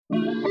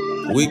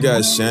We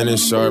got Shannon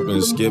Sharp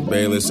and Skip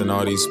Bayless and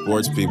all these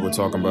sports people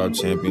talking about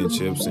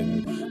championships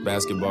and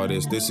basketball.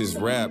 This is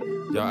rap.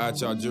 Y'all out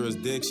y'all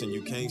jurisdiction.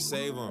 You can't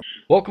save them.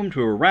 Welcome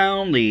to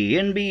Around the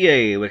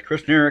NBA with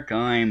Chris and Eric.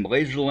 I'm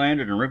Blazerland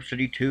and Rip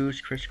City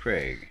 2's Chris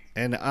Craig.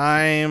 And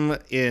I'm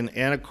in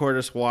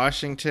Anacortes,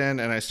 Washington,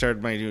 and I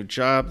started my new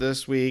job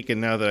this week.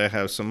 And now that I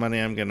have some money,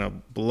 I'm going to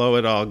blow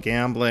it all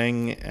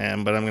gambling.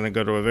 But I'm going to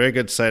go to a very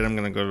good site. I'm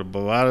going to go to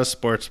Bovada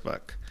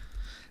Sportsbook.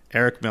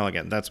 Eric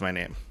Milligan, that's my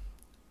name.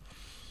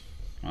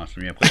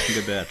 Awesome. Yeah, play some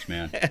good bets,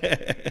 man.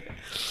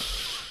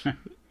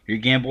 You a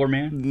gambler,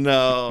 man?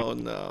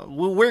 No.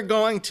 Well, we're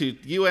going to.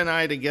 You and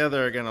I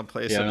together are going to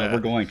place a bet. Yeah, we're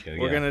going to.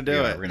 We're going to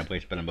do it. We're going to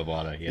place a bet on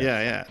Bovada.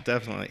 Yeah,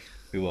 definitely.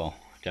 We will,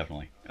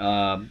 definitely.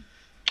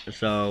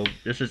 So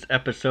this is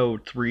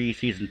episode 3,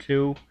 season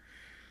 2.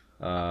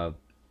 It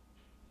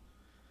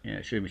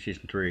should be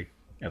season 3,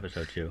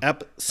 episode 2.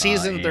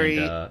 Season 3,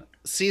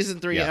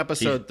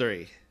 episode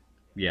 3.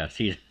 Yeah,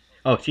 season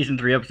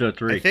 3, episode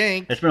 3. I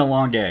think. It's been a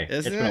long day.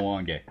 It's been a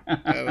long day.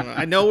 I don't know.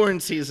 I know we're in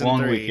season 3.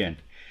 Long weekend.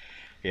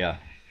 Yeah.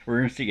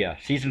 We're in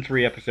season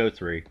 3, episode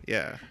 3.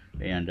 Yeah.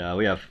 And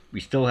we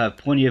still have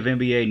plenty of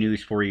NBA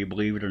news for you,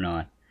 believe it or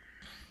not.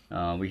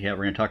 We're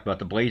going to talk about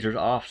the Blazers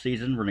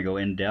offseason. We're going to go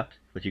in depth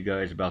with you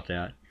guys about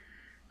that.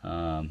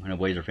 I know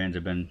Blazer fans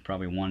have been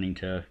probably wanting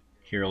to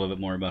hear a little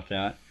bit more about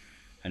that.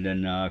 And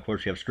then, of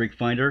course, we have Streak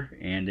Finder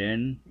and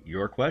then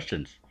your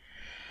questions.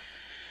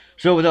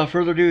 So without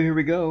further ado, here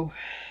we go.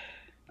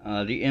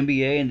 The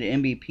NBA and the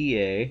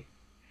NBPA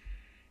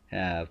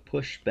have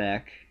pushed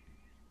back.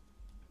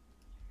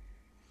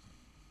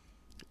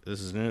 This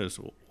is news.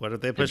 What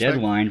did they push back? The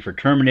deadline for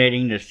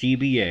terminating the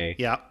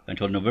CBA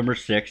until November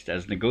 6th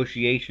as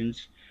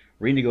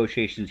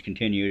renegotiations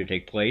continue to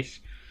take place.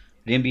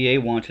 The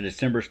NBA wants a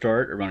December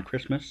start around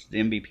Christmas. The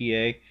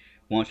NBPA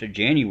wants a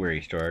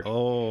January start.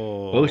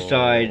 Both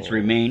sides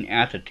remain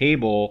at the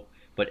table,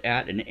 but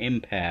at an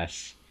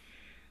impasse.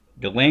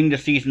 Delaying the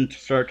season to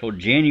start till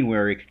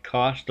January could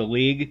cost the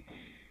league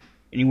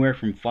anywhere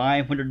from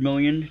 $500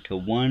 million to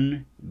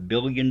 $1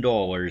 billion.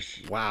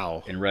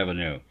 Wow. In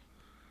revenue.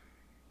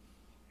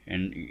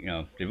 And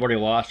they've already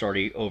lost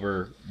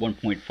over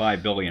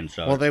 $1.5 billion.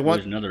 So they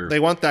want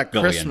that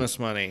billion. Christmas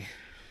money.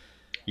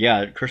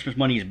 Yeah, Christmas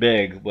money is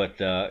big, but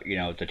the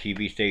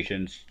TV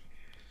stations,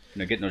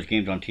 getting those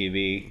games on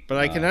TV. But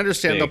I can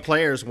understand the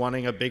players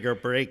wanting a bigger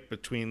break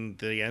between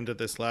the end of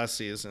this last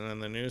season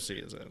and the new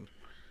season.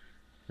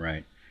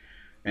 Right.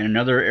 And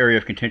another area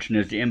of contention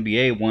is the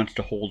NBA wants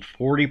to hold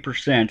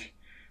 40%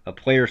 of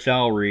player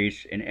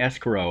salaries in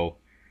escrow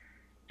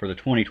for the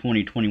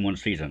 2020-21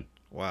 season.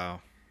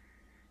 Wow.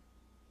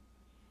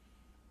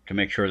 To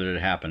make sure that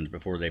it happens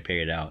before they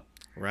pay it out.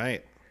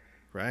 Right.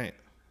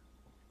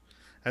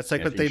 That's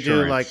like what they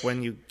do like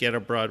when you get a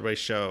Broadway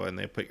show and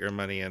they put your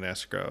money in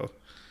escrow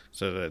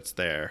so that it's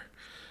there.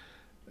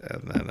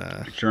 And then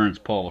insurance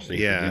policy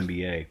for the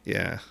NBA.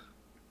 Yeah.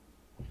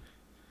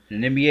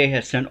 And the NBA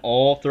has sent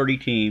all 30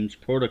 teams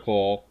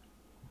protocol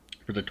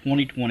for the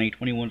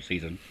 2020-21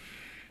 season,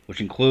 which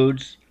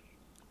includes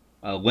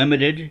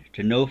limited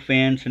to no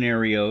fan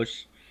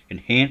scenarios,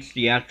 enhanced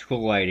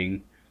theatrical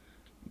lighting,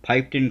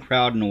 piped-in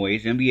crowd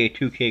noise, NBA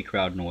 2K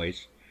crowd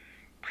noise,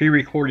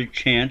 pre-recorded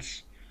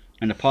chants,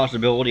 and the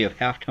possibility of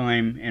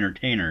halftime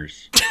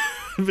entertainers.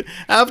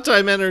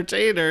 Halftime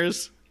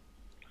entertainers?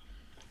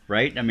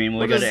 Right? I mean,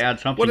 we got to add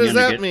something. What does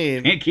that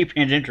mean? Can't keep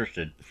fans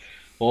interested.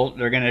 Well,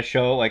 they're going to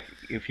show,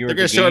 if you're at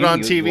the game, show it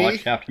on TV? You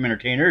watch halftime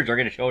entertainers, they're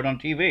going to show it on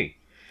TV.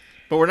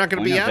 But we're not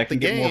going to be at the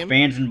game. Get more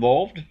fans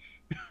involved.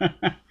 You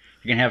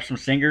can have some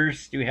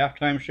singers do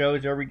halftime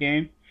shows every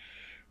game.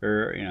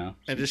 Or,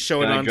 and just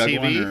show it on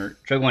TV? Or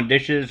juggling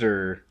dishes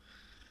or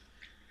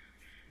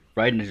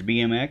riding his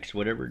BMX,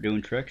 whatever,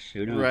 doing tricks.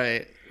 Who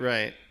knows?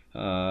 Right.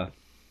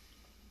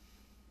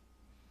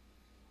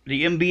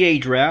 The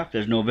NBA draft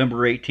is November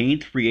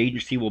 18th. Free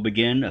agency will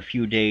begin a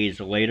few days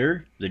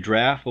later. The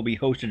draft will be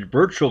hosted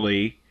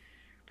virtually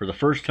for the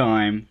first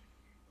time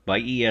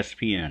by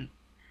ESPN.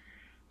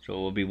 So it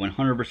will be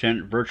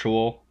 100%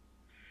 virtual.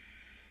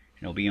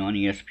 It'll be on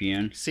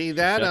ESPN. See,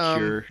 that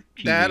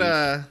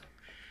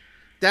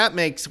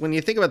makes, when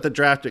you think about the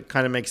draft, it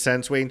kind of makes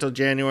sense waiting until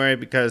January,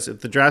 because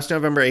if the draft's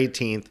November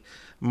 18th,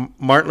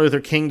 Martin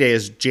Luther King Day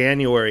is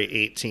January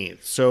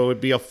 18th. So it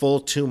would be a full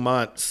 2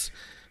 months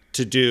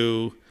to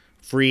do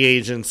free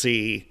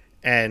agency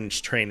and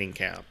training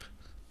camp.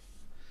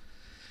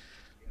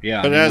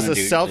 Yeah, but as a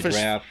selfish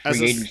draft,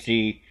 free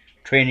agency,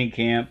 training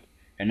camp,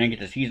 and then get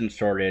the season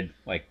started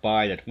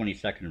by the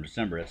 22nd of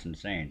December. That's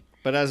insane.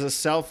 But as a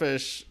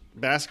selfish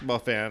basketball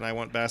fan, I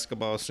want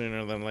basketball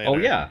sooner than later. Oh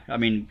yeah, I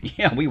mean,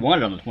 we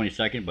want it on the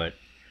 22nd, but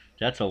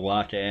that's a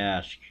lot to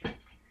ask.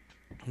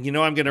 I'm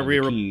going to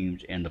the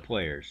teams and the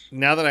players.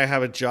 Now that I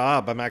have a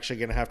job, I'm actually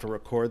going to have to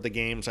record the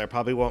games. I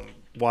probably won't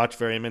watch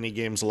very many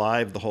games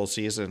live the whole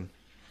season.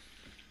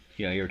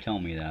 Yeah, you were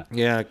telling me that.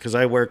 Yeah, because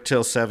I work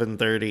till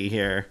 7:30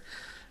 here,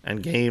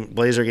 and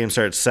Blazer game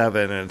starts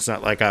 7, and it's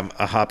not like I'm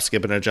a hop,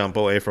 skip, and a jump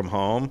away from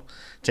home.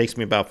 It takes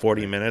me about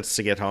 40 minutes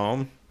to get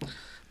home.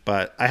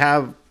 But I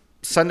have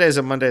Sundays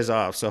and Mondays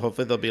off, so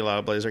hopefully there'll be a lot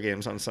of Blazer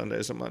games on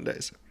Sundays and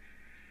Mondays.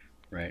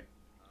 Right.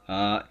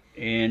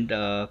 And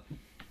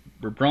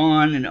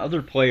LeBron and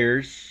other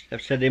players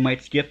have said they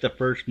might skip the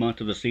first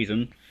month of the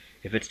season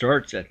if it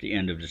starts at the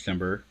end of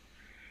December.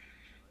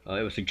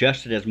 It was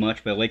suggested as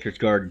much by Lakers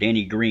guard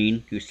Danny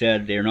Green, who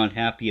said they are not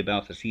happy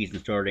about the season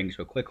starting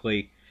so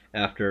quickly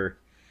after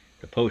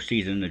the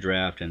postseason, the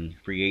draft, and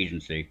free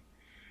agency.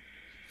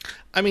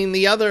 I mean,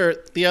 the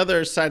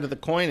other side of the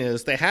coin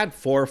is they had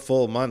 4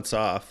 full months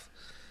off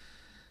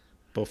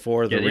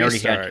before the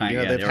restart.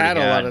 They've had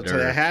a lot of time.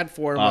 They had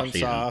 4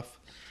 months off.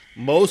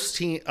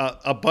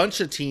 A bunch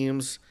of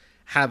teams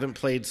haven't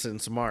played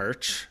since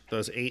March.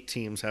 Those 8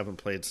 teams haven't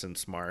played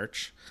since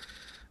March.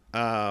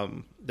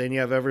 Then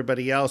you have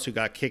everybody else who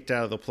got kicked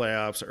out of the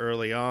playoffs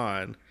early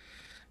on.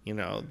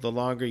 The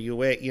longer you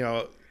wait,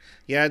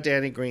 yeah,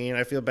 Danny Green,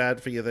 I feel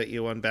bad for you that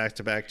you won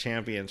back-to-back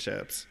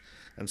championships,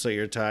 and so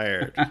you're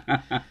tired.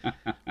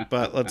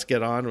 But let's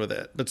get on with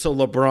it. But so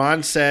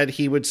LeBron said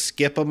he would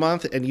skip a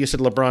month, and you said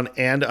LeBron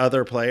and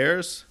other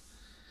players?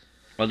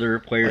 Other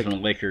players on the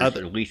Lakers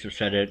at least have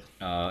said it,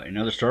 and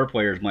other star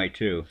players might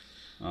too.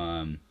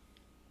 So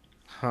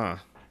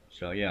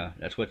yeah,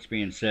 that's what's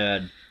being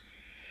said.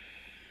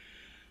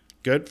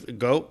 Good,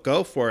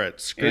 go for it.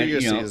 Screw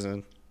your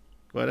season,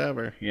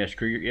 whatever. Yeah,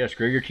 screw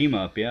your team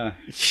up. Yeah,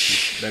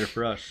 it's better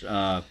for us.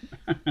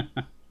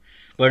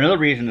 But another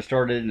reason to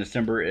start it in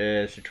December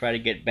is to try to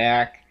get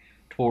back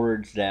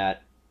towards the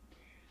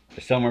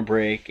summer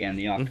break and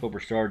the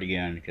October start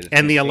again.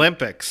 And the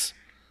Olympics.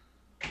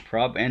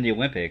 And the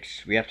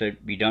Olympics. We have to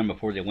be done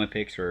before the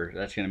Olympics, or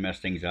that's going to mess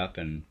things up.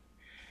 And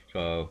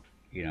so,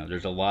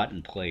 there's a lot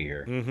in play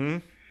here. Mm-hmm.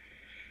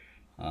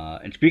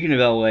 And speaking of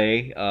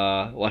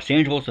LA, Los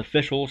Angeles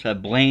officials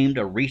have blamed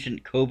a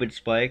recent COVID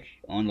spike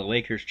on the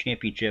Lakers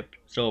championship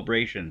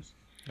celebrations.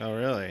 Oh,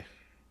 really?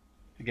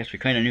 I guess we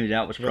kind of knew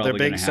that was probably going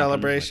to happen. Were there big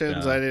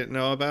celebrations but, I didn't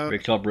know about?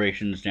 Big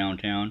celebrations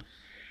downtown.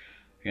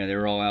 Yeah, they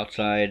were all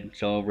outside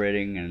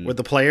celebrating. And were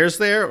the players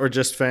there or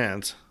just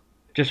fans?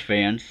 Just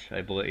fans,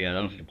 I believe. Yeah, I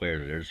don't think the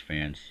players were there, just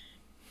fans.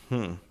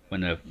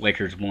 When the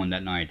Lakers won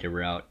that night, they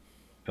were out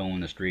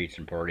filling the streets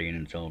and partying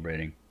and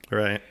celebrating.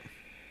 Right.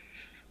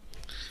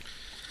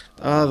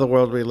 The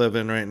world we live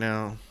in right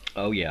now.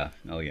 Oh, yeah.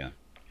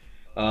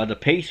 The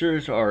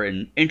Pacers are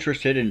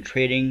interested in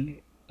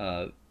trading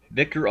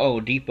Victor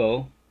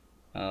Oladipo-led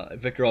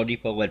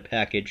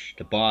package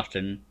to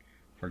Boston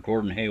for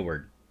Gordon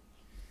Hayward.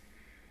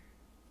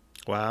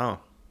 Wow.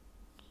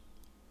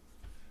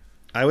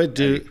 That'd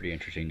be pretty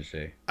interesting to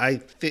see.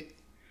 I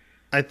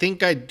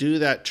think I'd do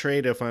that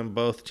trade if I'm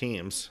both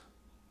teams.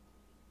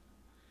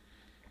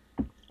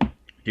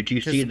 Did you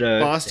see the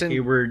Boston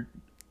Hayward?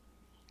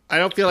 I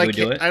don't feel like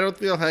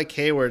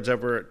Hayward's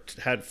ever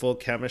had full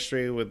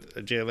chemistry with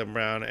Jaylen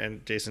Brown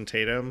and Jason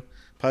Tatum.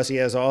 Plus, he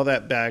has all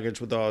that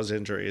baggage with all his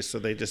injuries, so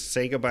they just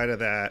say goodbye to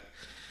that.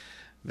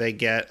 They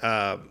get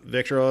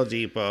Victor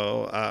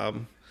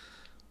Oladipo,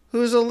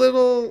 who's a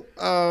little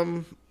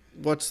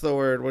what's the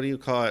word? What do you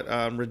call it?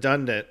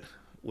 Redundant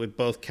with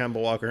both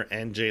Kemba Walker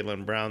and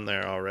Jaylen Brown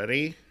there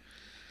already.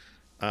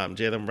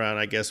 Jaylen Brown,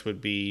 I guess,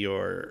 would be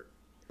your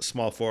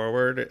small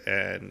forward,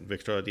 and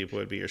Victor Oladipo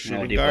would be your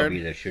shooting guard. Would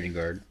be the shooting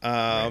guard.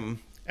 Right.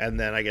 And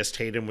then I guess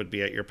Tatum would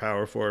be at your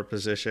power forward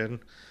position.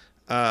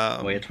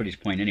 Well, that's what he's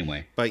playing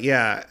anyway. But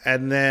yeah,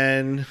 and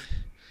then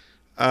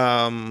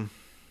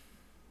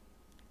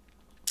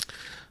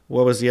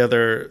what was the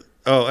other?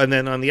 Oh, and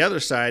then on the other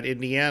side,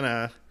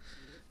 Indiana,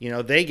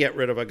 they get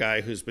rid of a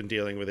guy who's been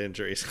dealing with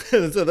injuries.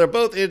 So they're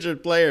both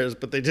injured players,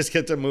 but they just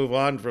get to move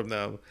on from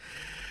them.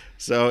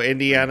 So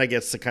Indiana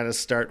gets to kind of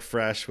start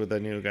fresh with a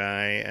new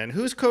guy. And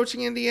who's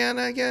coaching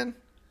Indiana again?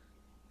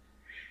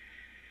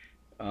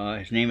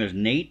 His name is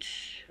Nate.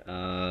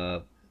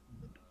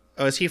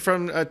 Is he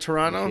from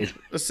Toronto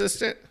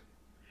assistant?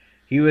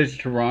 He was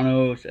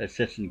Toronto's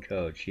assistant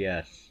coach,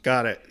 yes.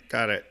 Got it.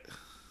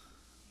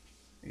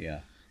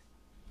 Yeah.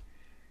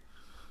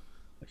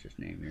 What's his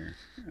name here?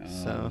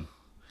 So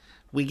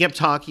we kept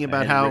talking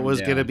about how it was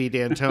going to be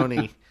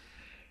D'Antoni.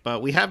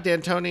 But we have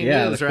D'Antoni news, right?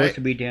 Yeah, it was supposed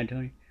to be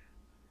D'Antoni.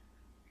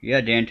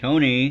 Yeah,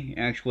 D'Antoni,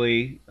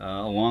 actually,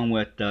 along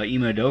with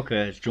Ime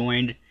Udoka, has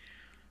joined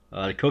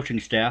the coaching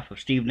staff of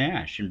Steve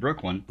Nash in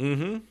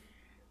Brooklyn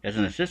as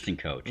an assistant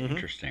coach.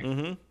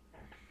 Interesting.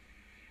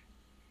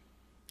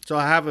 So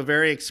I have a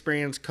very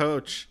experienced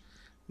coach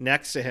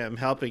next to him,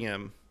 helping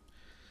him,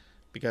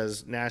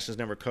 because Nash has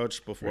never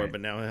coached before,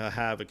 but now he'll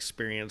have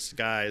experienced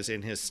guys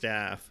in his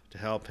staff to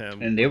help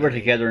him. And they were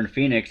together in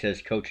Phoenix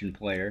as coach and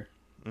player.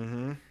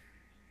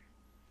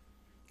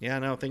 Yeah,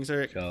 no, things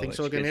are looking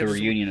interesting. It's a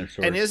reunion of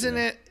sorts. And isn't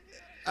it?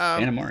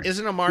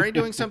 Isn't Amari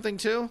doing something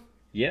too?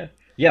 Yeah,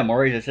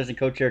 Amari's assistant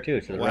coach there too.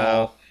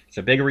 So it's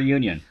a big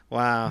reunion.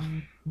 Wow,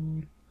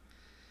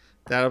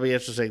 that'll be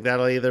interesting.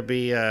 That'll either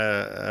be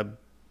a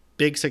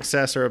big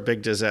success or a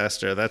big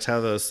disaster. That's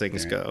how those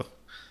things go.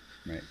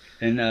 Right.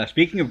 And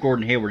speaking of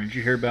Gordon Hayward, did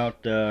you hear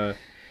about the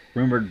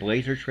rumored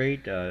Blazer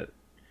trade?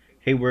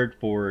 Hayward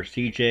for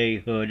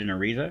CJ, Hood, and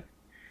Ariza?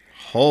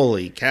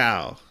 Holy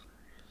cow!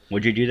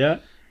 Would you do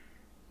that?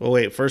 Well,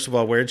 wait. First of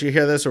all, where did you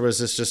hear this, or was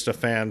this just a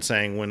fan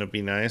saying, "Wouldn't it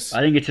be nice"? I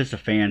think it's just a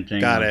fan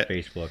thing Got on it.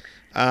 Facebook.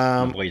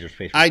 On Blazers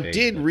Facebook I page,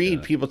 did but,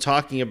 read people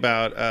talking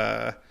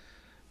about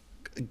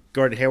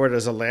Gordon Hayward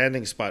as a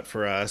landing spot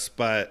for us,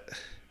 but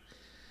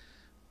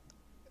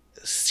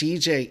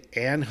CJ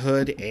and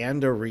Hood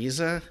and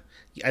Ariza,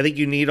 I think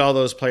you need all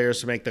those players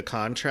to make the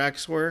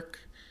contracts work.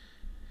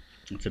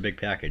 It's a big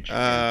package.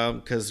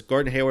 Because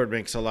Gordon Hayward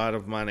makes a lot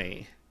of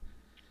money.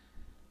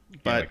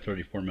 But like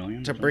 $34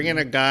 million. To bring in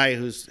a guy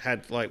who's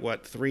had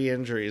 3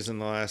 injuries in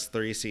the last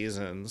 3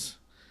 seasons.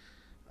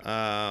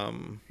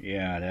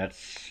 Yeah,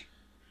 that's.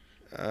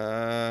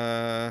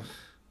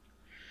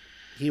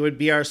 He would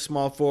be our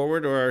small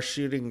forward or our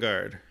shooting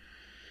guard.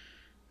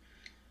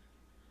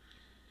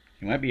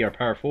 He might be our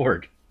power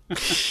forward.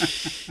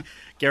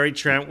 Gary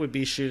Trent would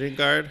be shooting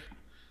guard.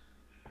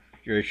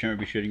 Gary Trent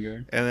would be shooting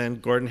guard. And then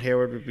Gordon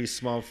Hayward would be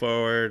small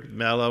forward.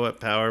 Melo at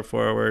power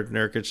forward.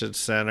 Nurkic at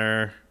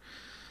center.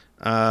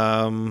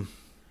 I'm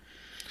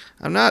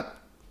not.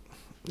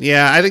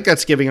 Yeah, I think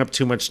that's giving up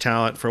too much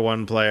talent for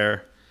one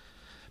player.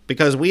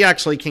 Because we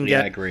actually can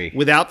get. I agree.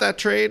 Without that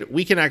trade,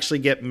 we can actually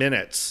get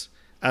minutes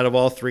out of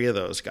all 3 of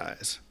those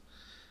guys.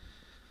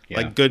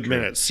 Yeah, good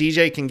minutes.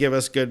 CJ can give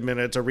us good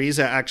minutes.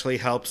 Ariza actually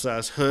helps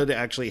us. Hood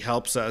actually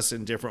helps us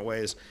in different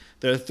ways.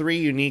 There are 3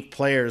 unique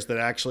players that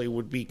actually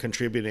would be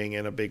contributing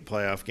in a big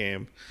playoff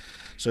game.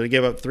 So to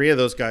give up 3 of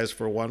those guys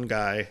for one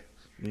guy,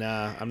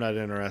 nah, I'm not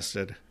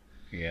interested.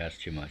 Yeah, that's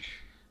too much.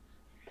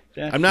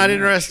 I'm not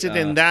interested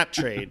in that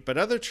trade, but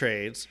other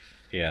trades.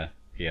 Yeah.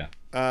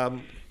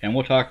 And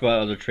we'll talk about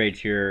other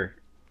trades here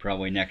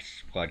probably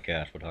next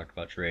podcast. We'll talk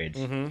about trades.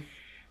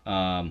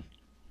 Mm-hmm.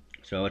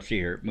 So let's see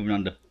here. Moving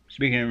on to,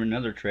 speaking of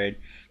another trade,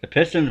 the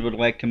Pistons would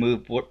like to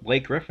move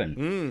Blake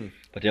Griffin,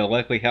 but they'll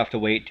likely have to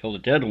wait till the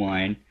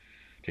deadline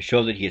to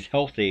show that he is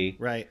healthy,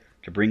 right,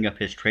 to bring up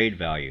his trade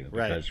value.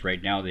 Right. Because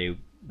right now they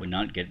would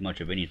not get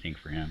much of anything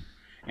for him,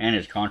 and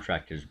his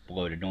contract is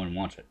bloated. No one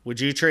wants it. Would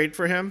you trade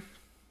for him?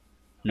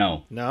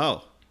 No,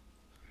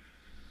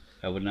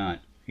 I would not.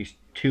 He's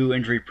too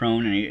injury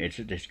prone, and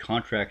his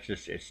contract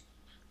it's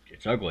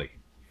ugly.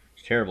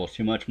 It's terrible. It's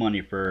too much money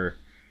for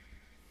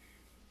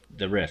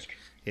the risk.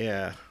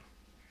 Yeah.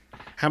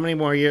 How many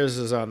more years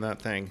is on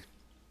that thing?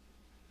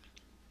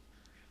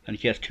 I think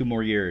he has 2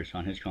 more years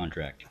on his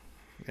contract.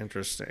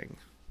 Interesting.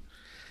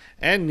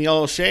 And Neil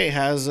O'Shea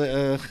has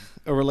a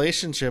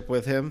relationship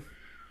with him.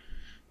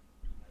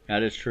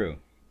 That is true.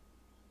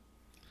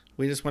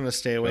 We just want to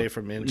stay away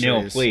from injuries.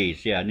 Neil,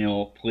 please. Yeah,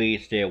 Neil,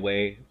 please stay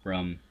away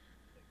from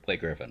Blake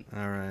Griffin.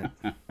 All right.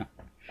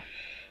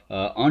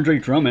 Andre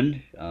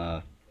Drummond,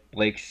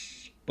 Blake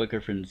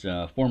Griffin's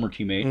former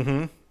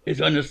teammate, is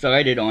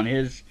undecided on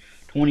his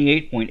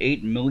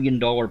 $28.8 million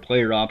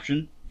player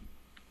option.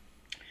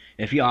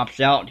 If he opts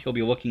out, he'll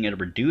be looking at a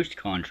reduced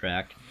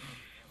contract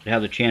to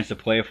have the chance to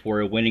play for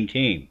a winning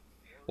team.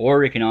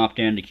 Or he can opt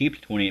in to keep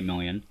the $28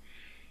 million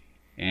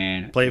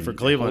and play for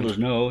Cleveland, hold his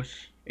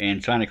nose,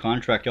 and sign a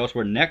contract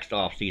elsewhere next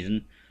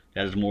offseason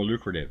that is more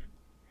lucrative.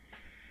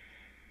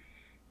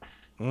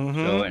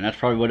 So, and that's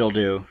probably what he'll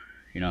do.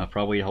 He'll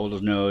probably hold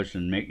his nose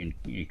and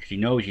because he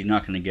knows he's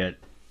not going to get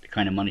the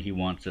kind of money he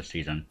wants this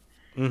season.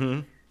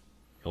 He'll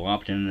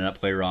opt into that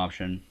player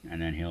option,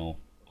 and then he'll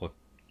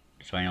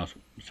sign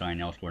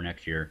elsewhere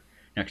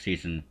next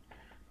season,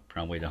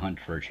 probably to hunt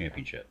for a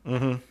championship.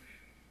 The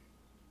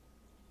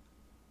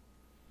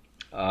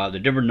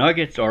Denver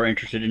Nuggets are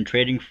interested in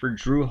trading for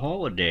Drew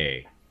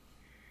Holiday.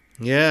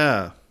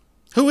 Yeah.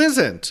 Who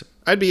isn't?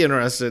 I'd be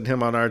interested in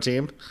him on our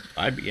team.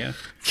 Yeah.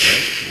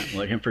 Right.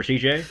 What, him for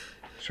CJ?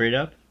 Straight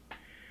up?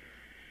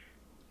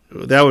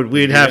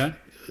 We'd have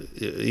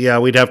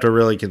to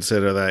really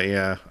consider that,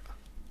 yeah.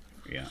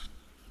 Yeah.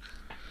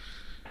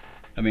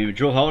 I mean,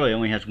 Drew Holiday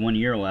only has 1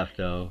 year left,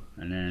 though,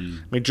 and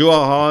then... Drew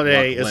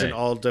Holiday is an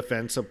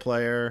all-defensive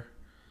player.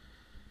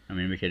 I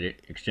mean, we could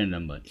extend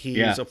him, but...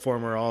 He's a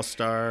former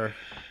All-Star.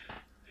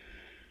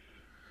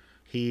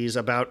 He's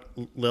about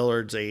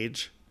Lillard's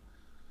age.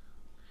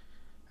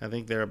 I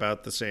think they're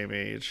about the same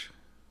age.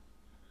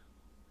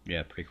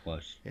 Yeah, pretty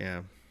close.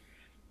 Yeah.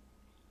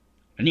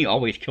 And he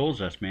always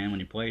kills us, man, when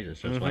he plays us.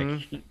 So it's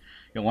like...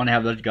 You want to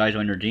have those guys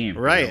on your team.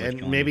 Right,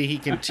 and maybe he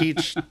can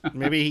teach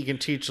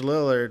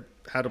Lillard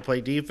how to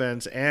play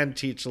defense and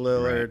teach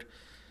Lillard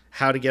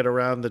how to get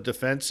around the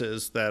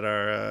defenses that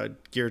are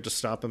geared to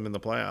stop him in the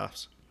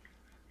playoffs.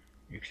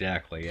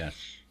 Exactly,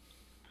 yes.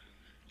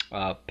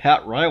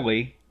 Pat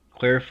Riley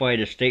clarified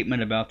a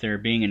statement about there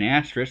being an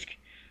asterisk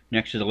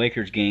next to the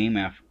Lakers name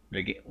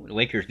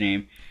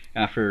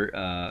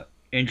after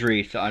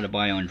injuries to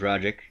Adebayo and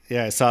Dragic.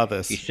 Yeah, I saw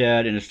this. He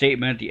said in a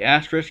statement, the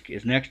asterisk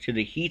is next to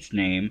the Heat's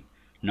name,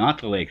 not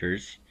the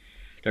Lakers.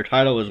 Their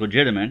title is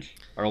legitimate.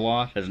 Our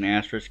loss has an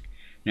asterisk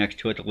next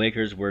to it. The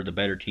Lakers were the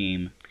better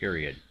team,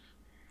 period.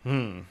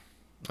 All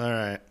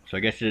right. So I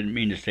guess he didn't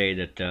mean to say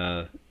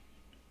that...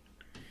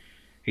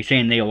 he's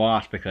saying they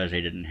lost because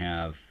they didn't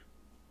have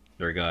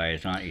their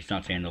guys. He's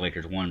not saying the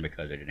Lakers won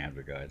because they didn't have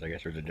their guys. I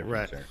guess there's a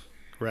difference there.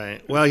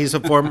 Right. Well, he's a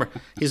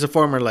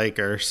former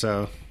Laker,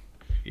 so...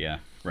 Yeah,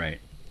 right.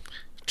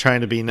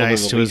 Trying to be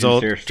nice to his allegiance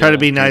old. there Trying to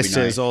be still, nice to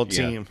his old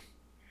yeah. team.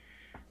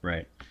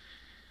 Right.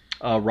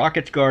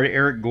 Rockets guard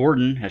Eric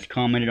Gordon has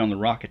commented on the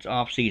Rockets'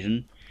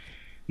 offseason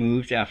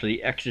moves after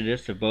the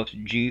exodus of both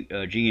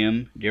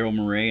GM Daryl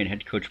Morey and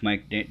head coach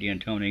Mike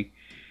D'Antoni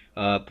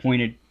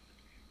pointed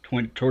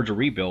towards a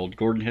rebuild.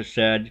 Gordon has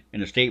said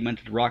in a statement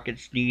that the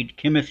Rockets need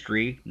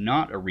chemistry,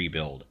 not a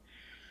rebuild.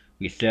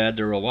 He said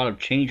there were a lot of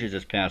changes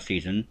this past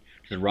season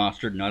to the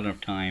roster, not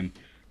enough time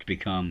to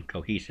become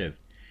cohesive.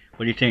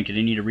 What do you think? Do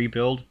they need a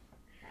rebuild?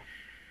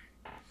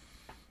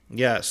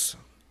 Yes.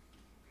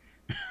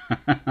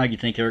 You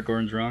think Eric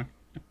Gordon's wrong?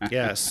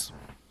 Yes.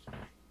 Can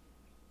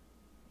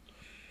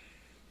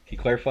you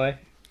clarify?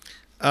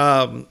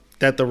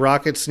 That the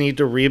Rockets need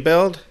to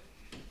rebuild.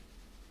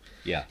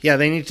 Yeah. Yeah,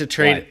 they need to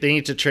trade. Why? They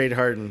need to trade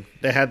Harden.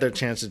 They had their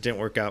chance. It didn't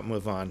work out.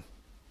 Move on.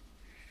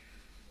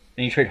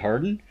 They need to trade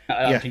Harden?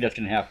 I don't Yeah. think that's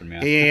going to happen,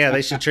 man. Yeah.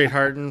 They should trade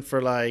Harden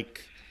for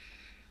like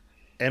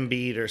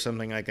Embiid or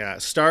something like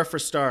that. Star for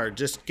star.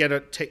 Just get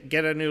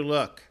a new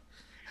look.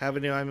 Have a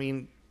new. I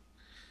mean,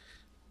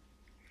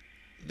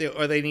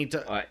 they need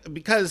to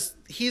because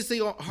he's the.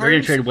 They're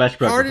going to trade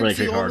Westbrook before they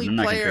trade Harden. I'm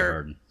not going to trade player.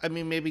 Harden. I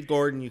mean, maybe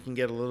Gordon you can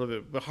get a little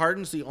bit, but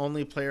Harden's the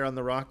only player on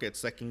the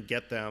Rockets that can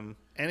get them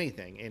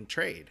anything in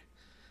trade.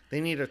 They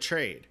need a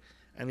trade,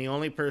 and the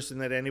only person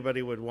that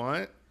anybody would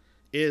want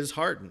is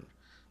Harden.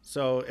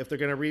 So if they're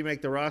going to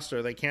remake the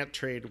roster, they can't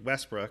trade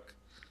Westbrook.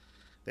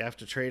 They have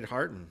to trade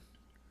Harden.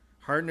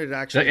 Harden would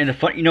actually. And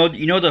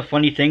the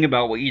funny thing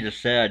about what you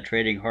just said,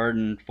 trading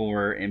Harden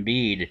for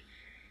Embiid,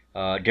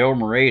 Daryl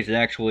Morey is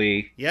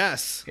actually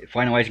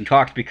finalizing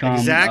talks to become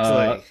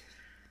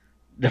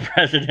the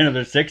president of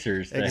the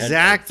Sixers.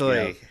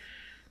 Exactly.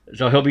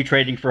 So he'll be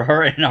trading for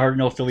Harden, and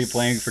Harden will still be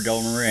playing for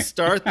Daryl Morey.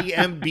 Start the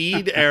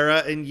Embiid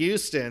era in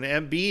Houston.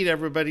 Embiid,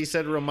 everybody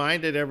said,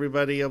 reminded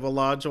everybody of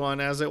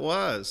Olajuwon as it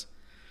was.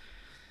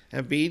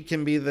 Embiid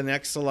can be the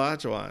next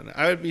Olajuwon.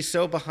 I would be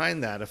so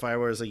behind that if I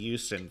was a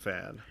Houston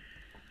fan.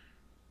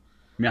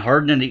 I mean,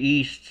 Harden in the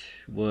East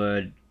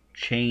would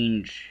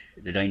change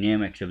the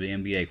dynamics of the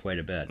NBA quite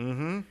a bit.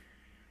 Mm-hmm.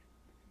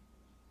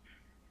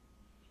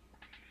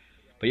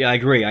 But yeah, I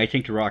agree. I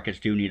think the Rockets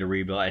do need a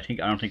rebuild. I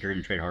don't think they're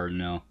going to trade Harden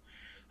now.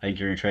 I think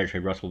they're going to try to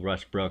trade Russell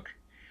Westbrook.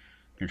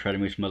 Going to try to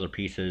move some other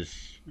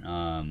pieces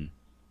to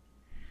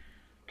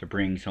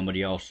bring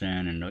somebody else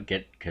in and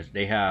get, because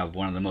they have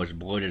one of the most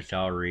bloated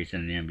salaries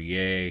in the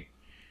NBA,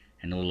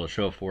 and a little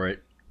show for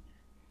it.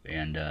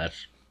 And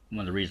that's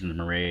one of the reasons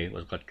Murray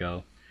was let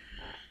go.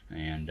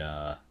 And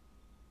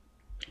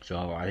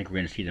so I think we're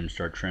going to see them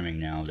start trimming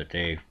now that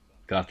they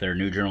got their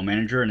new general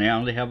manager, and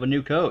now they have a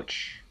new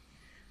coach.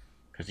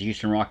 Because the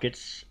Houston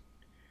Rockets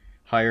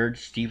hired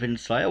Stephen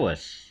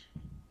Silas,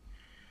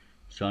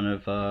 son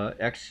of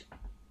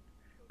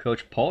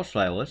ex-coach Paul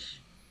Silas,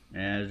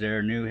 as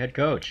their new head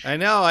coach. I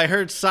know. I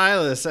heard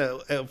Silas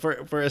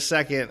for a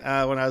second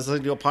when I was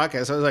listening to a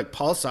podcast. I was like,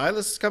 Paul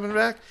Silas is coming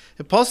back?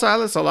 Is Paul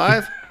Silas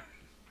alive?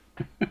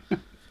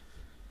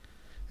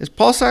 Is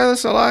Paul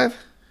Silas alive?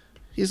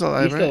 He's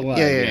alive, He's right? still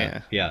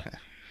alive.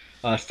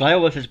 Yeah.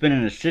 Silas has been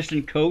an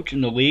assistant coach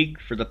in the league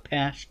for the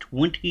past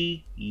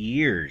 20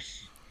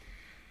 years.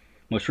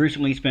 Most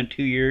recently, he spent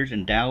 2 years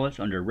in Dallas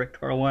under Rick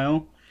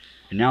Carlisle.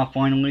 And now,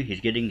 finally, he's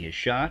getting his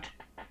shot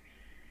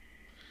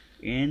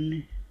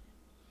in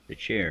the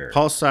chair.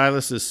 Paul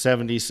Silas is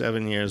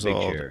 77 years Big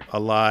old, chair.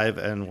 alive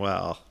and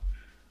well.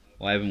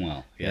 Alive and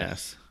well,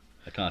 yes.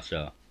 I thought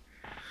so.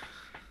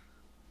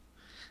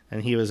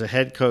 And he was a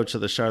head coach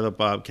of the Charlotte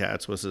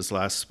Bobcats, was his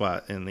last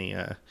spot in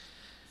the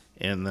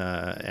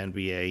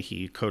NBA.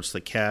 He coached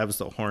the Cavs,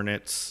 the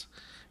Hornets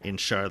in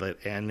Charlotte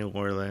and New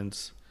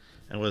Orleans,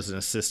 and was an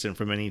assistant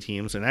for many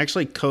teams, and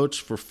actually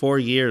coached for 4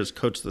 years,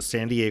 coached the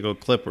San Diego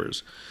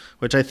Clippers,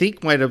 which I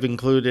think might have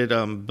included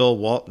Bill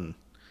Walton.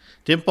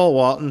 Didn't Bill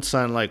Walton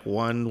sign like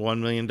 $1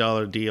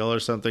 million deal or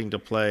something to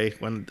play,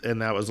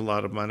 and that was a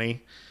lot of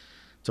money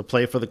to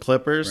play for the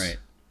Clippers? Right.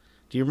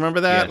 Do you remember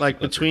that? Yes, like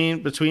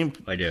between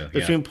I do,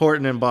 between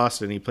Portland and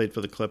Boston, he played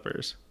for the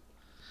Clippers.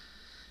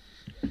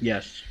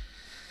 Yes.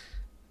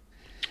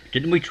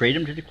 Didn't we trade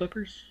him to the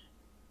Clippers?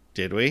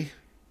 Did we?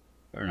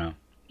 Or no?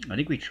 I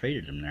think we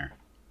traded him there.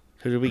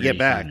 Who did we Or get he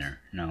back? sign there?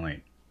 No,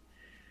 wait.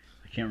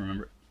 I can't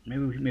remember.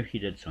 Maybe he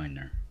did sign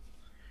there.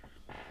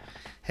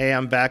 Hey,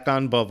 I'm back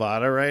on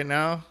Bovada right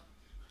now.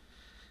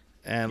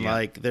 And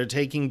like they're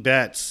taking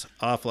bets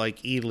off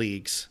like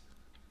E-leagues.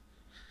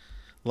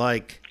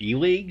 Like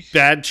E-leagues?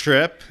 Bad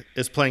Trip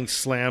is playing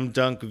Slam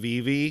Dunk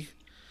VV.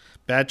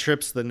 Bad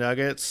Trip's the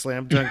Nuggets.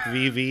 Slam Dunk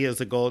VV is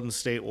the Golden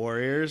State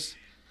Warriors.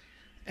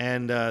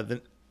 And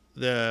the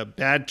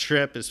Bad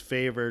Trip is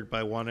favored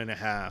by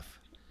 1.5.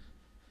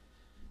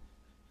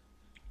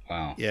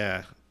 Wow.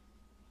 Yeah.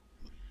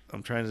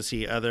 I'm trying to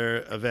see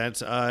other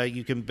events.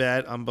 You can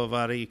bet on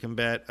Bovada. You can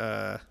bet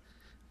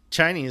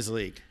Chinese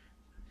League.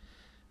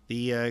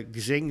 The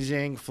Xing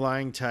Zhang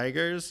Flying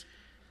Tigers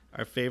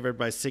are favored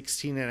by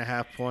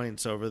 16.5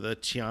 points over the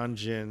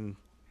Tianjin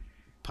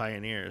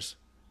Pioneers.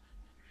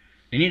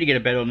 They need to get a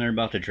bet on there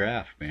about the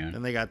draft, man.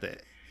 And they got the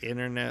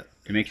internet.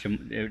 To make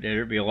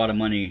there'd be a lot of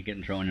money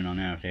getting thrown in on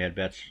that if they had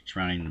bets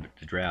surrounding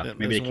the draft.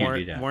 Maybe they can't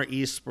do that. More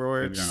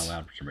esports. Maybe they're not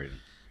allowed for some reason.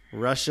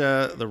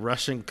 The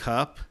Russian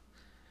Cup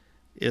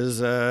is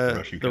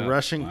the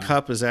Russian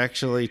Cup is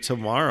actually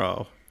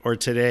tomorrow or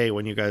today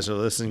when you guys are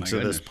listening to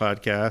this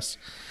podcast.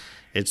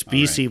 It's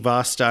BC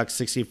Vostok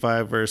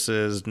 65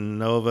 versus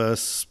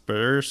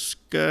Novosibirsk.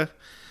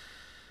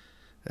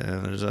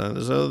 And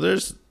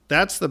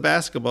that's the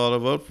basketball to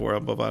vote for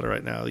up about it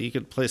right now. You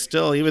could play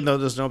still, even though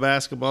there's no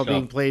basketball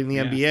being played in the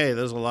NBA.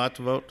 There's a lot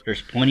to vote.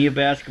 There's plenty of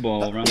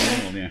basketball around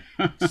the world.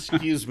 Yeah.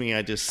 Excuse me,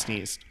 I just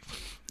sneezed.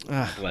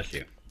 Bless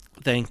you.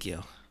 Thank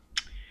you.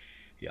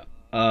 Yeah.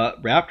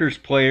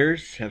 Raptors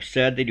players have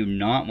said they do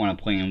not want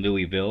to play in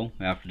Louisville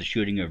after the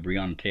shooting of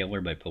Breonna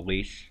Taylor by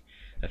police,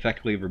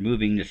 effectively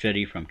removing the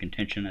city from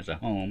contention as a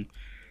home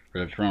for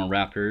the Toronto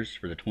Raptors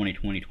for the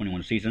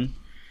 2020-21 season.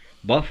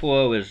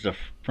 Buffalo is the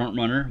front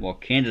runner, while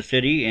Kansas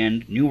City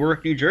and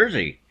Newark, New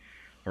Jersey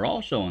are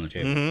also on the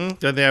table. Mm-hmm.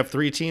 Then they have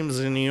 3 teams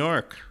in New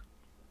York.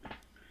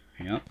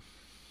 Yeah.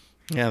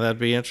 Yeah, that'd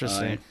be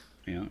interesting.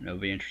 Yeah, that'll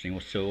be interesting.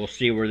 We'll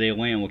see where they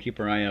land. We'll keep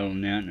our eye out on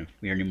that, and if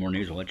we hear any more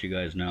news, we'll let you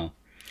guys know.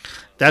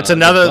 That's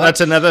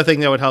another thing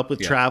that would help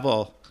with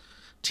travel.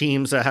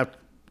 Teams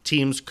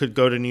could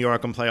go to New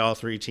York and play all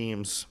 3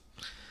 teams.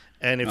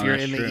 And if you're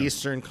in the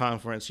Eastern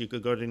Conference, you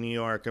could go to New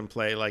York and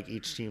play like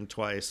each team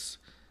twice,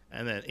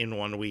 and then in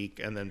 1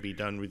 week, and then be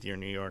done with your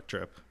New York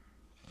trip.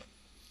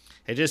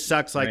 It just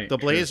sucks. Like the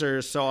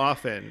Blazers, so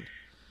often.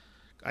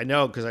 I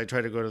know because I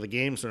tried to go to the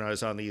games when I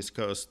was on the East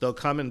Coast. They'll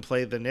come and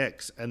play the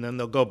Knicks, and then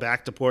they'll go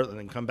back to Portland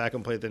and come back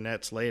and play the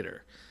Nets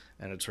later,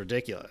 and it's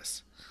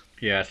ridiculous.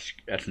 Yeah,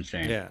 that's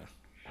insane. Yeah.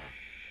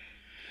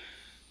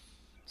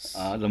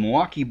 The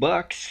Milwaukee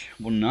Bucks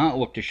will not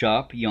look to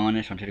shop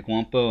Giannis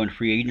Antetokounmpo in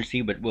free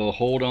agency, but will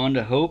hold on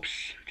to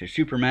hopes to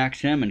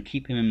supermax him and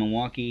keep him in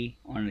Milwaukee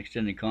on an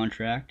extended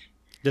contract.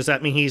 Does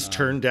that mean he's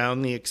turned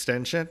down the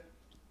extension?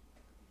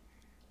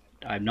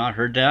 I've not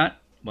heard that,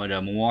 but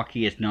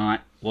Milwaukee is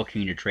not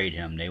looking to trade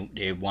him.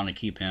 They want to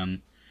keep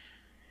him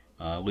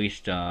at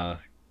least on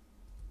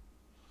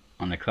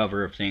the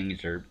cover of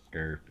things. They're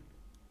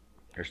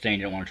saying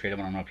they don't want to trade him.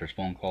 I don't know if there's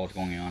phone calls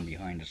going on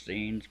behind the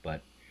scenes,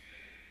 but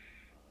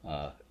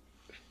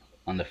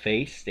on the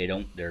face,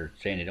 they're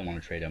saying they don't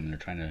want to trade him, and they're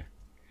trying to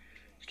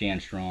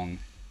stand strong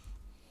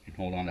and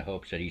hold on to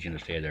hopes that he's going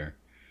to stay there.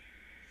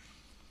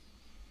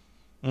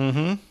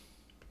 Mm-hmm.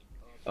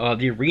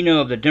 The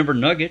arena of the Denver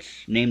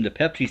Nuggets, named the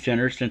Pepsi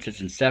Center since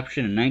its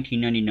inception in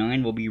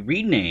 1999, will be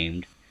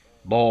renamed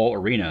Ball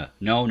Arena.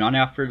 No, not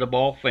after the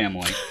Ball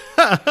family,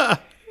 but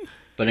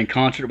in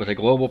concert with a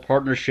global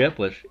partnership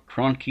with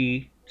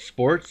Kroenke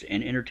Sports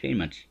and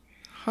Entertainment.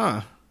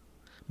 Huh.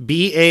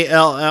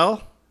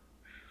 BALL?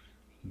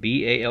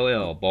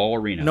 BALL, Ball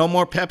Arena. No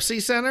more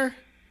Pepsi Center?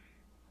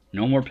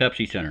 No more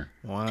Pepsi Center.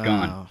 Wow. It's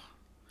gone.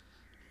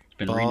 It's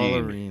been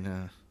renamed.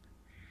 Arena.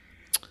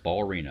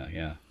 Ball Arena,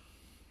 yeah.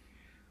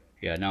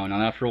 Yeah, no,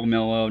 not after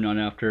LaMelo, not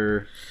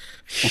after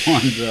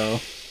Lonzo.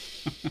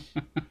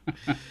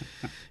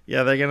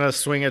 Yeah, they're going to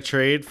swing a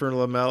trade for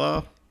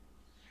LaMelo?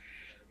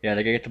 Yeah,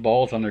 they got to get the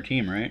balls on their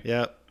team, right?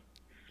 Yep.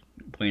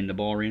 Playing the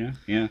Ball Arena,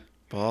 yeah.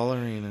 Ball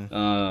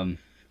Arena.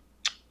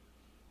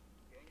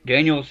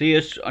 Daniel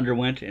Theus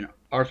underwent an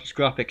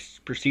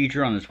arthroscopic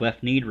procedure on his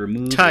left knee to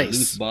remove a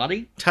loose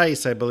body.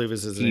 Tice, I believe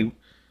is his name.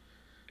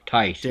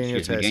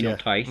 Daniel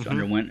Tice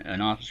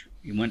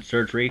underwent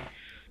surgery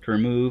to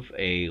remove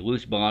a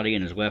loose body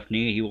in his left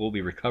knee. He will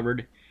be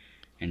recovered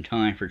in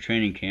time for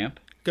training camp.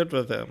 Good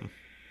with him.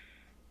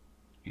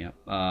 Yeah.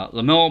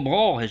 LaMelo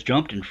Ball has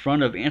jumped in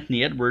front of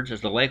Anthony Edwards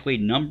as the likely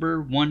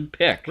number 1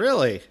 pick.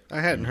 Really?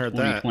 I hadn't heard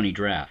that. 2020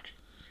 draft.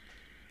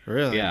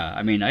 Really? Yeah.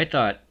 I mean, I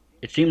thought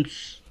it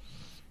seems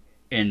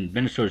in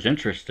Minnesota's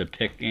interest to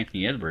pick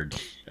Anthony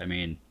Edwards. I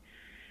mean,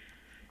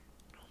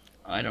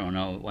 I don't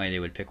know why they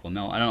would pick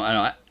LaMelo.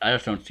 I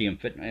just don't see him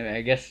fit.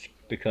 I guess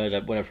because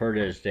what I've heard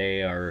is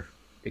they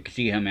could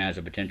see him as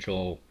a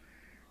potential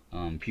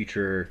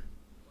future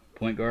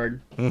point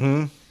guard.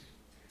 Mm-hmm.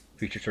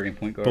 Future starting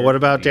point guard. But what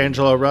about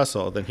D'Angelo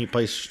Russell? Then he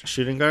plays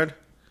shooting guard?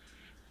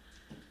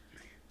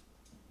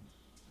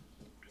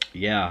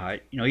 Yeah,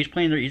 he's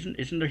playing there.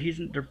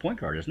 He's their point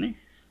guard, isn't he?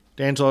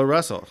 D'Angelo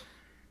Russell.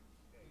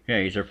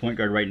 Yeah, he's their point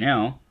guard right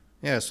now.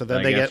 Yeah, so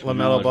then they get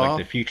LaMelo Ball.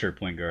 Like the future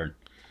point guard.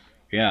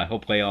 Yeah, he'll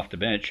play off the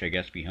bench, I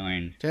guess,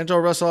 behind.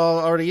 D'Angelo Russell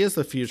already is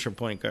the future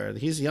point guard.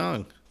 He's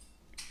young.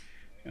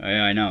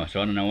 Yeah, I know.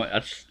 So I don't know what.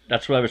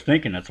 That's what I was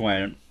thinking. That's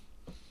why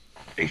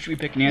they should be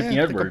picking Anthony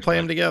Edwards. They could play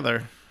them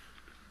together.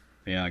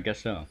 Yeah, I guess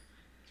so.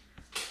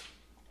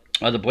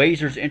 The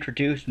Blazers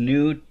introduced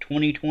new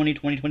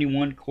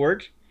 2020-2021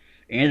 court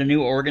and a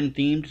new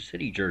Oregon-themed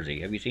city jersey.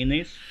 Have you seen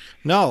these?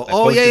 No.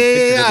 Oh,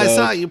 yeah. I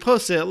saw it. You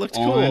posted it. It looked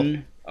cool.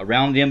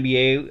 Around the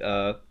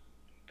NBA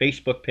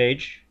Facebook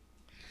page.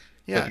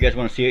 Yeah. So if you guys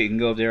want to see it, you can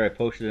go up there. I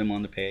posted them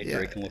on the page,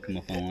 or you can look them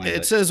up online.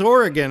 It says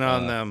Oregon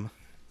on them.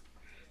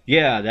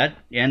 Yeah, that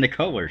and the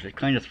colors. It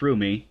kind of threw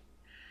me.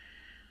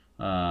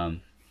 I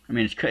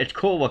mean, it's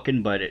cool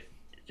looking, but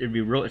it'd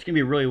be real. It's gonna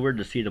be really weird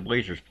to see the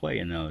Blazers play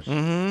in those.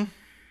 Mm-hmm.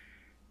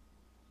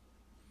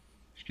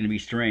 It's gonna be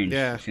strange.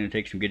 Yeah. It's gonna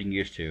take some getting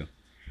used to.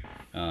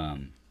 I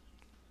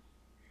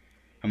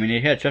mean,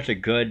 they had such a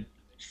good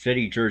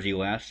city jersey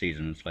last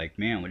season. It's like,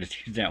 man, we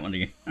just use that one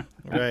again.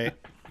 Right.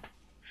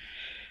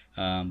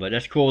 But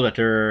that's cool that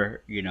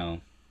they're,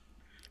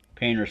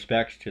 paying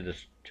respects to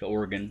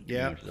Oregon,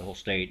 to the whole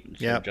state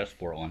instead of just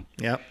Portland.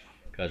 Yep.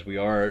 Because we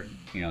are,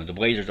 the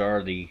Blazers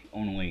are the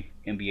only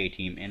NBA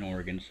team in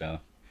Oregon. So,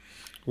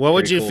 what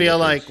would you feel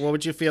like? What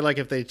would you feel like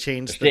if they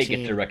changed the state team?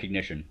 gets the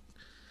recognition.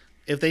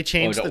 If they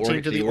changed the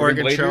team to the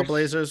Oregon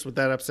Trailblazers, would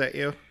that upset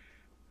you?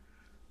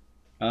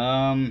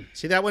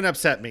 See, that wouldn't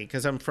upset me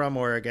because I'm from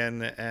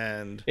Oregon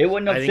and it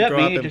wouldn't upset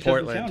me. It just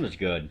Portland. doesn't sound as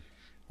good.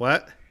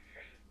 What?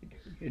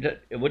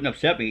 It wouldn't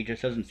upset me. It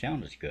just doesn't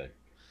sound as good.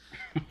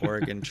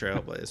 Oregon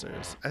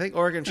Trailblazers. I think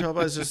Oregon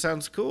Trailblazers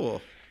sounds cool.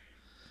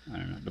 I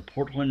don't know. The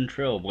Portland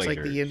Trailblazers. It's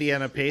like the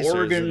Indiana Pacers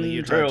Oregon and the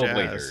Utah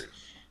Trailblazers. Jazz.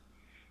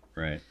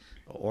 Right.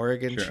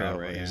 Oregon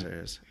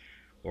Trailblazers.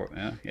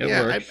 Right, it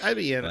works. I'd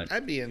be in.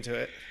 I'd be into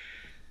it.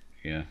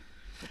 Yeah.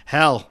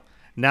 Hell,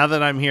 now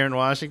that I'm here in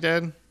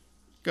Washington,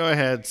 go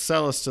ahead,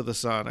 sell us to the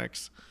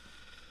Sonics.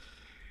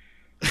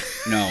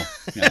 No.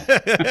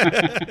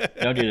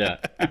 Don't do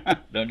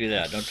that. Don't do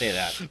that. Don't say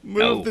that.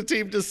 Move the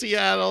team to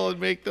Seattle and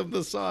make them the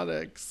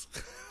Sonics.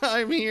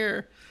 I'm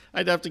here.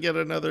 I'd have to get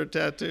another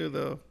tattoo,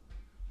 though.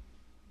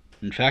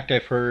 In fact,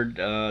 I've heard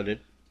that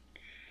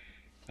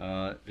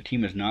the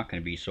team is not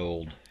going to be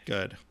sold.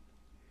 Good.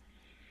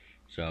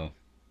 So,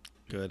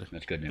 good.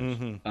 That's good news.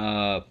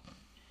 Mm-hmm.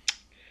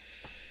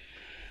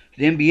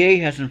 The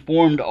NBA has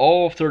informed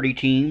all 30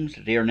 teams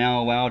that they are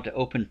now allowed to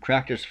open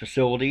practice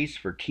facilities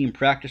for team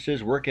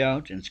practices,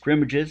 workouts, and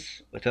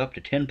scrimmages with up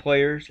to 10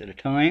 players at a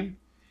time.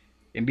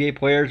 NBA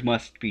players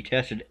must be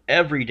tested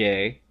every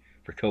day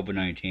for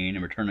COVID-19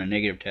 and return a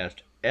negative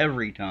test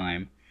every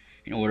time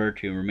in order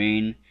to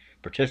remain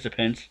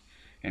participants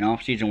in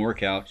off-season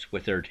workouts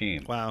with their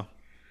team. Wow.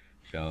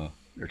 So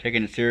they're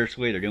taking it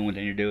seriously. They're doing what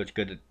they need to do. It's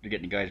good that they're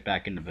getting the guys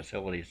back into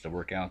facilities to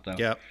work out, though.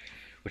 Yep.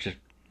 Which is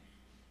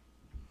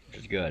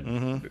good.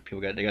 Mm-hmm.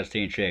 They got to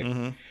stay in shape.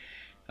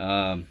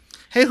 Mm-hmm.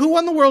 Hey, who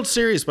won the World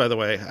Series, by the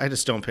way? I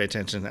just don't pay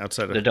attention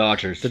outside of the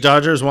Dodgers. The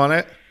Dodgers won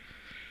it.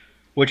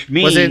 Which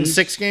means was it in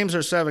 6 games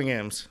or 7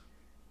 games?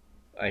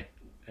 I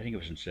think it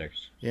was in 6.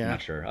 Yeah. I'm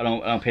not sure. I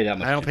don't pay that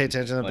much. I don't pay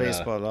attention to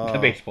baseball at all. To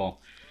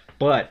baseball,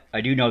 but I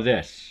do know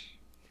this: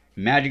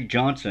 Magic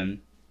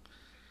Johnson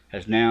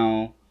has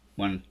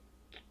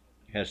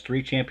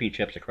 3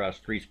 championships across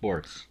 3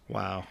 sports.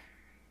 Wow.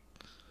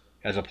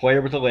 As a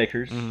player with the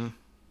Lakers. Mm-hmm.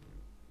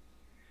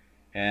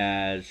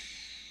 As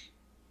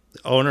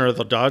the owner of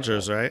the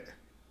Dodgers, right?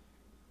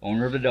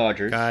 Owner of the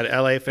Dodgers. God,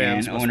 LA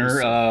fans. And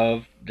owner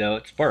of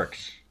the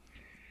Sparks.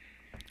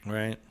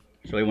 Right.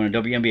 So he won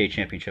a WNBA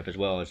championship as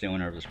well as the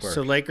owner of the Sparks.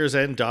 So Lakers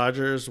and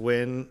Dodgers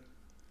win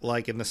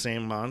like in the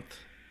same month?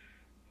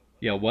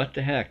 Yeah, what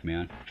the heck,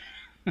 man?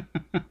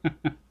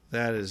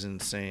 That is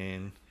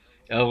insane.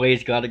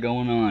 LA's got it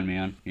going on,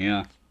 man.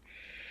 Yeah.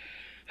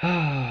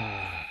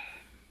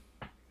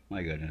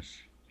 My goodness.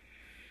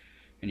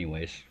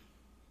 Anyways.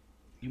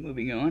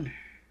 Moving on.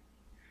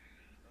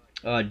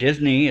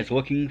 Disney is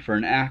looking for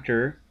an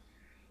actor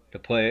to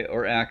play,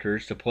 or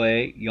actors to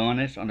play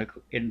Giannis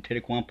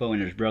Antetokounmpo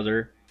and his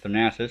brother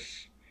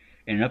Thanasis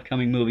in an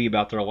upcoming movie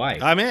about their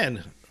life. I'm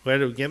in. Where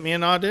to get me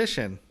an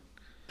audition?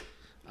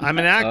 I'm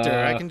an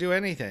actor. I can do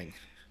anything.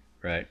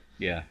 Right.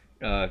 Yeah.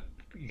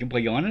 You can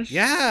play Giannis?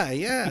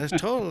 Yeah,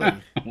 totally.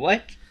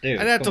 What? Dude,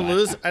 I'd have to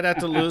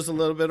lose a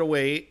little bit of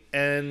weight,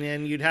 and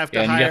then you'd have to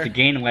hire. And you have to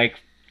gain like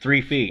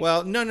 3 feet.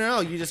 Well, no.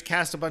 You just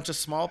cast a bunch of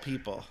small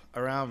people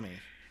around me.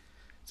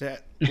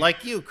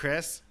 Like you,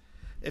 Chris.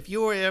 If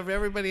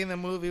everybody in the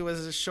movie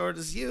was as short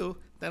as you,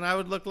 then I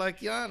would look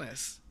like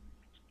Giannis.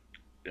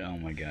 Oh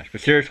my gosh.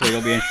 But seriously,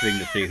 it'll be interesting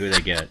to see who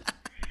they get.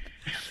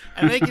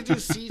 And they could do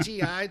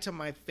CGI to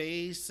my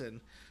face,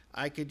 and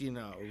I could,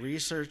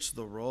 research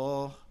the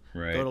role.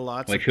 Right. Go to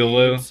lots like of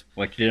Hulu, games.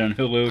 like you did on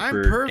Hulu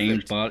for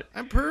Dame's body.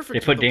 I'm perfect.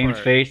 They put Dame's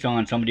face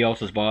on somebody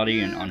else's body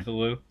and on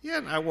Hulu. Yeah,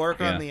 and I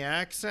work on the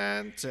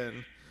accent,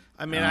 and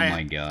I mean,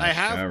 my gosh! I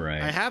have, all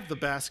right. I have the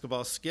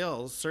basketball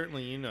skills.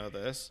 Certainly, you know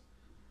this.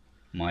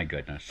 My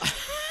goodness.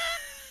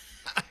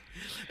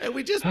 And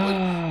we just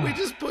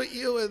put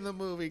you in the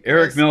movie, Chris.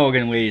 Eric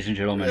Milligan, ladies and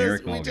gentlemen. Chris,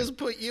 Eric Milligan. We just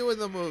put you in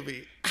the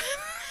movie,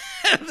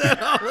 and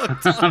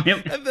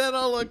then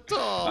I'll look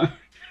tall.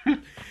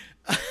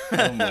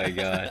 Oh my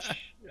gosh!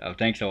 Oh,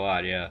 thanks a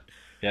lot. Yeah,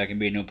 I can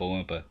be an Oompa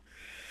Loompa.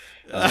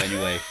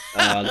 Anyway,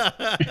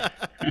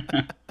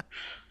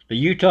 the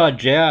Utah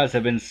Jazz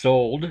have been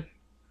sold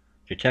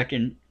to tech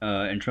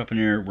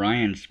entrepreneur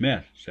Ryan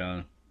Smith.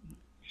 So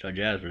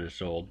Jazz were just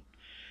sold.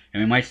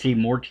 And we might see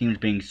more teams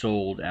being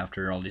sold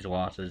after all these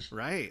losses.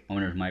 Right.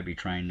 Owners might be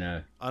trying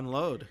to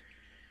unload,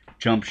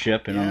 jump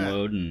ship and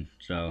unload. And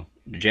so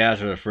the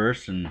Jazz are the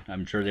first, and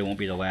I'm sure they won't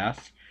be the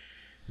last.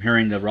 I'm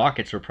hearing the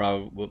Rockets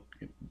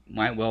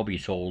might well be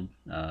sold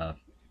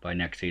by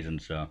next season.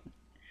 So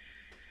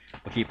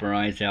we'll keep our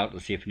eyes out to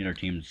see if any other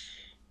teams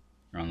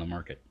are on the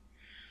market.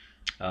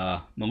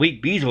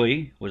 Malik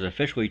Beasley was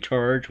officially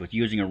charged with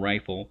using a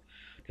rifle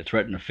to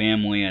threaten a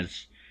family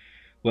as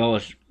well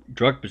as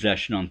drug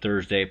possession on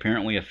Thursday.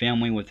 Apparently, a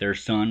family with their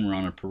son were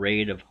on a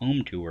parade of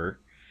home tour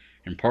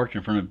and parked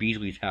in front of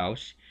Beasley's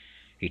house.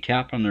 He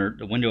tapped on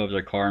the window of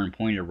their car and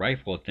pointed a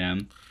rifle at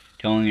them,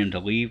 telling them to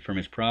leave from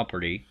his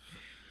property.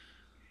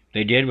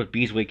 They did, with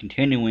Beasley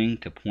continuing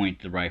to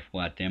point the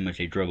rifle at them as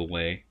they drove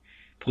away.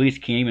 Police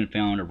came and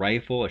found a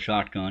rifle, a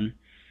shotgun,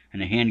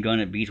 and a handgun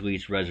at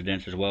Beasley's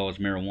residence, as well as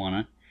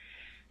marijuana.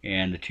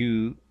 And the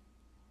two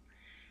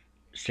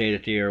say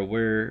that they are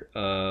aware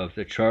of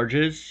the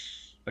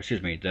charges. The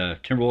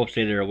Timberwolves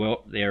say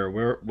they are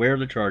aware of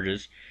the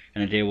charges,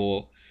 and that they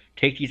will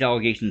take these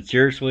allegations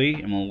seriously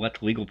and will let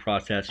the legal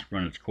process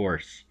run its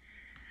course.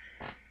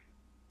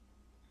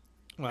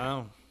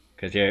 Wow.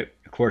 Because,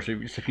 of course,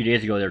 just a few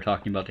days ago, they were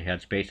talking about they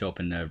had space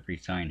open to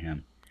re-sign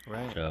him.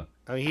 Right. So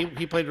I mean,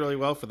 he played really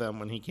well for them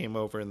when he came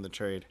over in the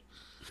trade.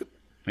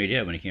 he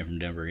did when he came from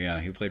Denver. Yeah,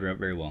 he played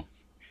very well.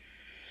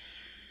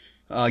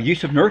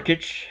 Yusuf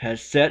Nurkic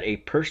has set a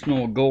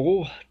personal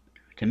goal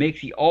to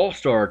make the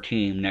All-Star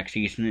team next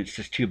season. It's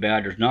just too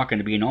bad there's not going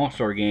to be an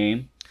All-Star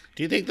game.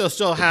 Do you think they'll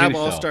still have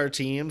All-Star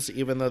teams,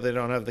 even though they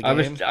don't have the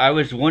game? I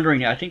was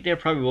wondering. I think they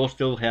probably will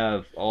still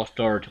have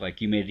All-Star, like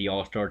you made the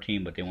All-Star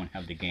team, but they won't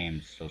have the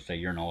games. So say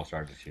you're an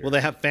All-Star this year. Will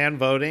they have fan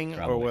voting,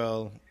 probably. Or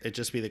will it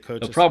just be the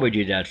coaches? They'll probably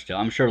do that still.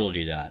 I'm sure they'll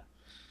do that.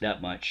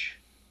 That much.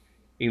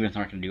 Even if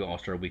they're not going to do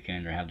All-Star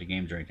weekend or have the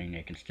games or anything,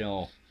 they can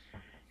still,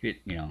 you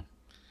can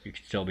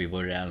still be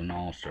voted as an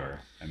All-Star.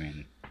 I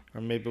mean,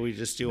 or maybe we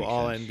just do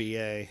all sense.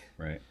 NBA,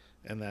 right?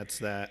 And that's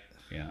that.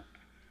 Yeah.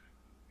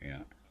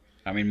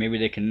 I mean, maybe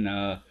they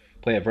can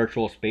play a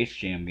virtual Space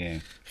Jam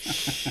game,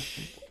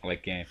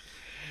 like game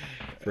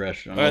for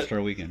us on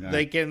All-Star weekend.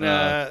 They can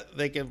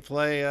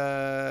play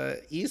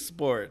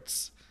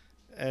esports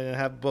and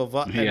have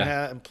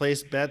and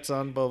place bets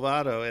on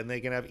Bovado, and they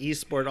can have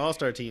esport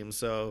All-Star teams.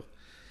 So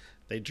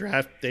they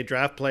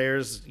draft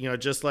players,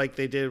 just like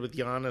they did with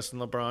Giannis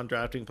and LeBron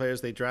drafting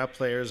players. They draft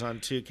players on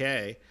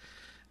 2K,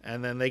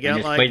 and then they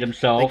get play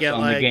themselves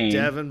on the game.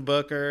 Devin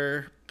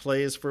Booker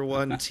plays for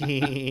one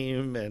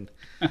team, and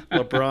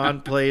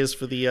LeBron plays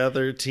for the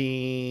other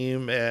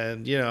team,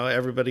 and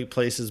everybody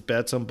places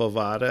bets on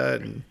Bovada,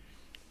 and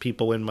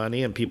people win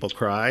money and people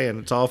cry, and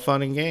it's all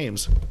fun and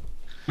games.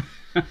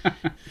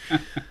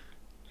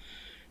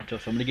 Until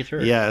somebody gets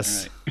hurt.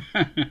 Yes.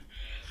 Right.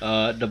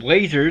 The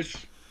Blazers.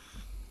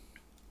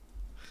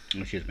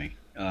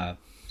 The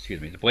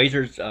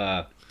Blazers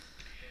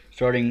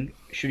starting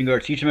shooting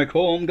guard CJ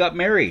McCollum got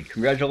married.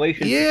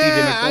 Congratulations to CJ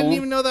McCollum. I didn't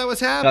even know that was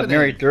happening. Got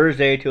married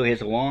Thursday to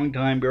his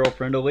longtime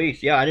girlfriend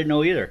Elise. Yeah, I didn't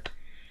know either.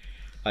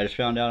 I just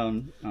found out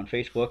on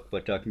Facebook,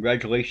 but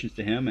congratulations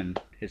to him and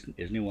his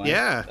new wife,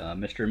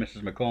 Mr. and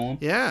Mrs. McCollum.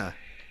 Yeah.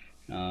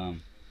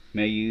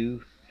 May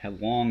you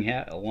have long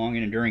and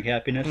enduring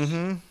happiness.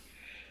 Mm-hmm.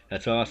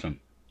 That's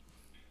awesome.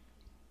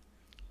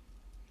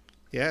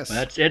 Yes. Well,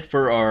 that's it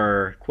for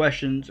our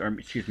questions, our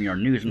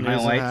news and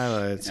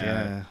highlights.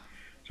 Yeah.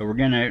 So we're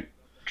going to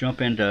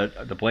jump into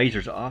the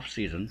Blazers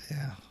offseason.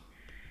 Yeah.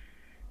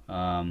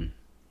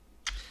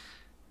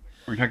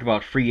 We're going to talk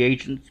about free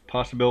agents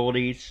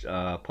possibilities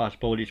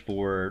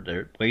for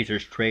the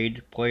Blazers trade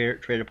a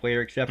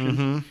player exceptions.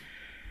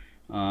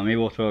 Mm-hmm. Maybe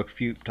we'll talk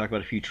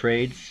about a few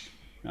trades.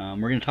 We're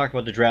going to talk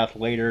about the draft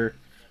later,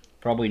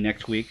 probably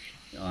next week.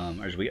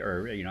 As we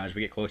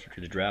get closer to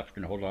the draft,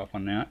 we're going to hold off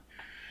on that.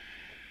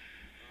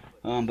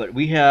 But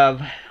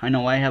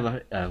I have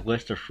a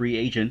list of free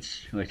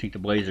agents who I think the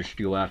Blazers should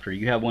go after.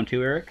 You have one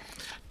too, Eric?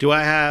 Do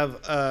I have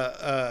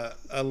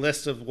a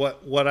list of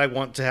what I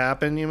want to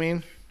happen, you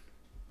mean?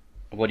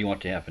 What do you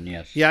want to happen,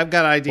 yes. Yeah, I've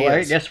got ideas. Well,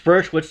 I guess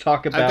first let's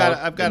talk about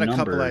I've got a numbers.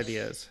 couple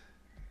ideas.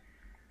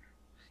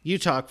 You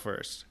talk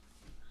first.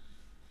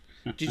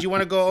 Did you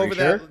want to go over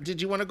that? Sure?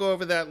 Did you want to go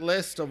over that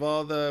list of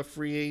all the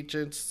free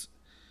agents?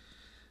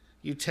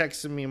 You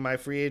texted me my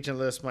free agent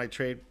list, my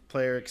trade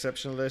player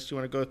exception list. You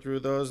want to go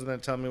through those and then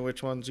tell me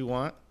which ones you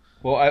want?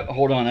 Well,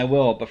 hold on, I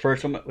will. But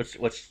first,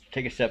 let's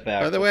take a step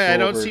back. By the way, I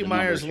don't see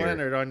Myers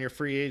Leonard on your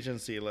free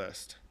agency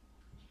list.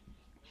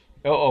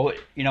 Oh,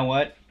 you know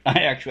what?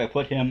 I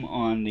put him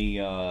on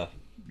the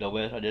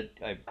list.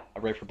 I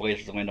write for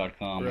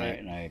BlazersLand.com, right.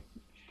 and I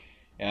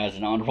as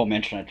an honorable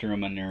mention, I threw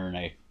him in there, and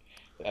I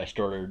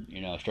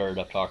started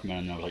up talking about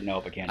him, and I was like,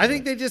 nope, I can't. I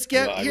think they just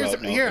get I'm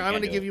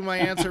going to give you my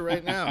answer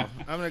right now.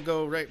 I'm going to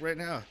go right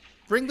now.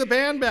 Bring the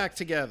band back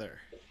together.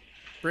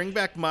 Bring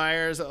back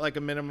Myers at like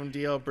a minimum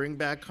deal. Bring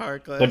back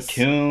Harkless.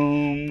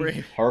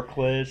 Batum,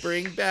 Harkless.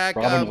 Bring back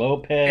Robin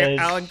Lopez.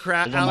 Alan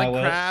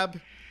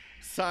Crabb.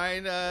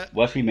 Sign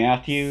Wesley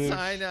Matthews.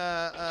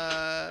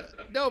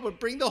 No, but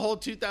bring the whole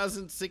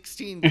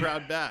 2016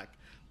 crowd back,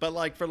 but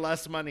like for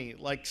less money.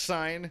 Like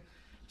sign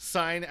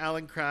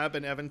Alan Crabb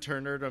and Evan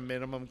Turner to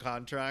minimum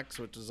contracts,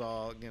 which is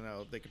all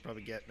they could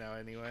probably get now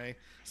anyway.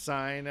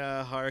 Sign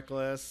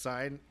Harkless.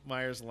 Sign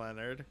Myers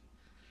Leonard,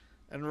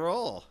 and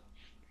roll.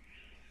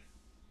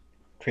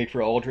 Trade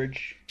for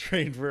Aldridge.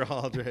 Trade for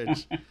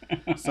Aldridge.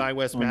 Sign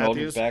Wes When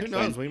Aldridge Matthews. back, Who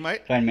knows? We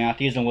might sign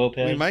Matthews and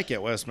Lopez. we might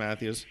get Wes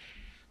Matthews.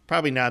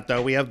 Probably not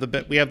though. We have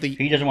the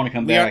He doesn't want to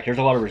come we back. are- There's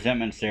a lot of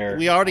resentments there.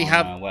 we already on,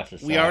 have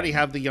Wes's we side. already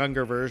have the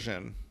younger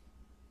version.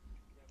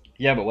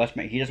 Yeah, but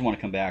he doesn't want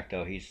to come back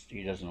though. He's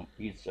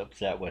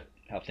upset with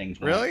how things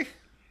went. Really?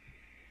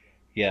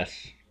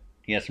 Yes,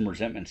 he has some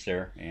resentments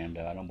there, and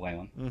I don't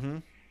blame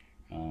him.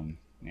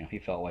 Mm-hmm. He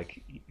felt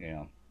like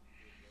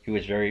he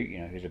was very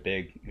he was a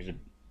big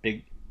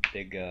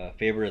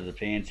favorite of the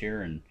fans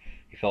here, and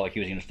he felt like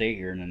he was going to stay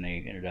here, and then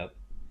they ended up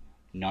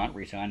not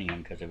re-signing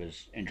him because of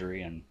his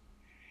injury, and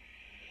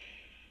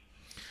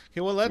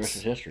Okay, well the rest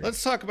is history.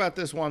 let's talk about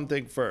this one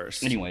thing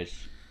first.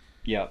 Anyways,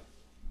 yeah.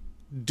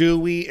 Do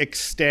we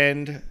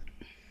extend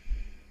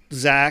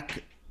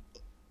Zach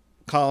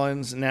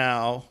Collins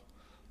now,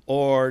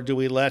 or do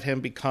we let him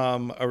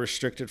become a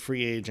restricted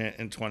free agent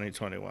in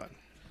 2021?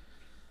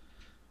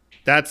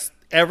 That's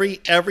every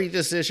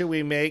decision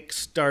we make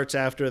starts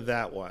after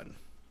that one.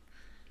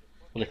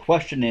 Well, the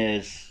question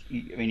is,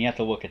 you have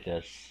to look at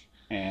this,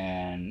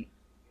 and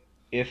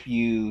if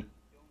you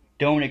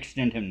don't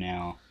extend him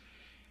now,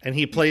 And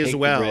he plays take the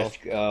well,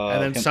 risk of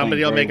and then him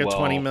somebody will playing make a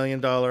very $20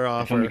 million well,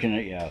 offer, somebody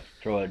can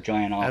throw a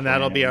giant offer, and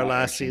that'll in be our and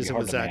last it's gonna be season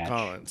hard with to Zach match.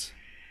 Collins.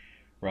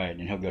 Right,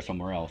 and he'll go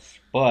somewhere else.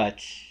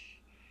 But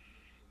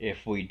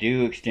if we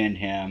do extend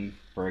him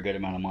for a good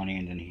amount of money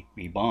and then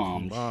he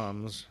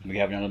bombs, we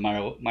have another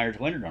Myers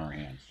Leonard on our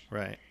hands.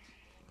 Right.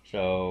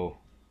 So,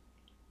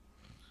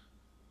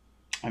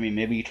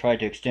 maybe you try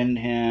to extend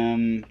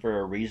him for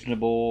a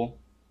reasonable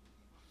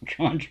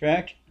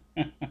contract.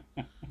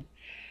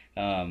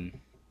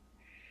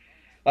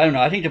 I don't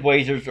know. I think the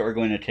Blazers are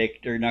going to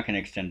they're not going to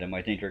extend him.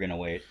 I think they're going to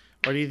wait.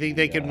 Or do you think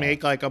they could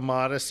make like a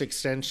modest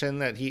extension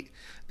that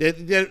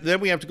then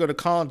we have to go to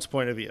Collins'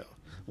 point of view.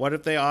 What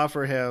if they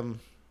offer him,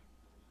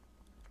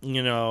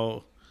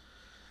 a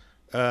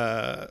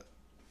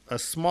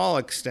small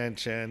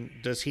extension?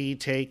 Does he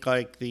take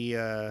like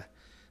the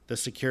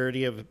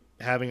security of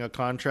having a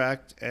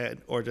contract,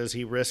 or does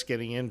he risk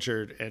getting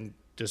injured and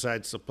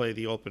decides to play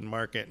the open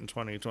market in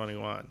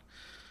 2021?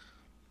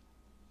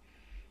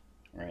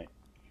 Right.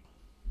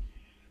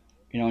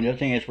 And the other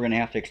thing is we're going to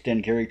have to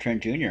extend Gary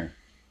Trent Jr.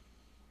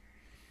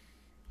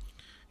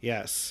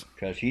 Yes.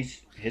 Because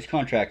his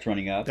contract's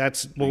running up.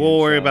 We'll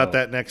worry about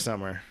that next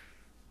summer.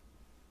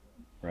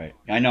 Right.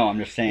 I know. I'm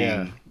just saying.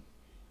 Yeah.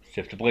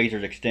 If the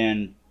Blazers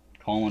extend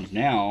Collins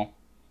now,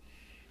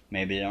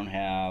 maybe they don't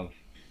have.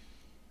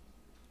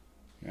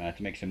 Have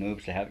to make some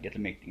moves to have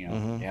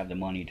the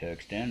money to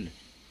extend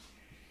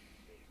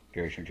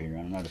Gary Trent Jr. I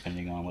don't know,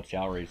 depending on what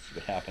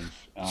happens.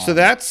 So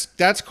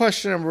that's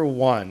question number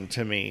one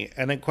to me,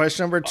 and then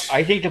question number two.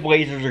 I think the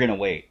Blazers are going to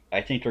wait.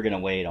 I think they're going to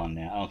wait on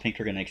that. I don't think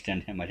they're going to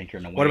extend him. I think they're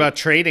going to wait. What about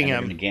trading They're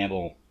him? going to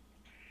gamble.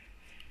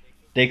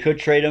 They could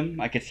trade him.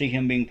 I could see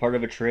him being part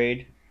of a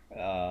trade.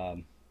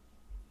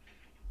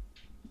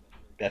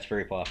 That's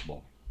very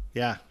possible.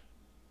 Yeah.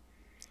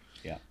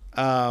 Yeah.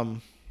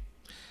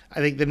 I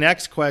think the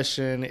next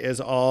question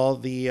is all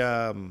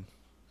the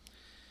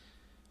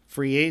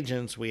free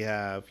agents we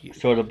have.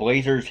 So the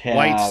Blazers have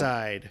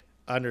Whiteside,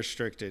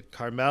 unrestricted.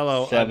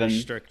 Carmelo,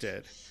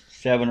 unrestricted.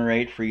 7 or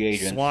 8 free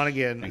agents.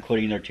 Swanigan,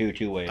 including their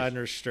two-ways.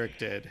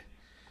 unrestricted.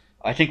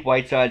 I think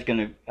Whiteside's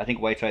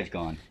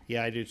gone.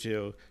 Yeah, I do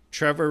too.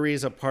 Trevor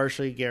Ariza,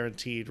 partially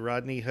guaranteed.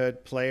 Rodney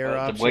Hood, player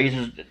option. The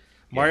Blazers.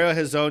 Mario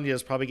Hezonja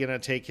is probably going to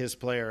take his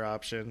player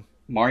option.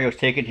 Mario's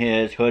taken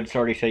his. Hood's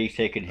already said he's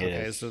taken his.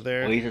 Okay, so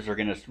they're... Blazers are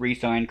going to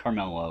re-sign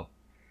Carmelo.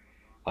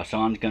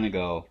 Hassan's going to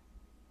go.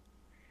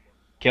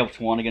 Caleb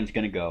Swanigan's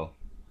going to go.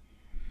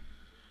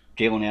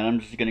 Jalen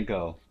Adams is going to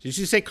go. Did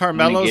you say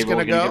Carmelo's going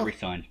to go?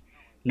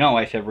 No,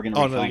 I said we're going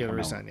to re-sign they're going to Carmelo.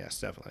 re-sign, yes,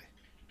 definitely.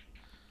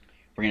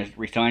 We're going to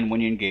re-sign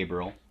Weekened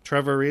Gabriel.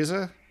 Trevor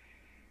Ariza?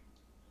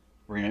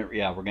 We're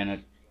going to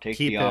take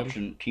Keep the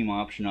him. team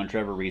option on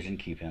Trevor Ariza and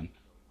keep him.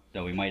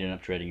 Though we might end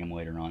up trading him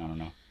later on. I don't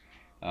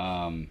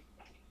know.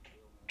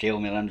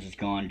 Jalen Adams is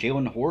gone.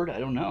 Jalen Horde, I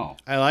don't know.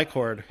 I like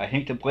Horde. I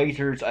think the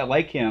Blazers, I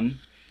like him,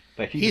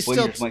 but I think the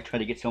Blazers might try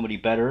to get somebody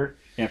better,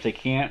 and if they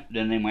can't,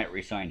 then they might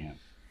re-sign him.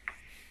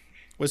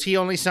 Was he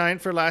only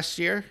signed for last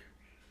year?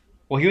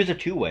 Well, he was a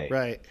two-way.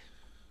 Right.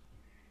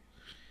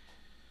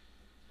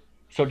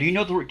 So do you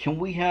know, can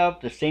we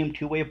have the same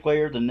two-way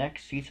player the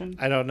next season?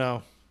 I don't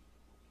know.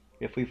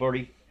 If we've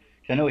already...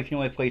 I know we can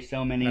only play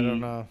so many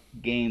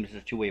games as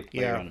a two-way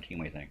player on a team,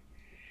 I think.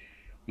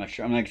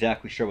 I'm not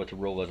exactly sure what the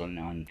rule is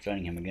on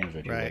signing him again as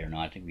a two-way or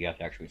not. I think we have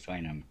to actually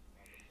sign him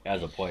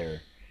as a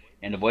player.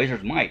 And the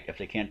Blazers might, if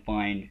they can't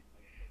find...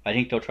 I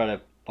think they'll try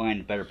to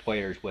find better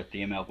players with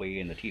the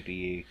MLB and the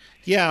TPE.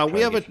 Yeah,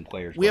 we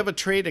have a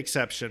trade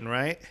exception,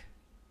 right?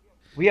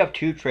 We have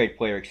 2 trade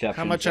player exceptions.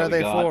 How much are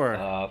they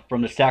for?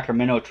 From the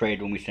Sacramento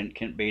trade when we sent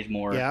Kent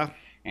Bazemore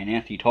and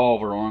Anthony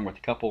Tolliver along with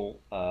a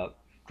couple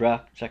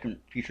second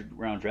future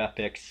round draft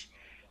picks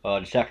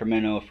to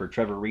Sacramento for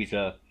Trevor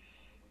Ariza,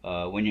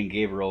 Weekened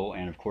Gabriel,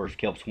 and of course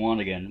Caleb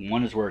Swanigan.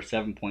 One is worth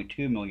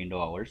 $7.2 million,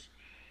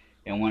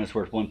 and one is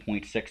worth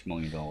 $1.6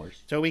 million.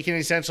 So we can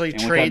essentially And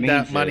trade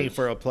that means money is-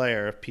 for a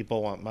player if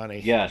people want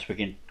money. Yes, we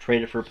can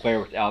trade it for a player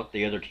without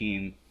the other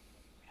team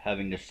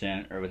having to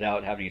send, or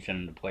without having to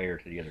send the player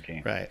to the other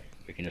team. Right.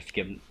 We can just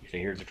say,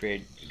 here's a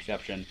trade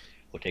exception.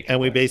 We'll take. And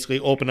we player.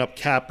 basically open up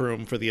cap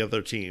room for the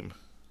other team.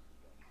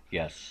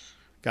 Yes.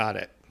 Got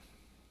it.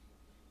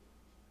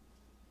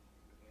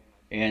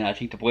 And I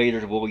think the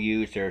Blazers will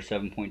use their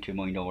 $7.2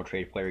 million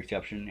trade player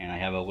exception. And I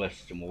have a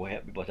list, and we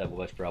both have a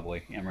list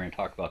probably, and we're going to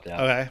talk about that.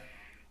 Okay.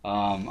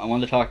 I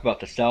wanted to talk about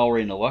the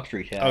salary and the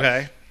luxury tax.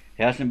 Okay.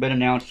 It hasn't been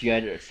announced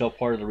yet. It's still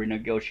part of the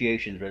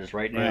renegotiations, but as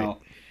right now,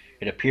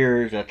 it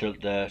appears that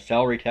the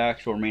salary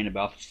tax will remain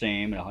about the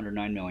same at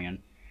 $109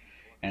 million,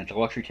 and the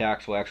luxury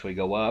tax will actually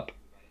go up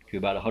to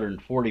about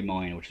 $140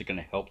 million, which is going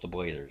to help the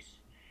Blazers.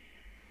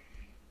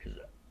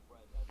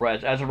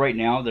 Because as of right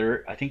now,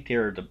 are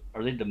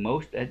they the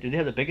most? Do they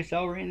have the biggest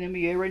salary in the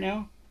NBA right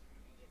now?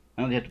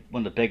 I know they have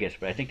one of the biggest,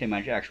 but I think they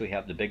might actually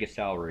have the biggest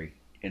salary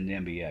in the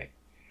NBA.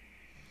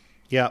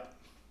 Yep.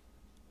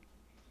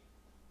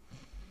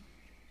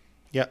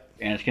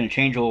 And it's going to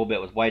change a little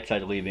bit with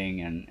Whiteside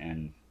leaving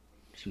and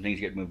some things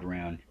get moved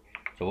around.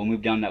 So we'll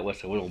move down that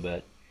list a little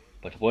bit.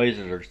 But the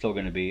Blazers are still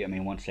going to be,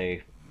 once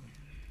they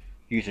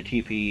use the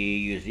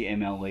TPE, use the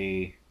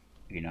MLE,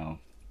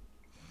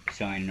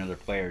 sign another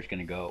player,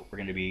 we're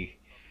going to be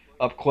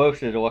up close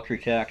to the luxury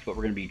tax, but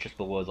we're going to be just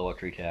below the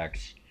luxury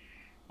tax.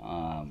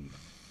 With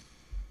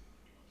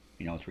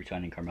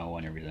re-signing Carmelo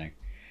and everything.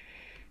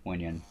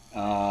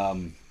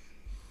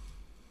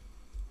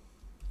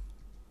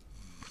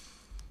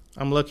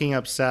 I'm looking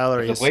up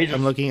salaries. Blazers,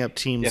 I'm looking up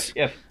teams.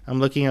 I'm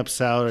looking up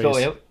salaries.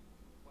 So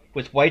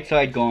with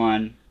Whiteside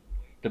gone,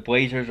 the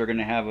Blazers are going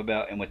to have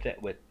about, and with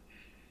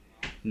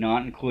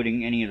not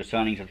including any of the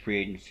signings of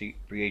free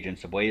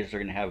agents, the Blazers are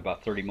going to have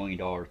about $30 million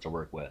to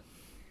work with.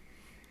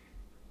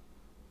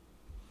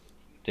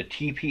 The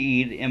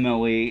TPE, the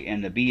MLE,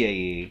 and the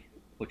BAE,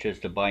 which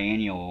is the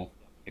biennial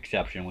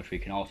exception, which we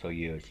can also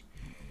use,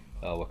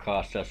 will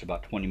cost us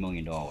about $20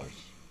 million,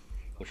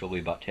 which will be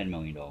about $10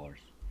 million.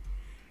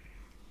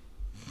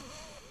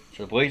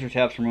 So the Blazers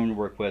have some room to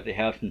work with. They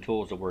have some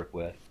tools to work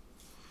with.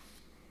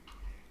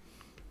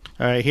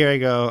 All right, here I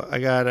go. I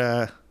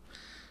got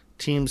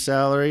team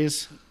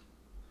salaries.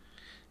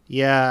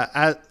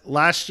 Yeah,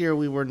 last year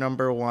we were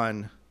number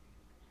one.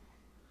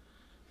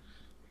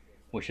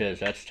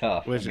 That's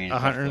tough. Which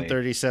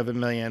 137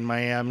 million.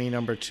 Miami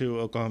number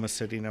 2, Oklahoma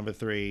City number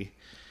 3.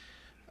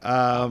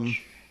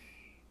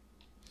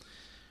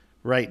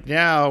 Right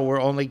now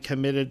we're only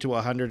committed to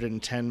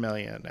 110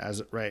 million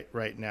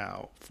right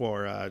now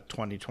for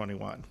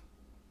 2021.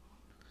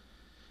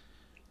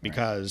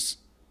 Because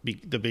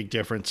the big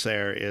difference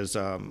there is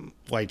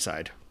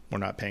Whiteside. We're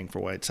not paying for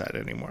Whiteside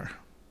anymore.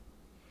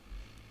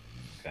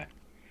 Okay.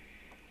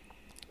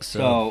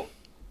 So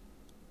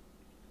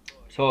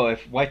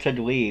if Whiteside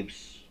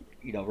leaves,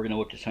 we're going to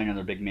look to sign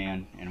another big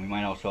man, and we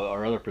might also,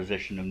 our other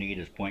position of need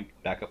is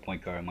backup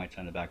point guard. I might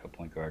sign the backup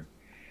point guard.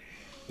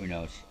 Who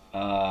knows?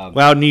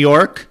 Wow, New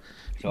York.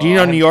 So do you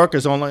know New York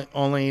is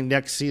only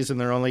next season?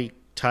 They're only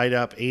tied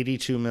up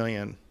 82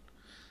 million.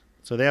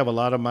 So they have a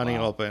lot of money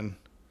open.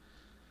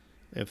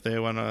 If they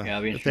want to,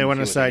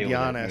 sign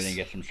Giannis, maybe they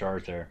get some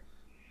stars there.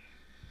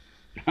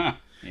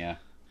 Yeah.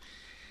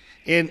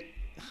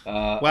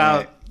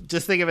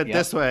 Just think of it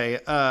this way.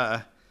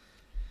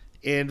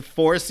 In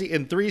 3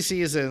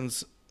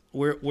 seasons,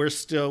 we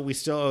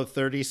still owe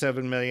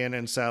 37 million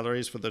in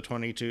salaries for the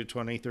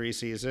 22-23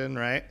 season,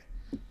 right?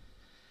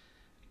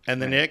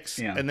 And the Knicks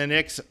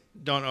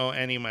don't owe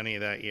any money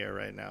that year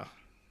right now.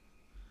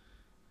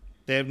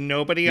 They have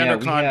nobody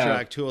under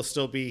contract who will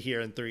still be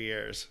here in 3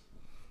 years.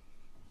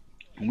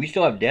 And we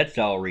still have dead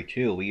salary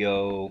too.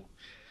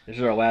 This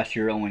is our last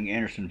year owing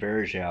Anderson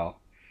Varejao.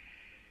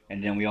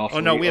 And then we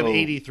also... we have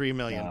 83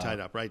 million tied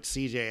up, right?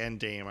 CJ and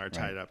Dame are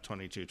tied up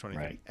 22-23.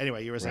 Right.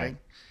 Anyway, you were saying?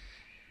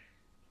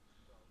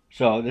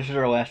 So this is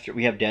our last year.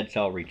 We have dead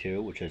salary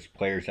too, which is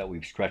players that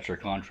we've stretched their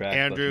contract.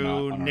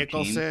 Andrew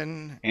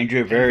Nicholson.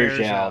 Andrew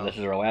Varejao. This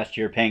is our last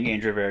year paying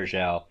Andrew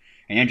Varejao.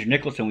 And Andrew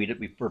Nicholson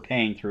we were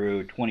paying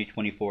through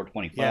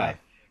 2024-25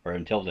 or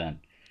until then.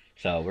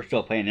 So we're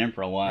still paying him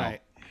for a while.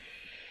 Right.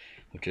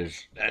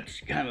 That's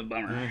kind of a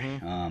bummer.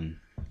 Mm-hmm.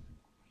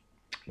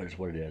 But it's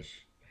what it is.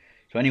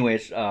 So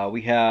anyways,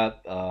 we have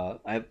a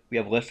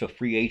list of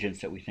free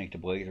agents that we think the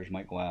Blazers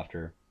might go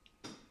after.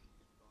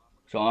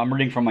 So I'm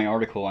reading from my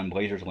article on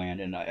Blazers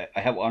Land, and I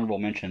have honorable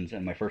mentions,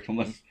 and my first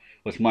one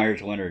was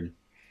Myers Leonard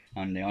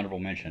on the honorable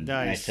mention.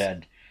 Nice.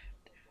 And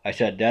I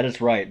said, that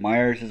is right.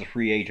 Myers is a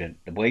free agent.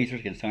 The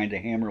Blazers can sign the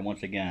hammer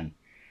once again.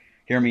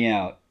 Hear me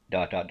out. ...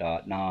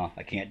 Nah,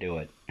 I can't do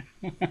it.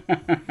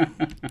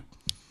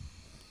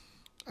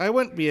 I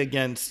wouldn't be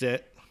against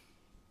it.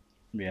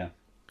 Yeah.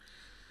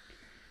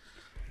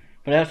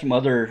 But I have some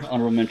other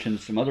honorable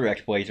mentions, some other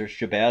ex-Blazers.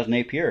 Shabazz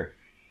Napier.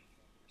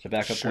 It's a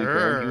backup point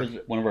guard. He was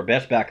one of our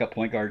best backup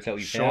point guards that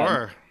we've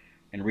had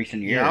in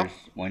recent years. Yep.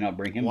 Why not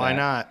bring him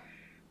back?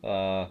 Why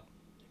not?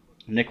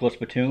 Nicholas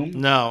Batum?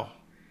 No.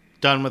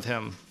 Done with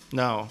him.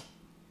 No.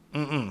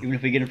 Even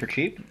if we get him for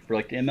cheap, for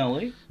like the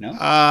MLE? No?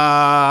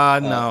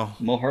 No.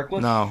 Mo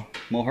Harkless? No.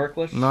 Mo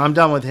Harkless? No, I'm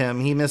done with him.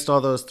 He missed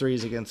all those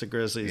threes against the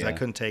Grizzlies. Yeah. I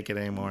couldn't take it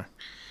anymore.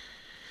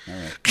 All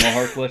right. Mo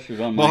Harkless is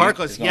on Mo my...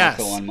 Harkless, yes.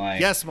 Also on my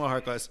yes, Mo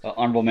Harkless.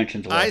 Honorable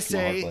mentions list. I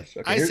say, Mo Harkless.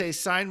 Okay, say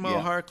sign Mo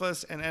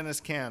Harkless and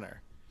Enes Kanter.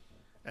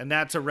 And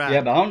that's a wrap.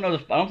 Yeah, but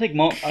I don't think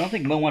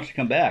Mo wants to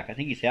come back. I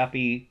think he's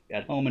happy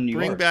at home in New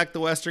York. Bring back the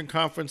Western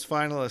Conference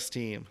finalist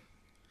team.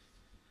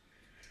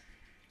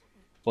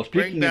 Well,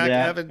 speaking Bring back of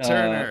that, Evan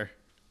Turner.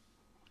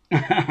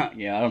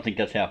 Yeah, I don't think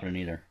that's happening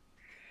either.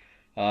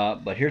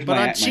 But here's but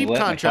my on cheap my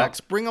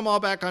contracts. Bring them all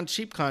back on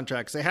cheap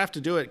contracts. They have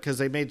to do it because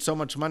they made so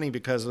much money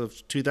because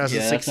of 2016.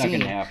 Yeah, that's not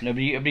going to happen.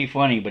 It'd be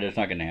funny, but it's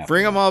not going to happen.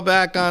 Bring them all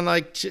back on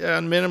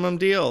on minimum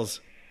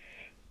deals.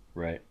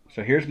 Right.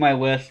 So here's my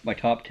list, my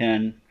top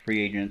 10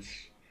 free agents,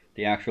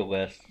 the actual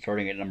list,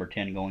 starting at number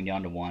 10, going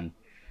down to 1.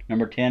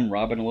 Number 10,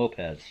 Robin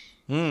Lopez.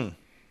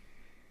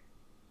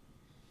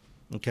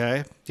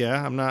 Okay.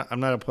 Yeah, I'm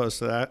not opposed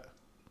to that.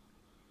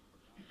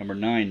 Number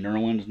 9,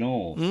 Nerlens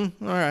Noel.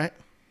 All right.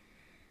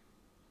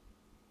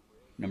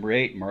 Number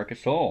 8,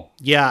 Marcus Gasol.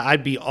 Yeah,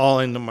 I'd be all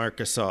into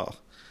Marcus Gasol.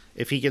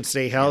 If he can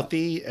stay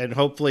healthy, and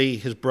hopefully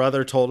his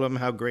brother told him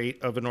how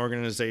great of an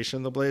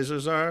organization the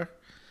Blazers are.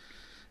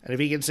 And if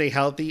he can stay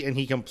healthy and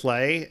he can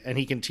play and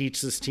he can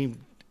teach this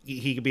team,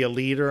 he could be a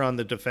leader on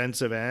the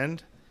defensive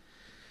end.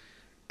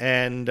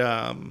 And,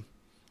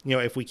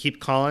 if we keep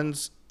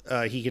Collins,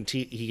 he can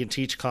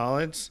teach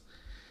Collins.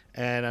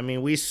 And, I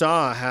mean, we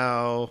saw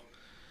how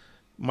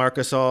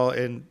Marcus Gasol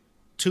in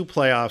 2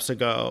 playoffs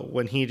ago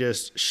when he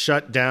just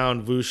shut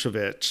down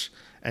Vucevic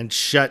and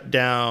shut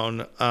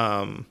down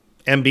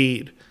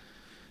Embiid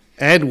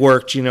and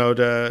worked,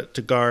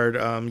 to guard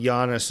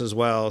Giannis as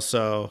well.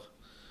 So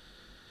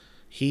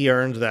he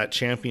earned that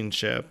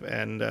championship,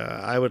 and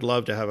I would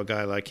love to have a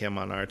guy like him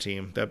on our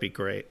team. That'd be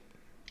great.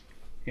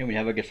 Yeah, we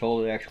have a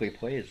Gasol that actually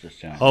plays this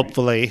time.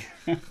 Hopefully.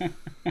 Right?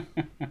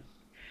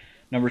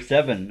 Number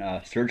 7,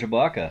 Serge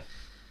Ibaka.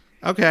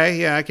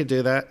 Okay, yeah, I could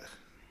do that.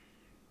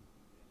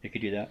 You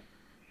could do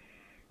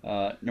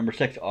that. Number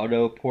 6,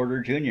 Otto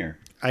Porter Jr.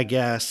 I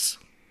guess.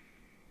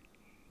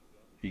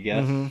 You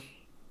guess? Mm-hmm.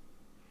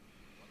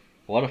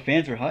 A lot of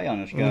fans are high on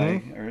this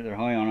guy, or they're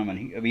high on him,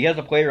 and he has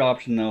a player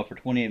option though for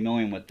 $28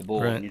 million with the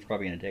Bulls, and he's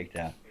probably going to take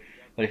that.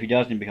 But if he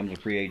doesn't, he becomes a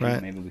free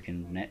agent. Maybe we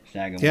can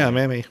snag him. Yeah,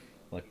 maybe.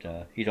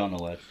 But he's on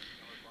the list.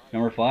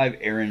 Number 5,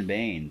 Aaron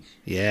Baines.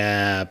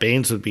 Yeah,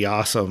 Baines would be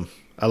awesome.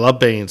 I love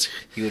Baines.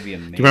 He would be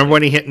amazing. Do you remember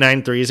when he hit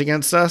 9 threes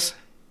against us?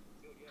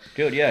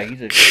 Dude, yeah,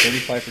 he's a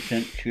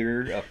 35%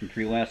 shooter from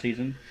 3 last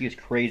season. He is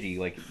crazy.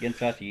 Like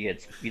against us, he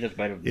does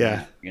better than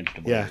that against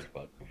the Blazers.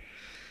 But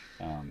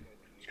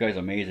this guy's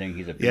amazing.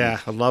 He's a beast. Yeah,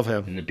 I love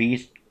him. And the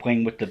beast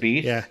playing with the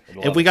beast. Yeah,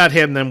 if we got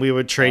him, then we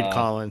would trade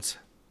Collins.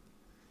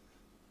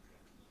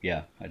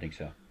 Yeah, I think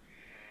so.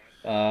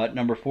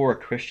 Number 4,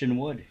 Christian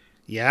Wood.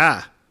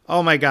 Yeah.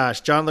 Oh my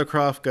gosh, John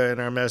LaCrofka in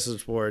our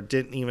message board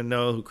didn't even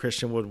know who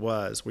Christian Wood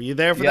was. Were you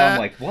there for that? Yeah, I'm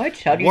like, what?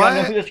 How do you not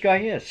know who this guy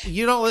is?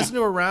 You don't listen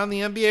to Around the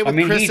NBA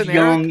with Chris he's and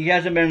young. Eric? He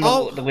hasn't been in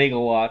the league a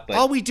lot. But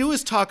all we do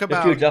is talk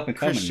about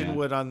Christian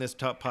Wood on this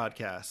top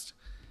podcast.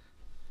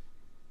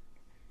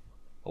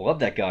 I love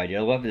that guy, dude.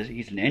 I love this.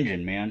 He's an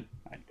engine, man.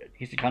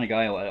 He's the kind of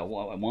guy I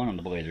want on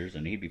the Blazers,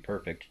 and he'd be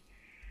perfect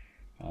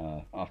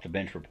off the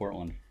bench for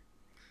Portland.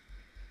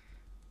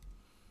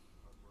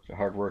 He's a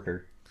hard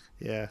worker.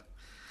 Yeah.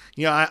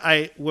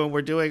 I when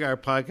we're doing our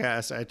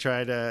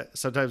podcast,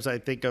 sometimes I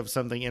think of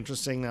something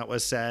interesting that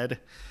was said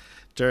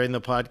during the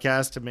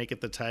podcast to make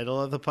it the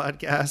title of the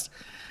podcast.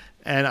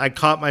 And I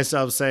caught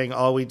myself saying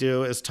all we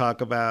do is talk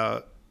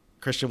about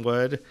Christian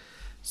Wood.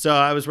 So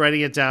I was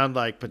writing it down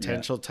like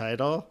potential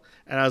title.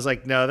 And I was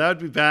like, no, that would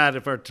be bad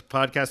if our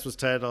podcast was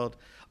titled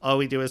all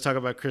we do is talk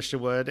about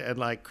Christian Wood, and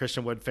like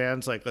Christian Wood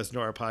fans like listen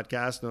to our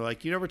podcast and they're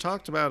like, you never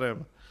talked about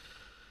him.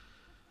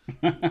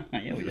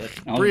 Yeah, we did.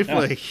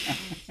 Briefly.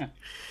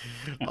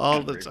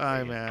 All the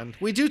time, man.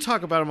 We do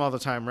talk about him all the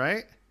time,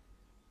 right?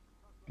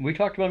 We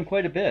talked about him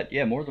quite a bit.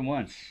 Yeah, more than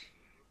once.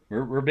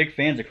 We're big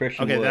fans of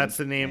Christian Wood. Okay, that's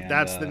the name.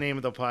 That's the name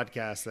of the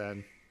podcast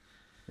then.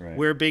 Right.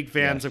 We're big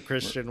fans of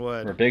Christian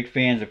Wood. We're big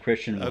fans of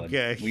Christian Wood.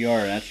 Okay. We are.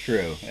 That's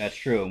true. That's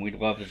true. And we'd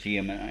love to see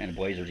him in a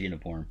Blazers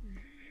uniform.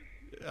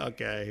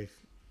 Okay.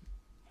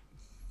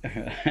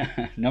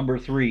 Number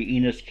 3,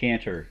 Enes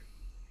Kanter.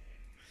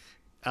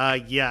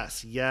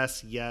 Yes.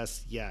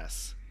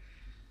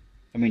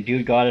 I mean,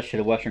 dude got us to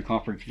the Western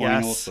Conference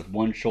Finals with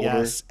one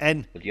shoulder,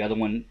 and with the other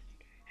one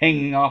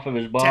hanging off of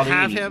his body. To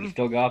have and he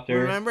still got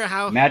there. Remember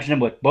how? Imagine him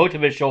with both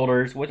of his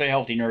shoulders, with a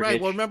healthy Nurkic.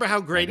 Right. Well, remember how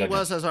great he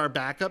was as our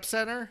backup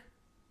center?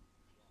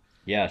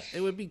 Yes. It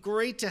would be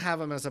great to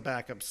have him as a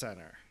backup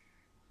center.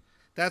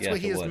 That's what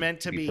he is meant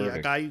to be.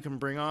 A guy you can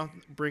bring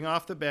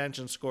off the bench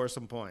and score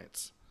some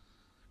points.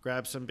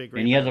 Grab some big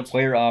rebounds. And he has a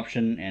player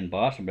option in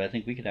Boston, but I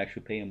think we could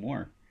actually pay him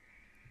more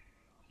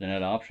than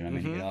that option. I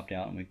mean, he could opt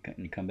out and we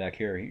can come back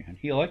here.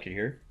 He liked it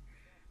here.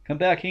 Come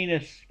back,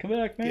 Enes. Come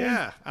back, man.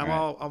 Yeah, I'm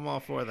all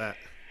for that.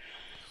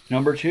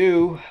 Number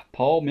 2,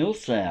 Paul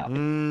Millsap.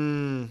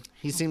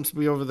 He seems to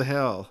be over the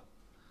hill.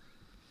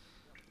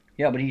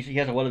 Yeah, but he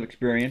has a lot of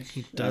experience.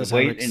 He does have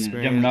experience. And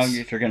the Denver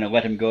Nuggets are going to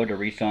let him go to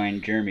re-sign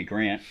Jeremy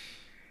Grant.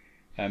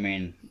 I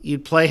mean...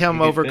 You'd play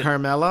him over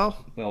Carmelo?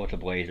 Well, with the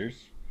Blazers.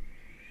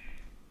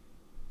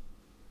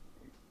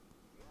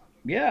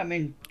 Yeah, I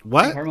mean...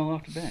 What? Bring Carmelo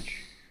off the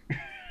bench.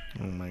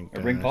 Oh, my God.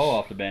 Or bring Paul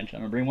off the bench.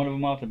 I'm going to bring one of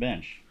them off the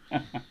bench.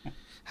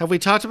 Have we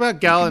talked about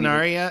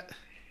Gallinari yet?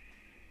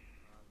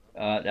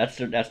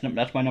 That's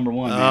my number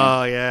one, man.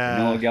 Oh, yeah.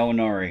 Noah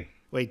Gallinari.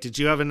 Wait, did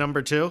you have a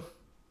number two?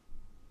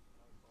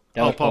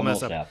 That was Paul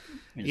Millsap.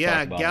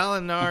 Yeah,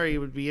 Gallinari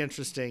would be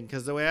interesting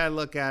because the way I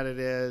look at it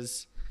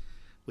is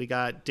we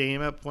got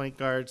Dame at point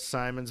guard,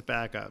 Simon's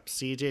backup,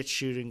 CJ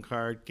shooting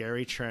guard,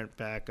 Gary Trent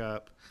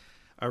backup,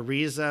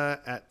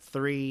 Ariza at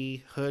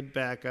 3, Hood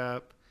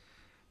backup,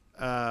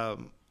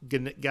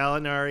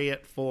 Gallinari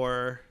at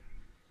 4,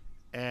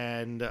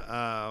 and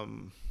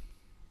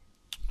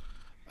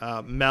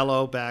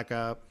Melo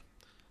backup.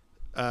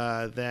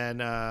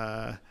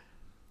 Then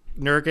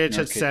Nurkic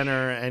at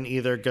center and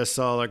either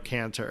Gasol or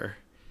Cantor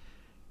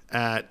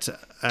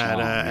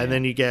and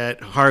then you get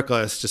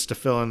Harkless just to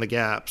fill in the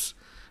gaps.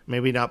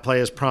 Maybe not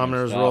play as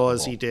prominent a role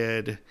as he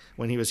did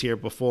when he was here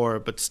before,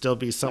 but still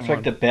be someone. That's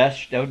like the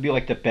best. That would be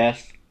like the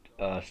best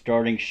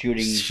starting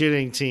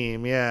shooting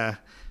team. Yeah.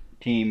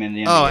 Team in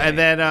the NBA. Oh, and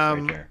then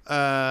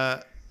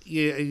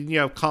you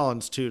have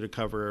Collins too to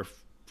cover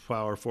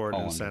power forward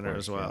and center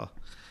as well. Yeah.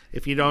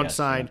 If you don't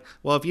sign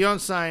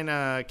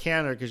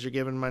Cantor because you're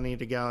giving money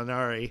to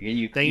Gallinari,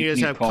 then you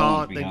just have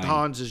Collins. Then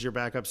Collins is your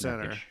backup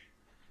center. Nurkic.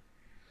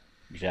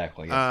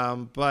 Exactly. Yes.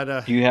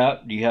 But do you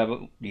have any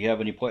other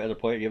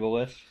player? Do you have a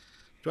list?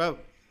 Do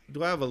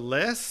I have a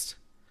list?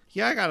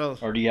 Yeah, I got a.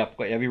 Or do you have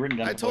you written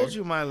down? I told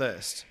you my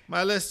list.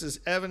 My list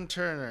is Evan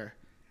Turner,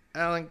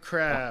 Alan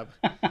Crabb,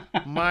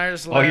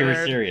 Myers Leonard. Oh, you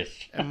were serious.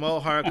 And Mo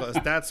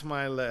Harkless. That's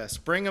my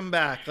list. Bring them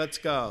back. Let's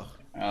go.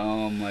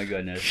 Oh my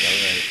goodness!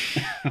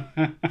 All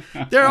right.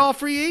 They're all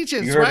free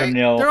agents, right?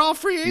 They're all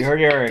free agents. You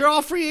heard Eric. They're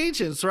all free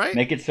agents, right?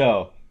 Make it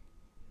so.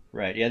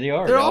 Right? Yeah, they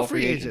are. They're all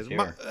free agents.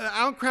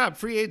 Alan Crabb,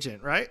 free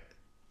agent, right?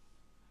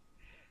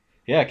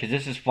 Yeah, because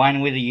this is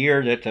finally the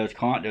year that those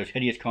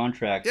hideous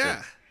contracts.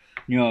 Yeah.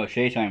 That,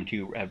 Shea time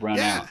to have run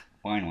out.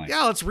 Finally.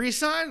 Yeah, let's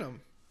re-sign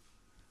them.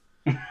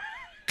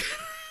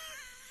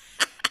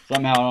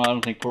 Somehow, I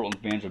don't think Portland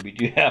fans would be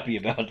too happy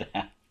about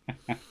that.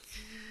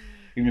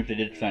 Even if they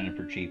did sign him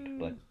for cheap,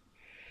 but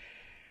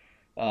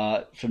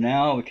so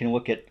now we can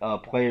look at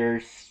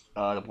players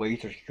the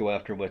Blazers go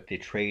after with the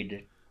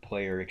trade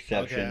player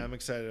exception. Okay, I'm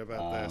excited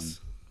about this.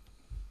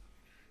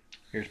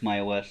 Here's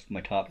my list,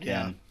 my top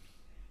 10.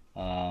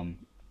 Yeah.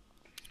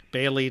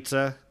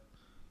 Bjelica.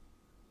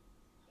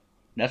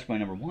 That's my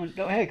number 1.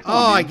 Oh, hey, come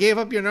on, man. I gave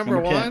up your number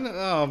 1?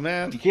 Oh,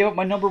 man. You gave up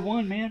my number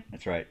 1, man.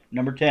 That's right.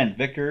 Number 10,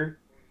 Victor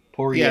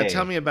Poirier. Yeah,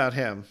 tell me about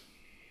him.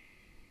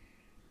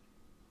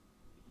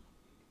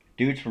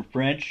 Dude's from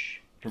France.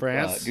 He's a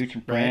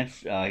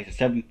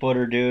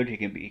 7-footer dude. He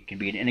can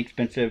be an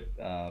inexpensive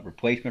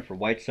replacement for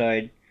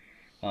Whiteside.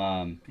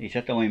 He's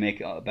set to only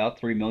make about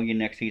 $3 million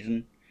next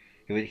season.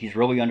 He's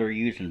really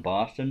underused in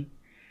Boston,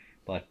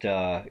 but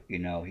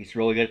he's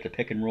really good at the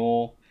pick and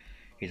roll.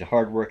 He's a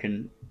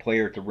hard-working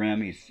player at the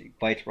rim. He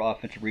fights for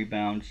offensive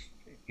rebounds.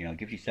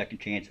 Gives you second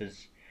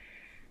chances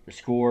to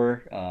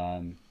score.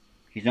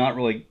 He's not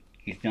really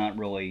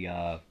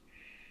a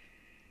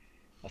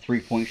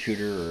 3-point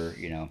shooter or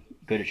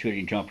good at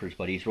shooting jumpers,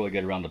 but he's really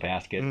good around the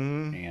basket.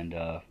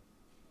 Mm-hmm.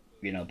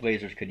 And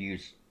Blazers could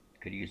use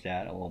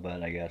that a little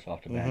bit, I guess,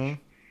 off the bench.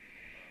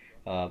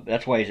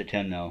 That's why he's at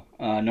 10 though.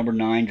 Number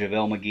 9, JaVale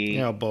McGee.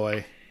 Oh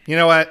boy, you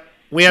know what?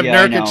 We have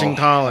Nurkic and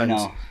Collins. I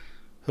know.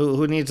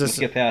 Who needs us? Let's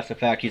get past the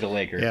fact he's a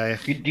Laker. Yeah.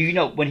 Do you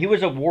know when he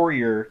was a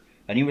Warrior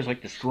and he was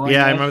like destroying?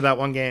 Yeah, us? I remember that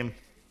one game.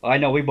 I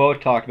know we both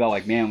talked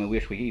about man, we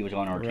wish he was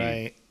on our team.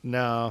 Right.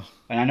 No.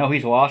 And I know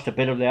he's lost a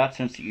bit of that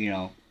since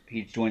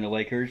he's joined the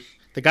Lakers.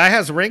 The guy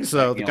has rings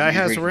though. The guy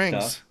has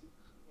rings.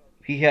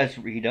 He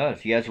does.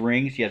 He has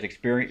rings. He has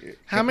experience.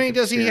 How many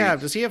does he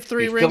have? Does he have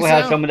 3 rings? He still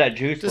has some of that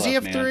juice. Does he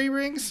have 3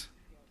 rings?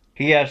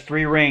 He has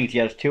 3 rings. He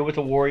has 2 with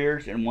the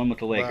Warriors and 1 with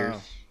the Lakers.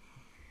 Wow.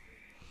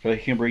 So he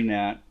can bring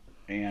that.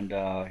 And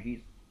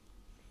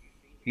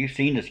you've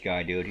seen this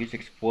guy, dude. He's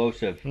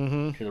explosive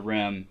to the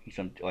rim. He's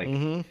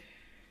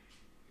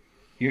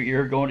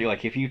you're going to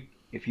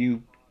if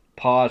you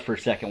pause for a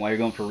second while you're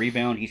going for a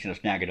rebound, he's going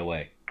to snag it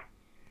away.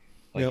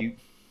 You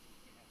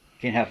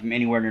can't have him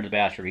anywhere near the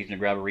basket. He's going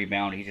to grab a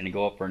rebound. He's going to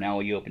go up for an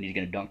alley-oop, and he's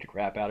going to dunk the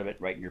crap out of it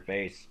right in your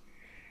face.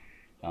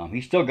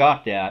 He's still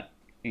got that,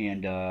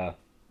 and I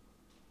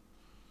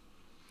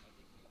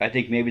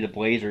think maybe the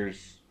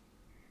Blazers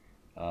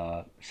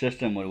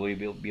system would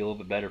be a little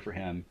bit better for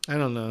him. I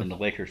don't know. Than the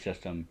Lakers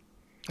system.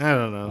 I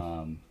don't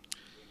know.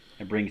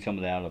 And bring some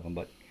of that out of him.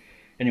 But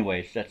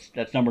anyways,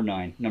 that's number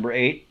 9. Number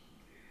 8,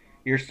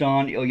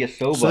 Ersan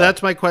Ilyasova. So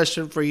that's my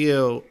question for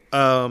you.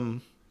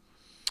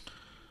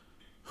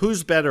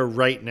 Who's better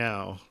right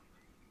now,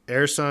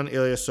 Ersan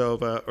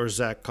Ilyasova or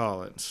Zach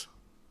Collins?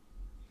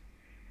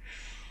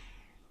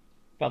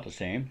 About the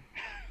same.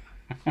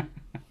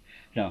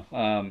 No.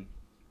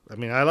 I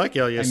mean, I like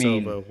Ilyasova. I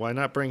mean, Why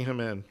not bring him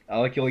in? I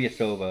like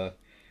Ilyasova.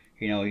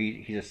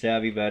 He's a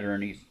savvy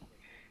veteran. He's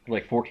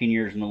like 14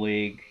 years in the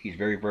league. He's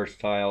very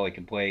versatile. He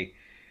can play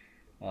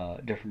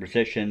different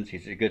positions.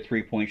 He's a good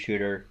 3-point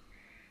shooter.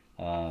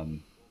 He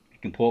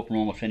can pull it from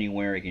almost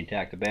anywhere. He can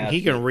attack the basket.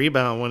 He can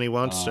rebound when he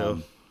wants to.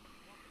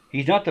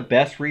 He's not the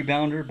best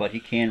rebounder, but he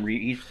can.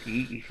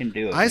 He can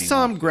do it. I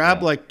saw him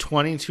grab like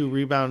 22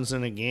 rebounds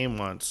in a game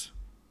once.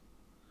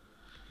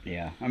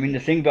 Yeah, I mean the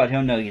thing about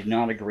him though, he's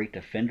not a great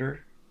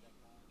defender.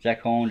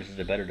 Zach Collins is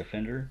a better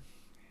defender.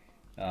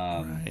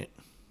 Right.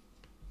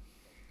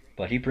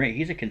 But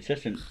he's a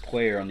consistent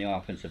player on the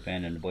offensive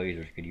end, and the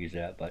Blazers could use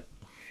that. But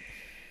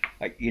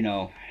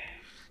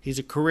he's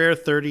a career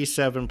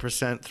 37%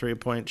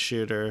 3-point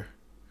shooter.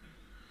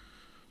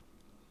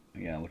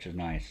 Yeah, which is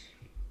nice.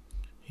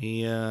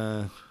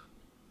 I'm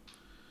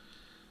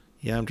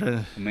trying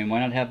to. I mean, why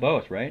not have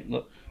both, right?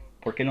 Look,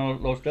 ¿por qué no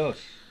los dos?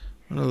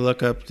 I'm gonna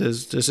look up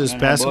this is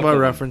basketball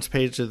reference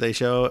page that they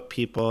show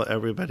people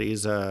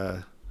everybody's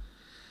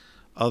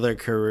other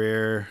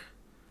career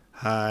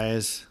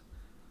highs,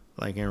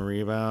 like in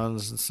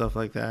rebounds and stuff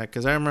like that.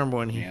 Because I remember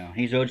when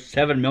he's owed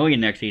 $7 million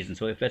next season,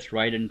 so it fits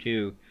right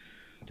into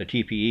the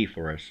TPE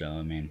for us. So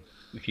I mean,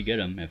 we could get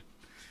him if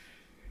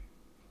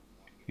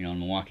in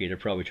Milwaukee they're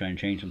probably trying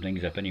to change some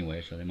things up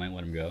anyway, so they might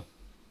let him go.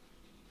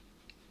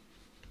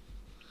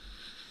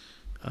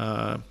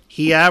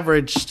 He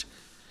averaged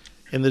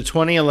in the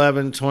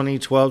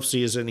 2011-2012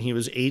 season, he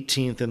was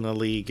 18th in the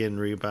league in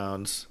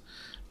rebounds.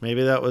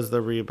 Maybe that was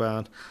the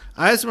rebound.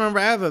 I just remember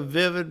I have a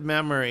vivid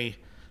memory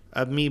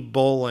of me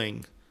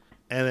bowling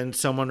and then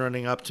someone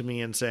running up to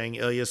me and saying,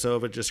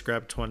 Ilyasova just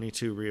grabbed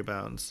 22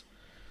 rebounds.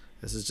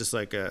 This is just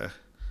like a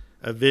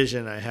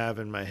vision I have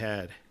in my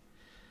head.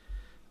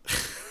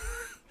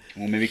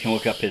 Well, maybe you can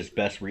look up his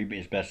best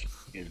games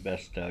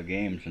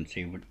and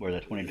see where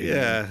that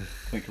 22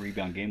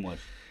 rebound game was.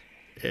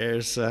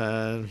 There's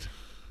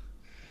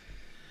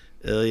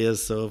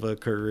Ilyasova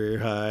career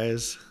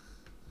highs.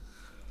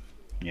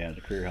 Yeah,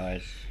 the career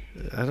highs.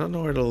 I don't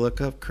know where to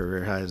look up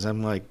career highs.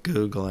 I'm like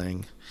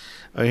Googling.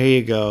 Oh, here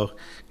you go.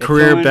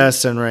 Career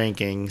bests and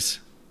rankings.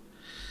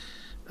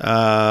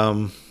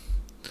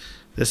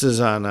 This is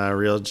on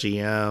Real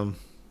GM.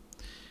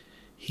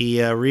 He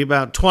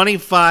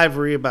 25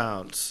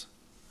 rebounds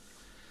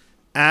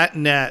at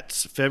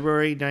Nets,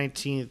 February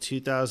 19th,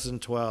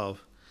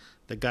 2012.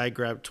 The guy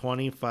grabbed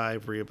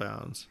 25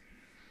 rebounds.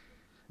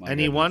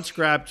 He once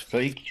grabbed... So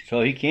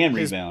he can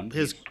rebound.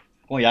 His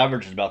only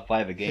average is about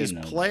 5 a game. His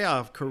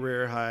playoff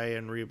career high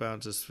in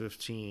rebounds is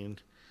 15.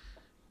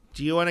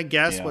 Do you want to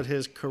guess what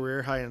his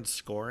career high in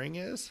scoring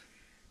is?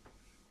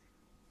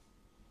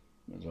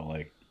 Was it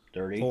like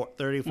 30?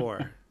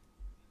 34.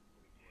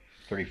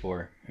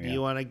 34. Yeah. Do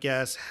you want to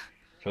guess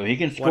so he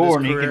can score what his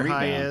and he can career rebound?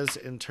 high is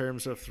in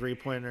terms of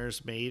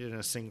 3-pointers made in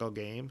a single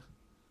game?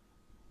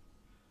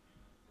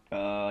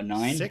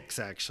 9? 6,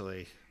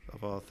 actually,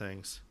 of all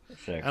things.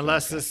 6.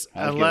 Unless this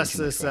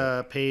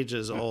okay. page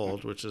is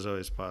old, which is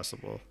always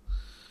possible.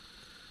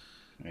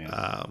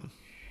 Yeah.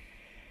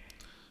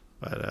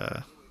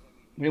 But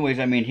anyways,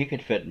 I mean, he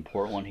could fit in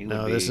Portland.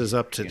 This is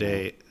up to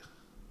date.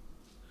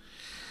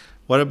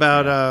 What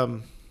about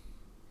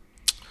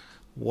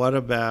What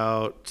am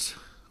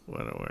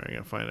I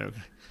gonna find out?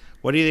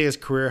 What do you think his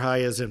career high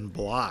is in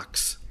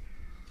blocks?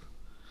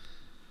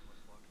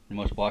 The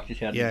most blocks he's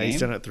had in the game? Yeah, he's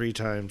done it 3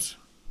 times.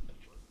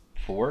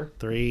 4?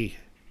 3.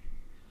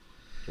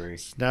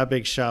 He's not a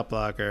big shot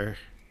blocker.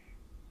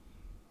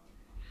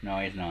 No,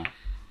 he's not.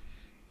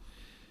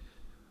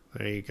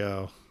 There you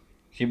go.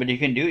 See, but he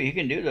can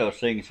do those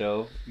things.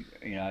 So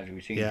as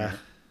we've seen here.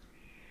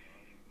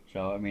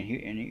 So I mean,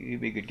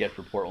 he'd be a good get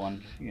for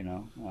Portland.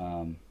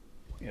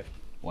 If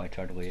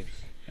Whitehart leaves,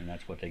 and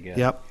that's what they get.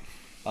 Yep.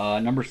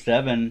 Number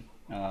 7,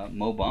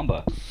 Mo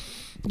Bamba.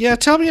 Yeah,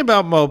 tell me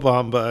about Mo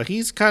Bamba.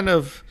 He's kind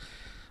of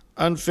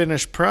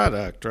unfinished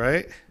product,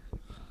 right?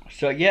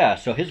 So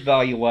his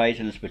value-wise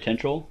and his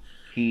potential,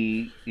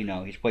 he's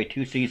played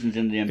 2 seasons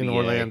in the NBA. In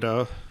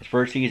Orlando. His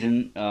first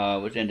season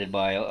was ended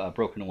by a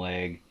broken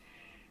leg.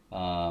 He's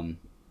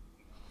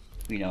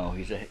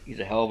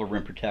a hell of a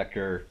rim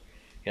protector.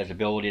 He has the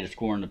ability to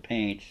score in the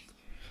paint,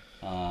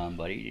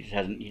 but he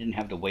didn't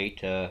have the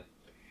weight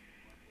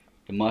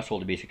the muscle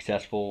to be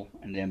successful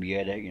in the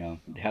NBA.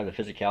 To have the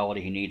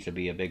physicality he needs to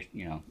be a big,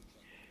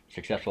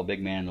 successful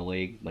big man in the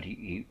league. But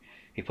he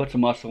put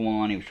some muscle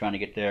on. He was trying to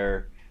get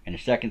there in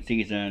his second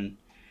season,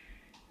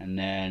 and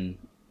then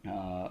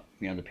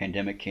the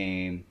pandemic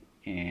came,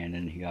 and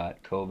then he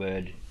got COVID,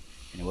 and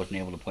he wasn't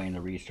able to play in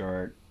the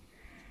restart.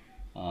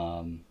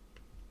 And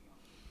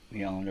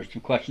there's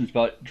some questions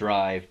about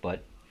drive,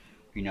 but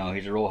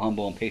he's a real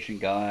humble and patient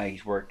guy.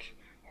 He's worked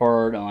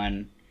hard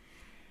on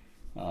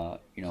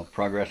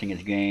progressing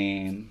his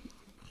game,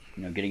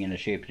 getting in the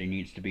shape that he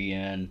needs to be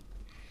in.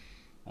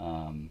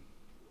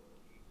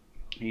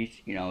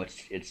 He's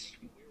it's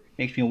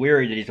makes me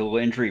weary that he's a little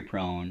injury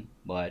prone,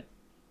 but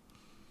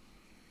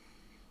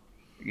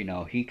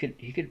he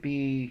could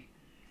be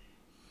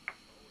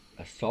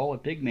a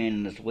solid big man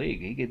in this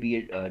league. He could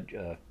be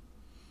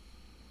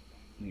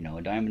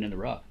a diamond in the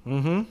rough.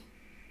 Mm-hmm.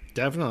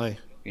 Definitely.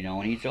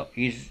 And he's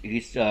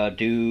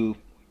due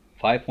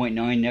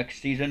 5.9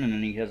 next season, and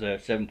then he has a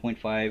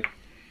 7.5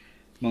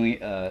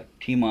 million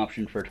team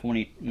option for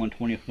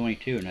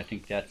 2022, and I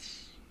think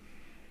that's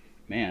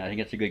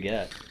a good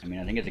get. I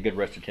think it's a good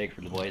risk to take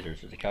for the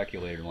Blazers. It's a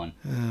calculated one.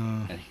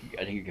 I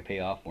think it could pay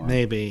off for him.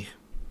 Maybe.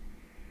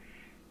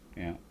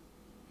 Yeah.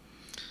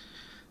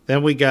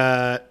 Then we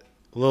got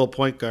a little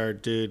point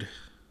guard dude,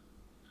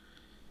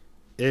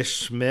 Ish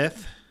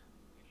Smith.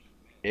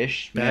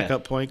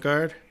 Backup point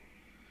guard.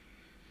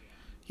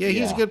 Yeah,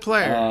 he's a good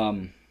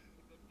player.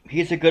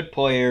 He's a good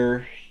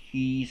player.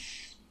 He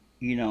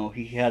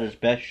had his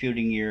best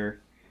shooting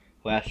year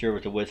last year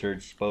with the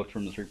Wizards, both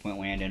from the three-point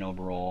land and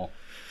overall.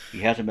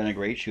 He hasn't been a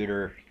great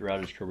shooter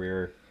throughout his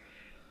career.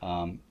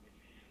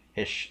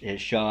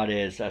 His shot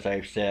is, as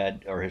I've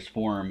said, or his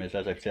form is,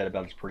 as I've said,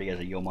 about as pretty as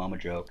a Yo Mama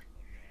joke.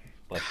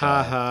 But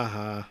ha ha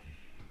ha.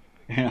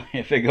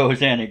 If it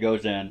goes in, it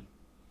goes in.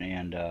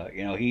 And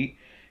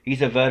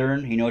he's a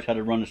veteran. He knows how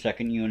to run the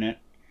second unit.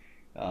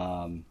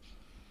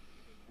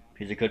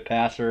 He's a good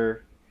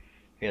passer.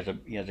 He has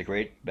a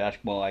great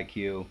basketball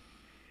IQ.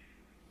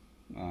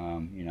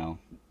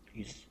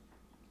 He's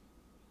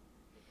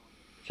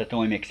set to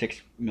only make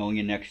 $6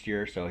 million next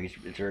year, so it's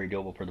very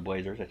doable for the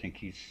Blazers. I think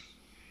he's,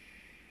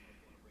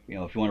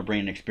 if you want to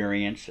bring an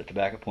experience at the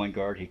backup point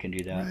guard, he can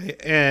do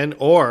that. Right.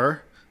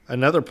 Or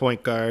another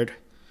point guard,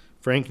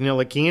 Frank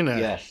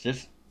Ntilikina.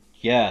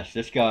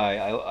 This guy,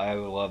 I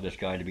would love this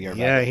guy to be our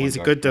backup point guard. Yeah, he's a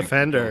good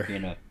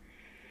defender.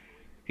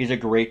 He's a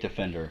great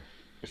defender.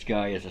 This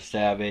guy is a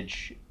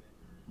savage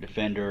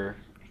defender.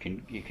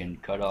 He can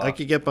cut off. I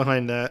could get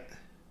behind that.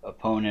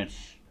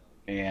 Opponents,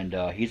 and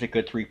he's a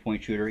good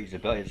three-point shooter. His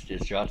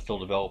shot's still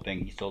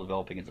developing. He's still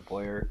developing as a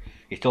player.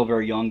 He's still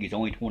very young. He's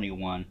only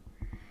 21.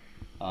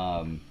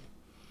 But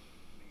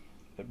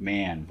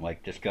man,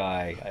 like this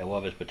guy, I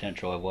love his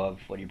potential. I love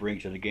what he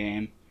brings to the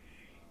game,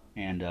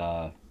 and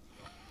I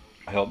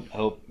hope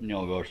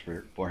goes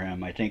for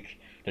him. I think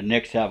the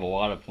Knicks have a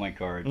lot of point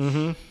guards.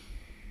 Mm-hmm.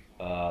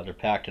 They're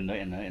packed in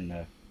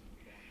the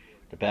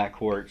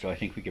backcourt, so I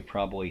think we could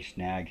probably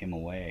snag him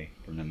away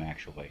from them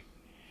actually.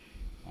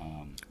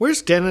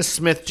 Where's Dennis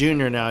Smith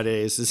Jr.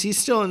 nowadays? Is he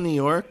still in New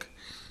York?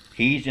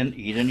 He's in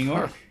New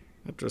York. Huh.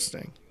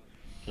 Interesting.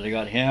 So they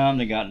got him.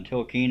 They got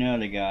Ntilikina.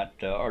 They got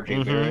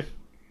R.J. Barrett.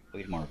 Oh,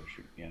 he's more of a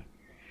shoot. Yeah.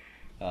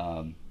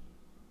 And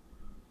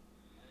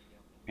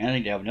I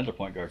think they have another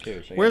point guard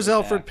too. So where's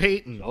Elfrid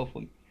Payton? So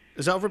hopefully,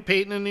 is Elfrid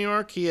Payton in New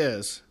York? He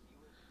is.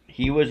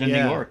 He was in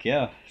New York.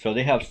 Yeah. So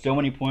they have so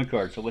many point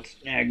guards. So let's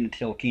snag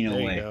Ntilikina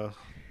away. There you go.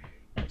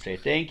 Let's say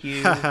thank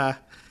you.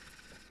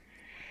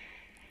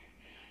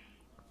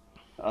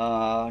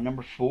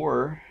 Number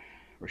 4,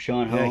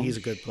 Rashawn Holmes. Yeah, he's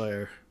a good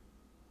player.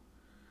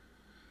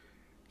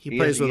 He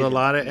plays with a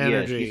lot of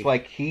energy.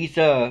 He's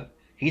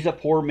a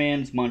poor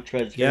man's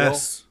Montrezl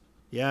Harrell.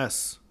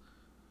 Yes.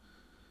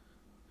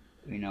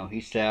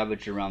 He's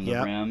savage around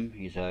the rim.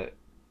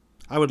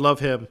 I would love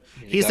him.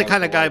 He's the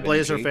kind of guy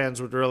Blazer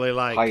fans would really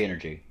like. High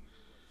energy.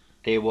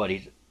 Tell you what,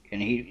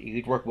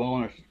 he'd work well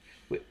on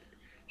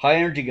high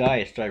energy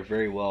guys start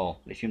very well.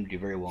 They seem to do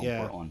very well in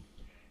Portland.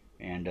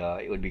 And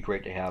it would be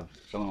great to have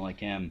someone like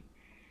him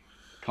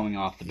coming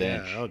off the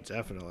bench. Yeah,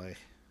 definitely.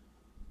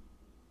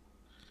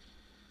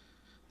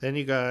 Then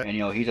you got... And,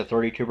 he's a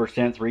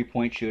 32%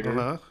 three-point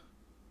shooter.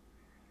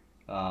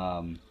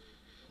 So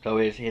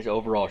his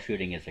overall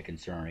shooting is a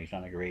concern. He's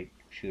not a great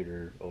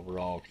shooter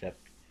overall, except,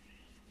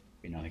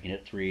 he can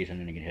hit threes and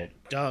then he can hit...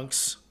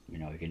 dunks. He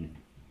can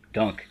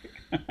dunk.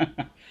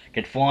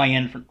 Can fly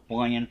in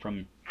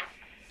from,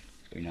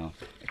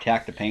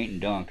 attack the paint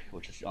and dunk,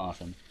 which is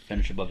awesome.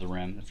 Finish above the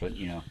rim. That's what,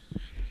 like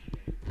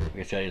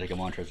I said, he's like a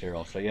Montrezl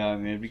Harrell. So, yeah,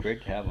 it'd be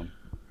great to have him.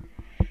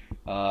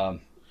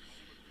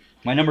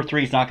 My number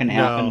 3 is not going to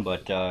happen,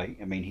 but,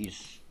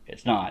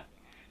 it's not.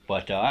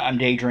 But I'm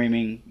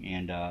daydreaming,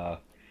 and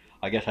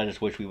I guess I just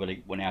wish we would have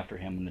went after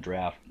him in the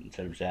draft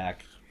instead of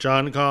Zach.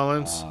 John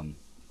Collins.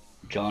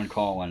 John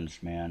Collins,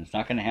 man. It's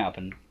not going to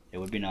happen. It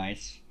would be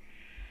nice.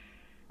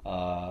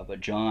 But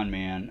John,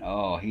 man,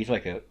 he's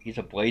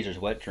a Blazers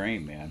wet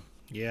dream, man.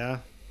 Yeah.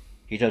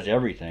 He does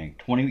everything.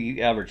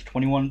 He averaged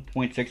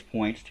 21.6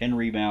 points, 10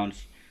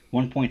 rebounds,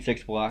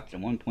 1.6 blocks,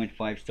 and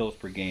 1.5 steals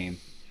per game.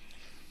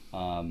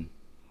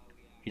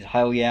 He's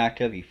highly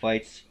active. He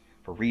fights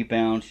for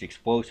rebounds. He's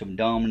explosive and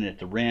dominant at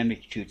the rim.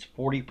 He shoots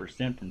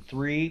 40% from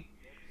 3.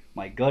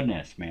 My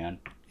goodness, man.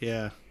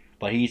 Yeah.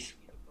 But he's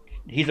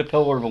a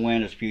pillar of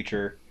Atlanta's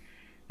future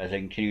as they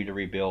continue to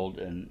rebuild.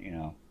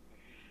 And,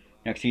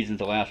 next season's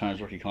the last on his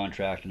rookie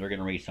contract, and they're going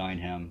to re-sign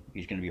him.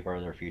 He's going to be a part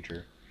of their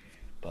future.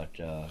 But,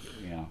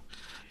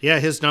 Yeah,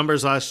 his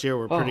numbers last year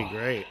were pretty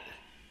great.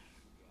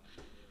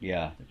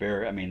 Yeah,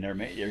 they're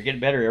getting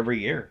better every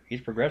year. He's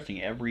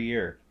progressing every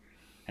year.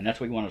 And that's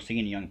what you want to see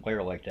in a young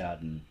player like that.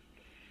 And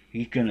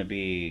he's going to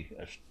be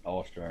an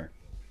all-star.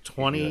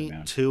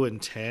 22 and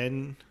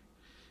 10,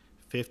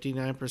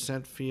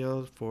 59%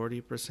 field,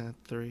 40%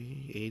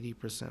 3,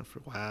 80%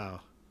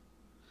 Wow.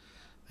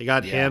 They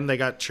got him. They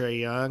got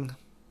Trae Young.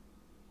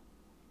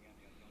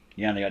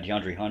 Yeah, and they got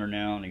DeAndre Hunter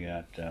now, and they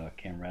got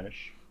Cam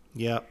Reddish.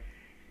 Yep.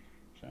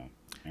 So,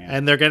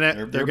 and they're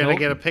gonna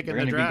get a pick in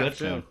the draft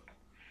too. Soon.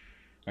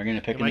 They're gonna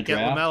pick they in the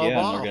draft. LaMelo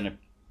Ball. And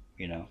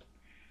they're gonna,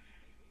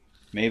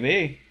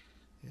 maybe.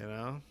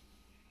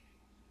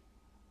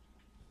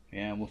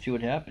 Yeah, we'll see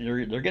what happens.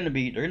 They're gonna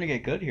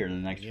get good here in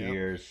the next few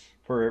years.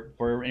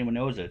 For anyone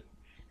knows it,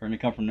 they're gonna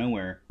come from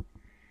nowhere.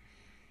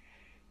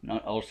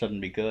 Not all of a sudden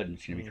be good.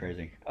 It's gonna be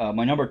crazy.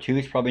 My number 2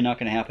 is probably not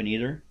gonna happen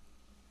either.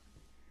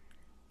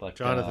 But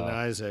Jonathan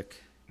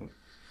Isaac. Yeah,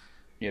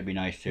 it'd be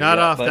nice too. Not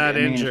off that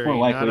injury.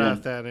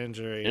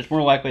 It's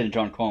more likely than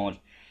John Collins.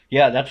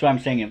 Yeah, that's what I'm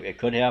saying. It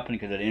could happen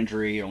because of that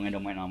injury. Orlando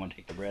might not want to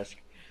take the risk.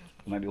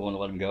 They might be willing to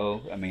let him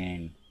go.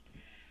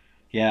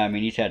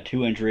 He's had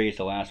 2 injuries.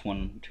 The last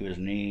one to his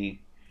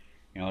knee.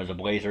 As a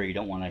Blazer, you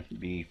don't want to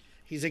be.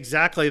 He's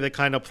exactly the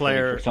kind of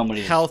player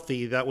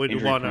healthy that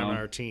would want on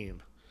our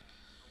team.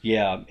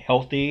 Yeah,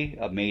 healthy,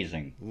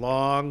 amazing.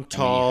 Long,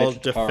 tall,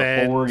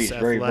 defense, forward. He's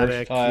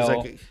athletic. Very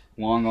versatile.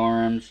 Long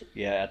arms.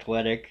 Yeah,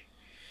 athletic.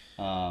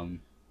 High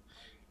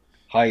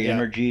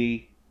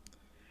energy.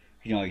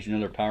 He's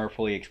another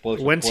powerfully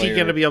explosive When's player. he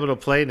going to be able to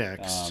play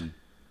next?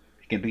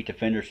 He can beat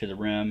defenders to the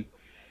rim.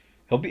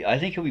 I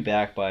think he'll be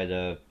back by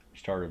the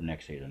start of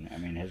next season.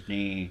 His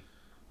knee,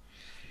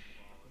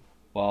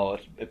 while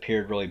it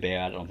appeared really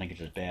bad, I don't think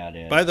it's as bad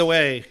as. By the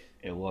way,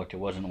 it looked. It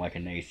wasn't like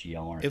an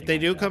ACL or anything. If they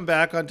do come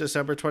back on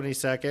December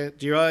 22nd,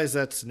 do you realize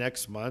that's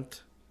next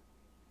month?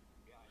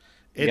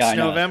 It's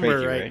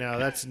November right now.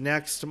 That's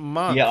next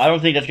month. Yeah, I don't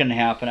think that's going to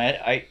happen.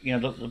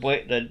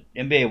 The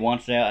NBA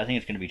wants that. I think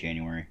it's going to be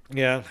January.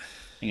 Yeah, I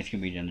think it's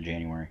going to be the end of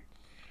January.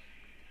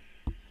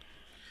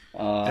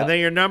 And then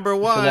your number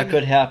 1. So that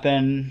could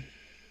happen.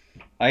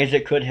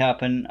 Isaac could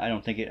happen. I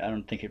don't think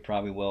it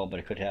probably will, but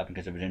it could happen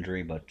because of his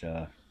injury. But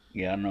I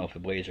don't know if the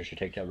Blazers should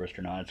take that risk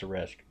or not. It's a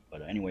risk.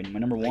 But anyway, my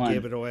number 1. I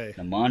gave it away.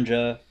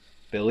 Nemanja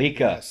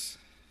Bjelica.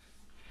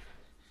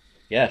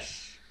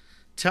 Yes.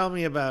 Tell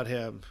me about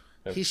him.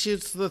 He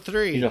shoots the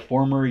 3. He's a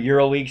former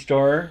EuroLeague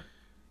star.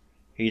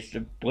 He's the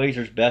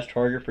Blazers' best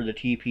target for the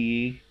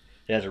TPE.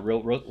 It has a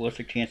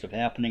realistic chance of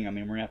happening. We're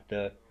going to have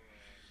to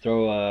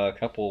throw a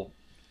couple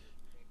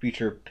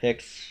future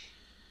picks,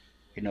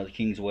 the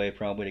Kings' way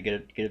probably to get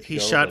it to He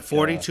go. shot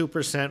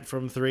 42%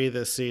 from 3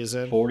 this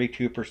season.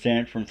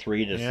 42% from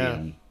 3 this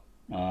season.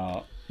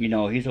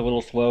 He's a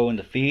little slow in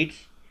the feet.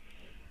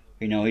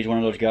 He's one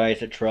of those guys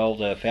that trail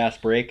the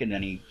fast break, and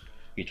then you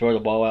throw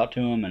the ball out to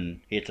him, and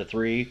he hits a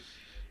 3.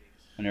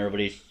 And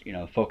everybody's,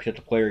 focused at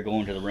the player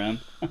going to the rim.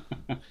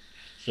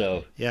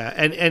 So yeah,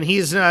 and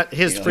he's not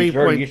his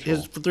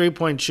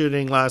 3-point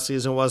shooting last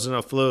season wasn't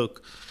a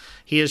fluke.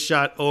 He has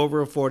shot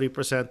over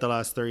 40% the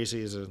last 3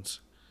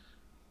 seasons.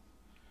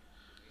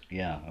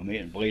 Yeah,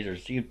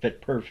 Blazers. He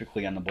fit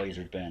perfectly on the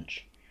Blazers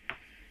bench.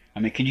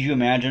 Could you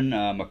imagine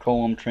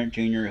McCollum, Trent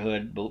Jr.,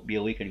 Hood,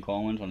 Bjelica, and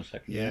Collins on the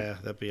second team? Yeah,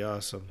 that'd be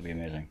awesome. That'd be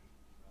amazing.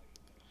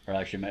 Or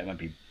actually, it might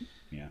be,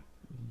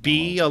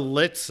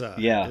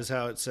 Bjelica is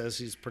how it says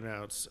he's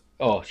pronounced.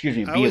 Oh, excuse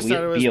me. I always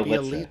thought it was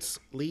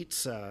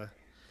Bjelica.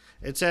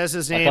 It says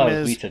his name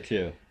is Bjelica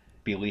too.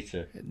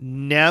 Bjelica.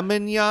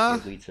 Nemanja.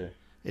 Bjelica.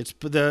 It's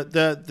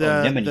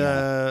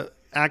the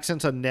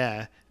accents on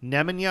ne.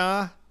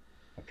 Nemanja.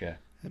 Okay.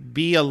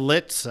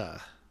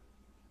 Bjelica.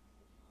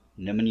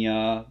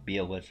 Nemanja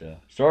Bjelica.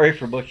 Sorry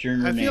for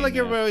butchering your name. I feel like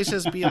everybody always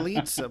says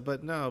Bjelica,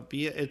 but no,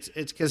 it's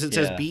because it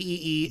says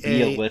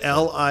Bealitz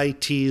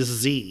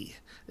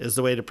is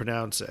the way to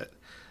pronounce it.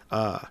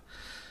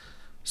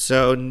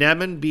 So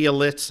Nemanja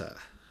Bjelica.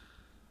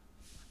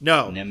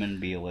 No.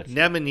 Nemanja Bjelica.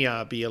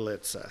 Nemanja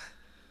Bjelica.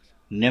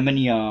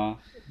 Nemanja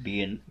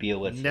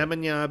Bjelica.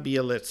 Nemanja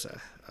Bjelica.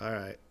 All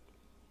right.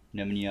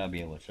 Nemanja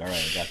Bjelica. All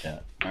right, I got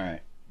that. All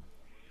right.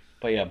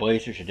 But yeah,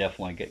 Blazers should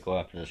definitely go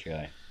after this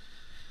guy.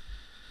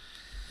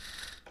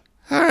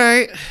 All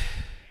right.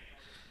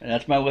 And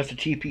that's my list of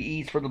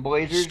TPEs for the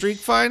Blazers. Streak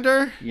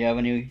Finder? You have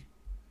any?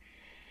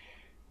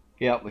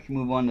 Yeah, we can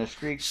move on to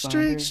Streak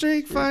Finder.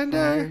 Streak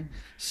Finder.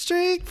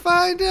 Streak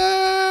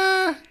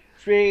Finder.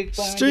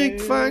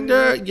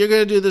 You're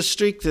going to do the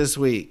streak this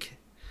week.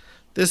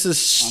 This is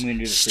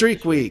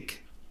streak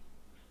week.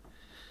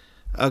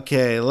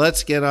 Okay,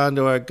 let's get on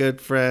to our good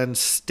friend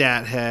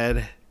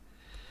Stathead.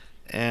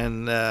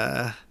 And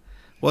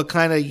what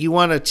kind of, you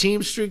want a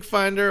team streak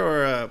finder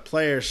or a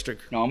player streak?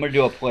 No, I'm going to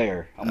do a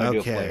player.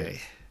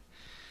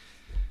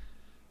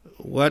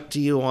 What do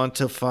you want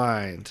to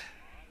find?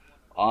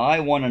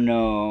 I want to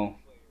know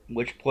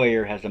which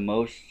player has the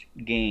most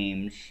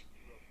games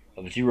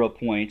of 0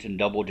 points and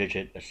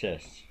double-digit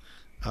assists.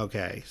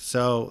 Okay,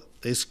 so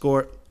they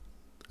score.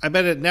 I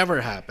bet it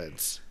never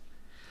happens.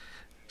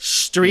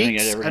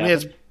 Streaks.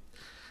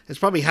 It's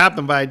probably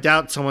happened, but I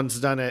doubt someone's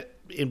done it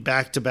in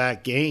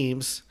back-to-back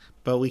games.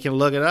 But we can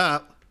look it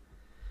up.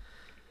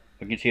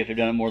 We can see if they've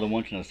done it more than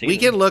once in a season. We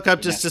can look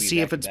up just to see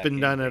if it's been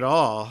done at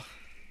all.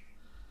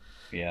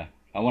 Yeah,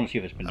 I want to see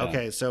if it's been done.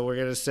 Okay, so we're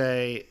gonna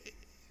say.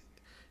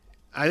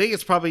 I think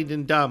it's probably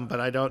been done, but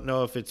I don't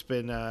know if it's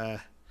been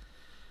done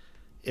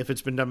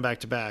back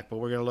to back. But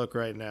we're gonna look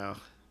right now.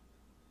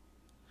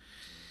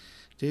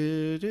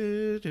 Do,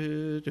 do,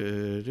 do,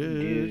 do,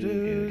 do,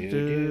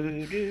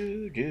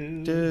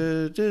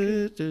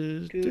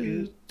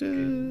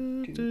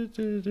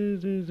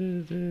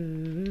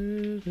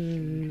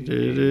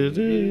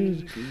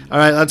 All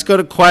right, let's go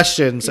to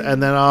questions,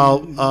 and then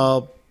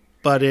I'll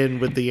butt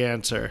in with the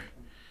answer.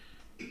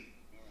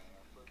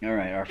 All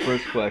right, our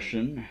first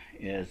question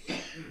is,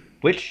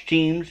 which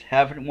teams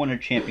haven't won a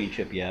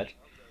championship yet?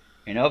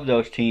 And of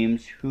those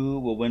teams, who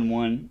will win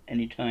one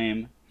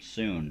anytime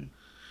soon?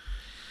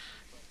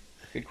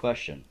 Good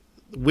question.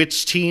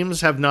 Which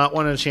teams have not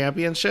won a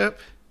championship?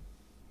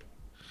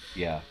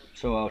 Yeah,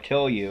 so I'll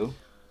tell you,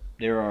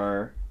 there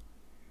are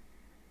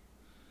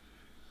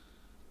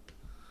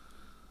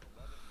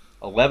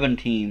 11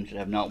 teams that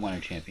have not won a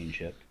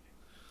championship.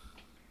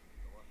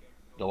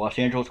 The Los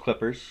Angeles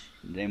Clippers,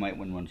 they might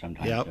win one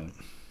sometime soon.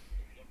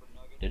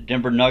 The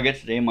Denver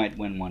Nuggets, they might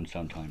win one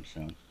sometime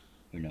soon.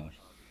 Who knows?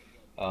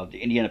 The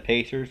Indiana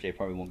Pacers, they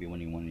probably won't be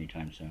winning one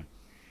anytime soon.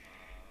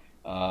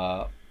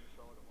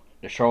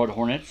 The Charlotte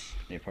Hornets,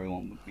 they probably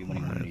won't be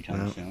winning one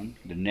anytime soon.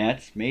 The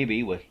Nets,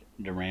 maybe, with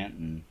Durant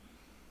and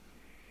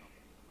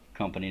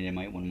company, they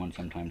might win one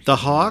sometime soon. The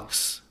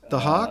Hawks?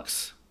 The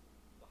Hawks?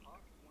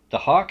 The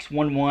Hawks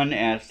won one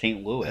as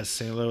St. Louis. As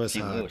St. Louis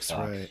Hawks,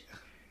 right.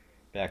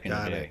 Back in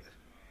the day.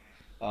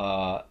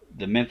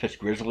 The Memphis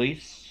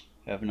Grizzlies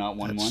have not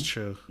won one. That's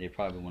true. They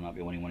probably will not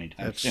be winning one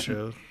anytime That's soon.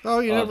 true.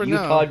 Oh, you never the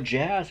know. Utah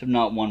Jazz have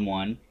not won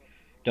one,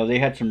 though they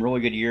had some really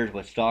good years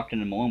with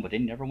Stockton and Malone, but they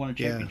never won a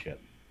championship.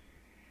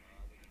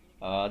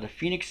 The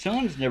Phoenix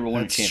Suns never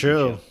won a championship.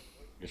 True.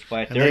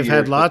 Despite and their they've years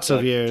had lots with,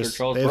 of years.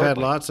 They've had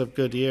lots of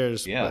good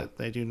years, but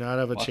they do not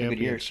have a championship.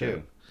 Good years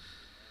too.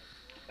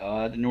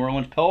 The New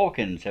Orleans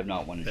Pelicans have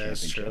not won a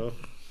That's championship.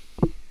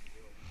 True.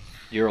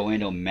 The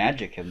Orlando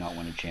Magic have not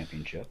won a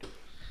championship.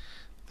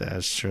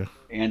 That's true.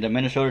 And the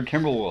Minnesota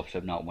Timberwolves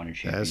have not won a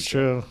championship. That's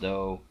true.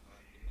 Though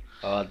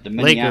the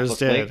Minneapolis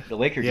Lakers the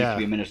Lakers used to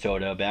be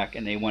Minnesota back,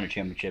 and they won a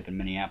championship in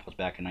Minneapolis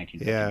back in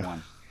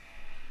 1951.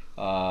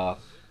 Yeah.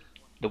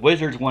 The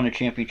Wizards won a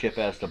championship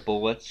as the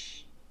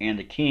Bullets, and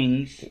the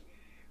Kings,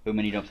 who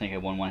many don't think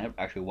have won one, have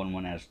actually won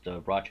one as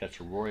the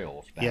Rochester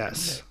Royals back in the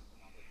day.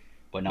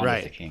 But not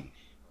as the Kings.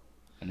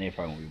 And they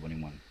probably won't be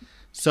winning one.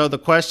 So the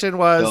question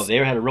was... So they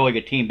had a really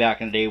good team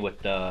back in the day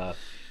with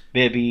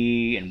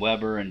Bibby and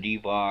Weber and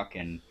Divac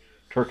and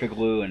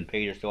Turkoglu and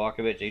Peja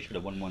Stojakovic. They should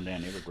have won one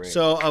then. They were great.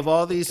 So of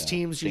all these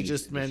teams you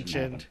just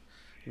mentioned,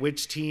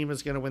 which team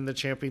is going to win the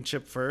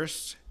championship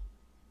first?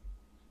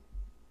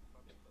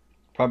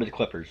 Probably the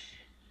Clippers.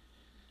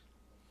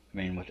 I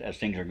mean, as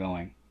things are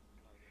going.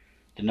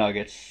 The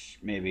Nuggets,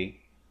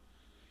 maybe.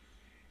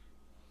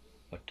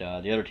 But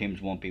the other teams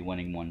won't be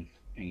winning one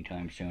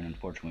anytime soon,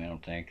 unfortunately, I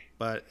don't think.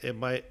 But it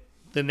might.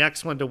 The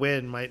next one to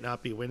win might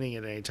not be winning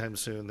it anytime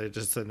soon. They're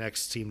just the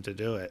next team to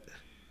do it.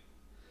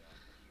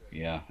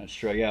 Yeah, that's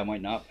true. Yeah, it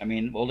might not. I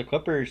mean, well, the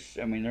Clippers,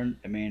 I don't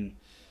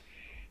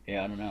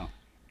know.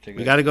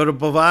 We got to go to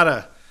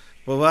Bovada.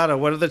 Bovada,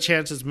 what are the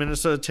chances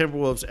Minnesota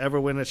Timberwolves ever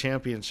win a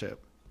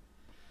championship?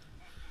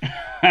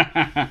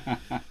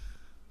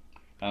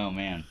 Oh,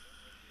 man.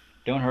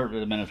 Don't hurt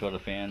the Minnesota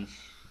fans.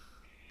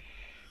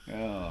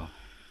 Oh.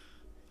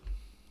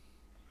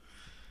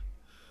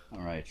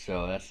 All right,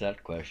 so that's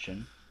that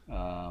question.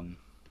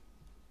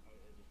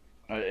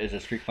 Is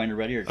the Streak Finder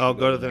ready? Or I'll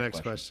go to the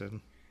next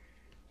question.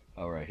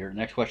 All right, here. The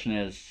next question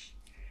is,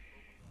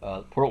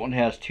 Portland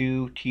has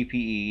 2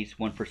 TPEs,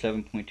 one for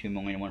 $7.2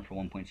 million and one for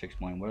 $1.6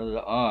 million. What are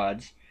the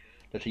odds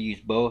that they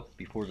use both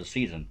before the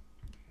season?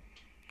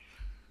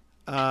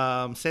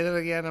 Say that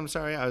again. I'm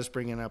sorry. I was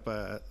bringing up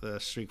the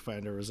Streak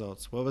Finder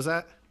results. What was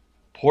that?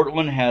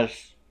 Portland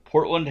has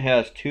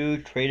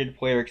 2 traded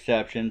player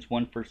exceptions,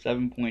 one for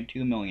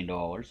 $7.2 million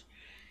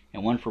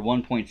and one for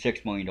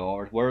 $1.6 million.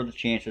 What are the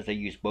chances they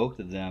use both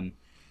of them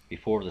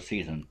before the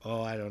season?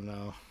 Oh, I don't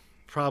know.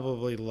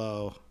 Probably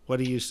low. What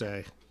do you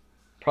say?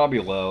 Probably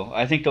low.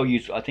 I think they'll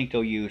use the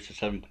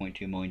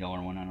 $7.2 million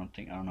one. I don't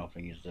know if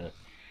they use the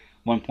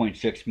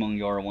 $1.6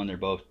 million one. They're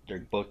both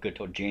good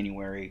till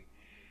January.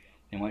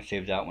 They might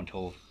save that one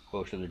till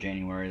closer to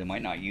January. They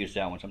might not use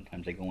that one.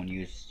 Sometimes they go and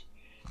use,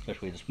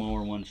 especially the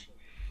smaller ones.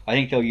 I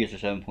think they'll use the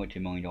 $7.2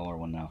 million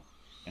one now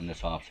in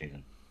this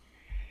offseason.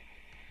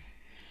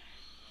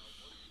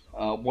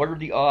 What are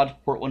the odds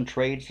Portland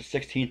trades the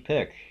 16th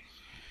pick?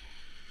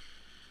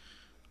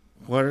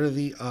 What are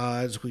the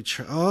odds if we're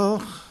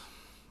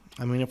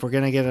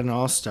going to get an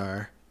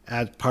all-star,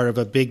 add part of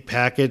a big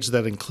package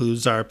that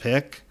includes our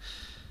pick,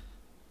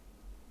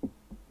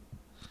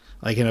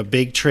 like in a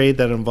big trade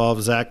that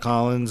involves Zach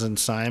Collins and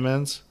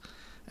Simons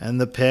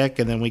and the pick,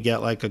 and then we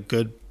get like a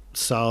good,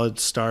 solid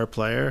star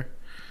player.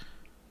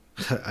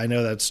 I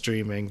know that's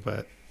dreaming,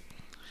 but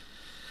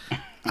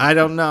I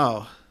don't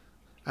know.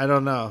 I'm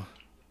going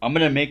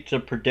to make the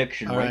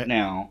prediction right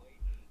now.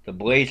 The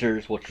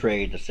Blazers will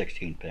trade the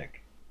 16th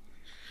pick.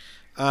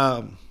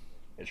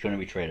 It's going to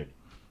be traded.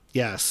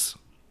 Yes.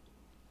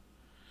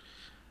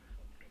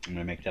 I'm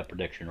going to make that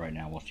prediction right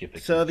now. We'll see if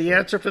it So the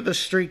answer for the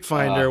Streak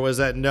Finder was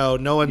that no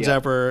one's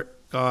ever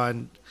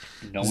gone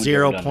No one's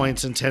 0 ever done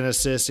points that. and 10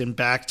 assists in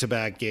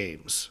back-to-back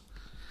games.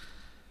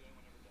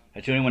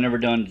 Has anyone ever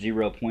done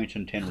 0 points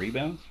and 10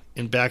 rebounds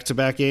In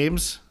back-to-back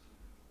games?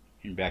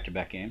 in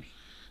back-to-back games?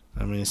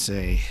 Let me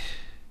see.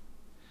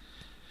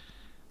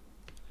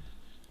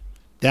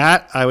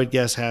 That, I would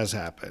guess, has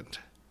happened.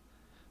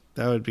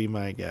 That would be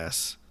my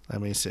guess.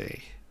 Let me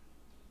see.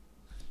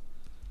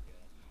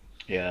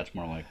 Yeah, that's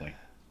more likely.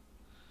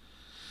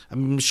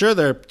 I'm sure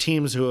there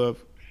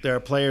are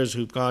players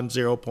who've gone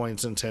 0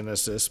 points and 10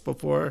 assists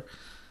before,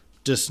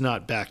 just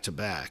not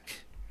back-to-back.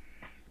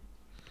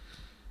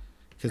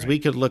 Because we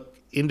could look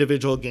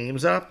individual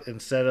games up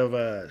instead of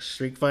a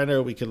streak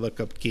finder. We could look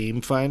up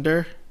game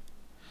finder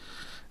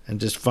and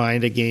just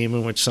find a game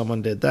in which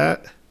someone did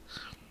that.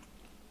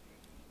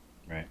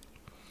 Right.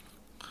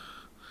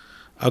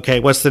 Okay,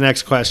 what's the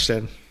next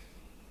question?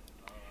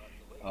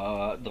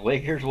 The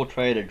Lakers will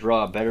try to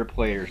draw better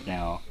players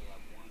now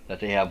that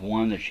they have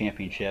won the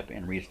championship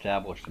and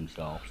reestablished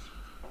themselves.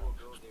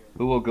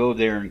 Who will go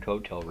there and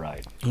coattail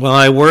ride? Well,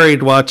 I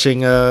worried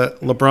watching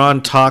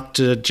LeBron talk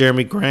to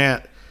Jeremy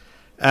Grant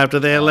after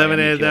they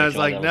eliminated them. I was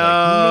like,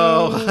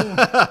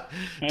 no,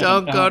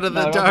 don't go to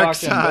the dark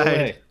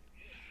side.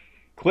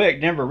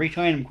 Quick, Denver,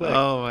 re-sign him quick.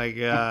 Oh, my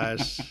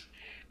gosh.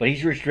 But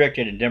he's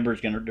restricted, and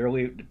Denver's going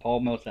to... Paul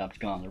Millsap's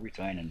gone. They're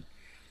re-signing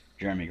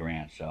Jeremy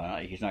Grant, so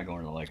he's not going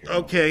to the Lakers.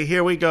 Okay,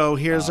 here we go.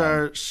 Here's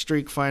our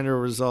streak finder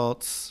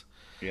results.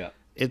 Yeah.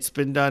 It's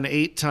been done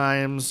 8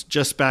 times,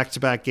 just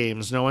back-to-back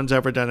games. No one's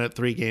ever done it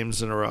 3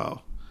 games in a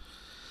row.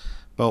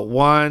 But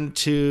 1,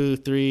 2,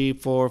 3,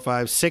 4,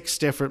 5, 6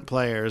 different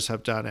players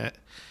have done it.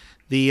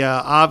 The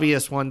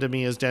obvious one to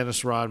me is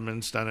Dennis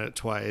Rodman's done it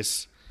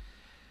twice.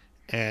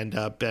 And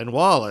Ben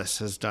Wallace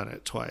has done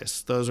it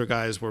twice. Those are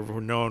guys who were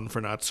known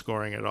for not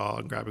scoring at all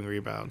and grabbing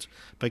rebounds.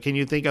 But can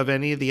you think of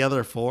any of the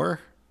other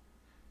 4?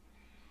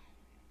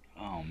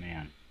 Oh,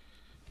 man.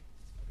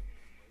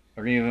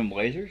 Are any of them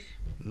Blazers?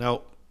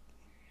 Nope.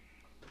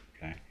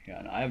 Okay.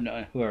 Yeah, I have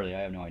no... Who are they?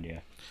 I have no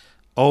idea.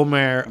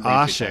 Omer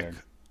Ashik.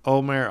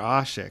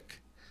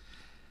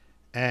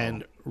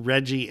 And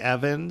Reggie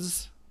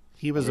Evans.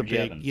 He was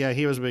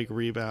he was a big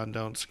rebound,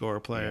 don't score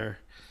player.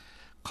 Yeah.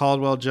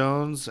 Caldwell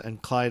Jones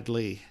and Clyde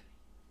Lee.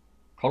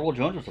 Caldwell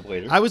Jones was a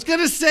Blazer. I was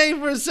gonna say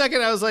for a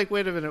second, I was like,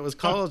 wait a minute, was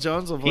Caldwell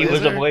Jones a Blazer? He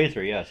was a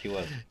Blazer, yes, he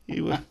was.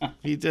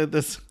 He did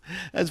this.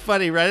 That's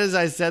funny. Right as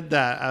I said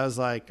that, I was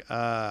like,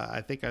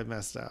 I think I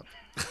messed up.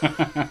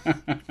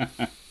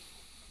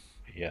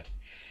 Yeah.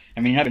 I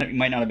mean, he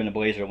might not have been a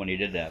Blazer when he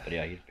did that, but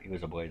yeah, he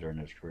was a Blazer in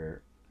his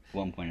career. At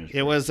one point in his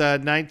career. It was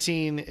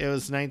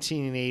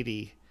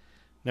 1980.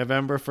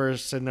 November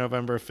 1st and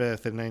November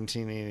 5th in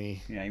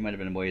 1980. Yeah, he might have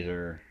been a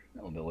Blazer a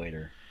little bit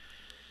later.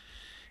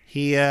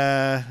 He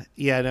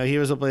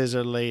was a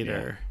Blazer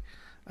later.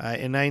 Yeah.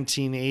 In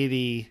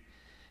 1980,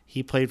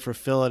 he played for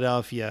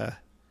Philadelphia,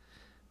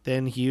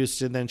 then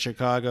Houston, then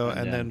Chicago,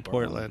 and then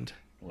Portland.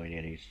 Late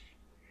 80s.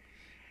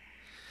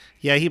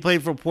 Yeah, he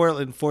played for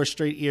Portland 4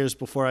 straight years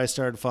before I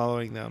started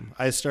following them.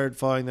 I started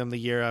following them the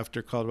year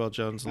after Caldwell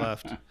Jones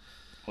left.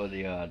 What are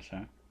the odds,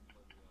 huh?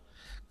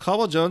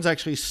 Caldwell Jones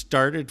actually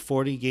started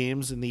 40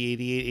 games in the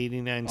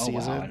 88-89 season.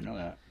 Wow, I didn't know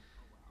that.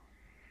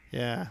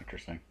 Yeah.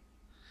 Interesting.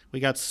 We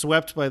got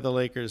swept by the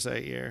Lakers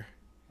that year.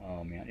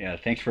 Oh, man. Yeah,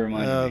 thanks for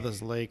reminding me. Oh,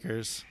 those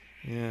Lakers.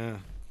 Yeah.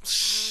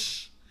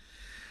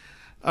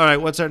 All right,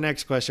 what's our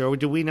next question? Or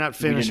do we not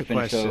finish a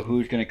question? So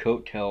who's going to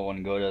coattail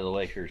and go to the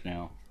Lakers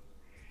now?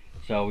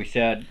 So we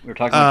said, we were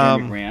talking about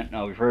Jeremy Grant.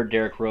 We've heard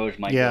Derrick Rose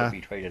might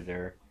be traded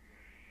there.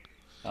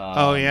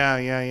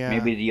 Yeah.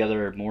 Maybe the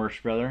other Morris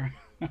brother.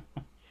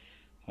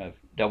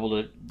 double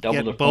the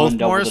both fun, double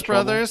Morris the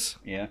trouble. brothers?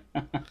 Yeah.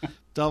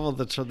 Double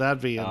the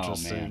that'd be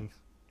interesting.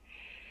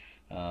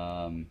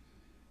 Oh, man.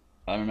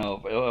 I don't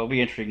know. It'll be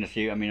interesting to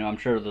see. I mean, I'm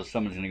sure there's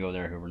someone's going to go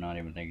there who we're not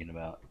even thinking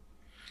about.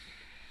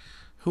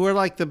 Who are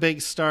like the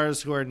big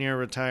stars who are near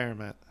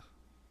retirement?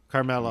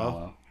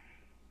 Carmelo.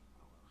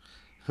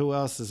 Who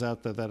else is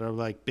out there that are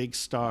like big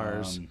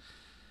stars?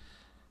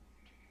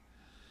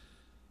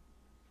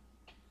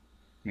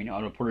 I mean,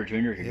 Otto Porter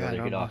Jr. could go there. He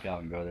could opt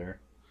out and go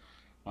there.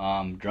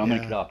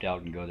 Drummond could opt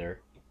out and go there.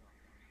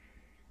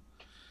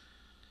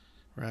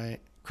 Right.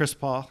 Chris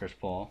Paul.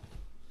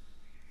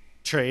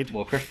 Trade.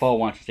 Well, Chris Paul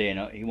wants to stay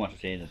on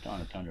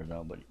the Thunder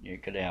though, but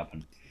it could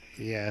happen.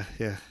 Yeah.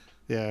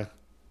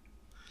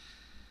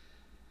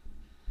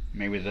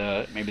 Maybe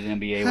the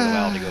NBA would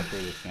allow to go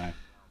through this time.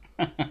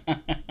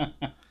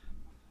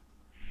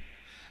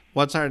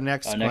 What's our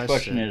next question? Next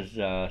question is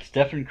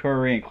Stephen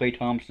Curry and Klay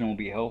Thompson will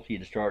be healthy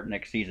to start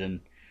next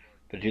season,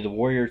 but do the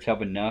Warriors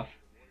have enough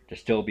to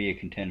still be a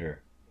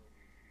contender?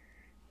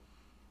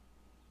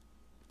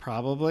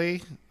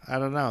 Probably. I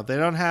don't know. They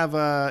don't have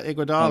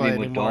Iguodala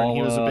anymore.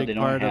 He was a big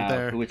part of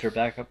their... Who was their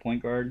backup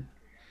point guard?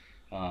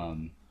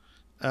 Sean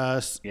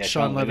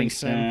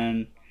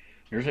Livingston.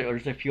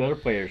 There's a few other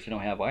players they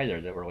don't have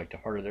either that were like the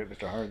heart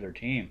of their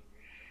team.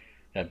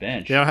 That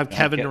bench. They don't have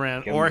Kevin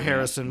Durant or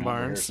Harrison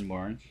Barnes.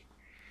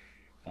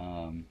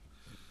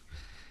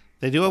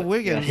 They do have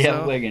Wiggins. They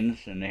have Wiggins,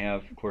 and they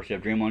have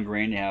Draymond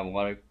Green. They have a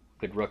lot of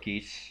good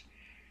rookies.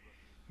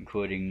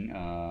 including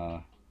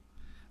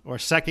or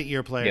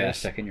second-year players. Yeah,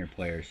 second-year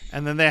players.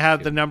 And then they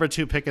have the number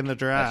 2 pick in the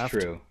draft.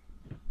 That's true.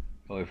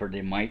 Well, we've heard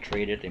they might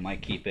trade it, they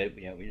might keep it.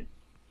 Yeah,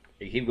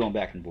 they keep going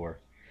back and forth.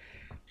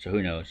 So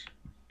who knows?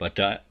 But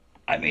they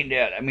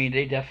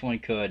definitely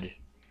could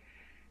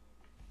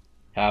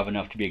have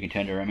enough to be a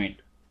contender. I mean,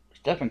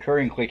 Stephen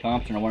Curry and Klay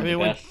Thompson are one of the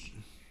best,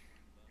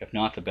 if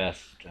not the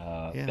best,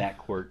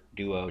 backcourt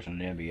duos in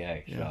the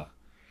NBA. Yeah. So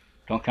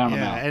don't count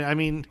them out. And I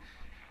mean,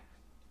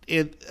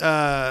 in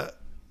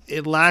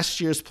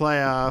last year's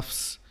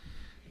playoffs,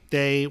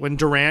 when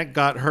Durant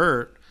got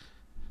hurt,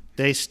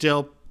 they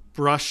still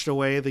brushed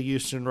away the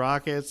Houston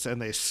Rockets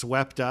and they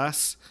swept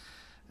us,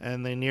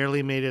 and they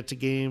nearly made it to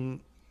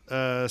Game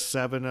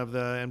 7 of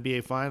the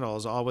NBA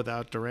Finals, all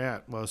without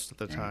Durant most of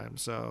the time.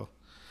 So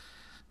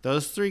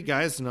those 3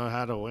 guys know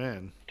how to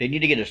win. They need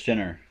to get a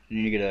center. They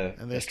need to get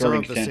and they a still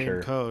starting have the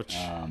center. Same coach.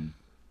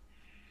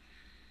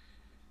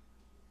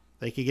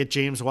 They could get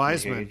James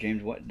Wiseman.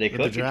 They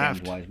could get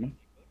James Wiseman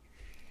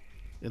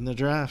in the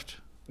draft.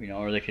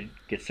 Or they could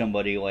get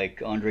somebody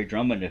like Andre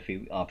Drummond if he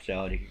opts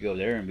out. He could go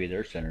there and be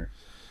their center.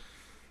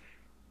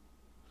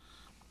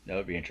 That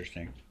would be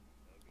interesting.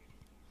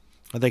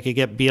 Or they could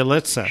get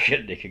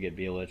Bielitsa. They could get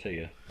Bielitsa,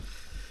 yeah.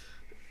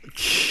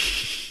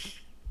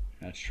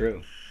 That's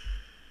true.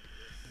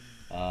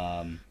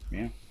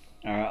 Yeah.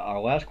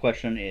 Our last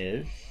question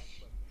is,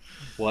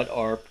 what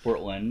are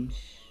Portland's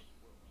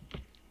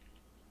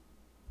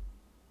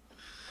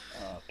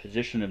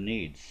position of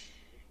needs?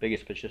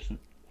 Biggest position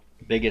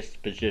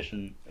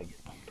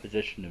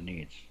of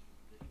needs.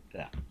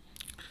 Yeah.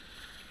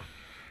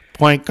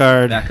 Point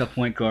guard. Backup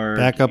point guard.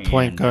 Backup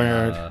point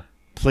guard.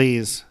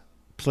 Please.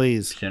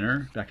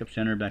 Center. Backup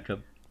center.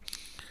 Backup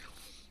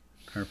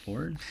power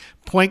forward.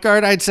 Point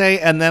guard, I'd say.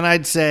 And then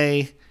I'd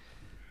say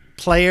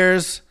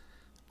players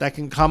that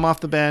can come off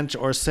the bench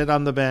or sit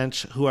on the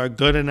bench who are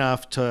good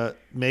enough to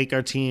make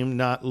our team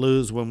not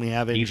lose when we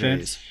have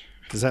injuries. Defense.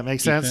 Does that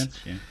make sense?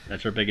 Yeah.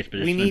 That's our biggest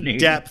position. We need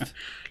depth.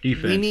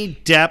 Defense.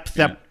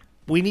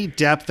 We need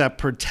depth that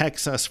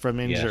protects us from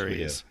injuries.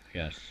 Yes, we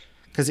do. Yes.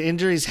 Because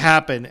injuries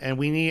happen, and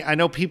I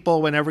know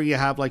people, whenever you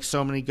have like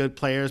so many good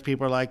players,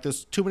 people are like,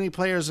 there's too many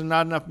players and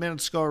not enough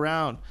minutes to go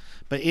around.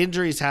 But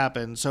injuries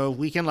happen. So if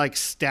we can like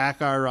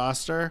stack our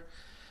roster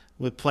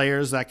with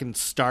players that can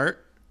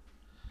start,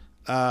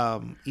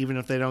 even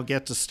if they don't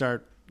get to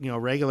start,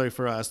 regularly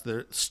for us,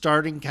 they're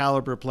starting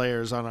caliber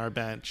players on our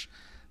bench.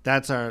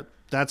 That's our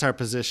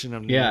position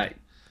of need. Yeah,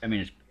 I mean,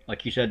 it's,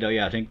 like you said, though,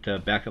 I think the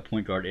backup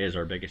point guard is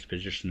our biggest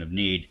position of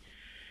need.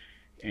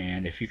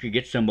 And if you could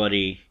get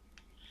somebody,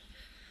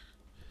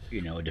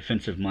 a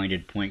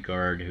defensive-minded point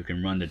guard who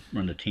can run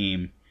the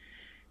team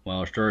while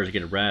our starters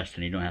get a rest,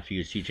 and you don't have to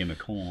use C.J.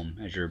 McCollum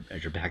as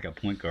your backup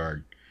point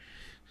guard.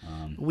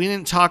 We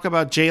didn't talk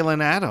about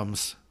Jalen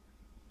Adams.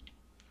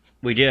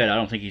 We did. I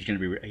don't think he's going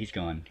to be. He's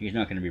gone. He's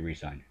not going to be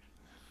re-signed.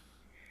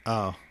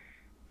 Oh,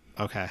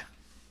 okay. I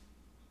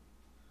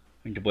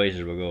think the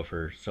Blazers will go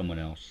for someone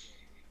else.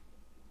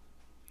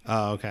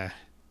 Oh, okay.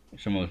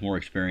 Someone with more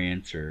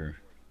experience, or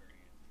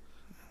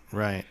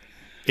right.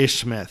 Ish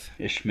Smith,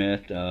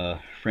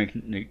 Frank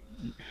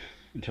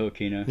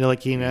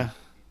Ntilikina.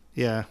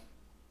 Yeah.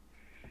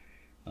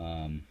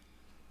 So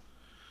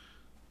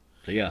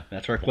yeah,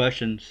 that's our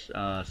questions.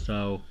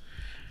 So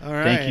all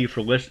right. Thank you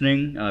for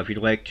listening. If you'd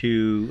like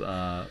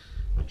to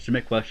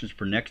submit questions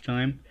for next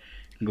time,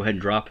 you can go ahead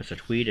and drop us a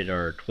tweet at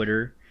our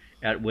Twitter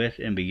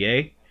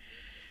 @WithNBA.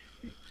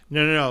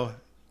 No.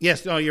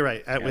 Yes, no, you're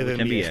right. With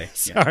NBA.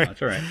 Sorry. Yeah,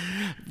 that's all right.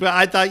 But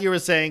I thought you were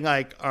saying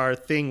like our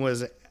thing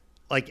was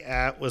like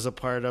was a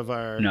part of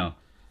our. No.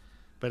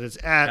 But it's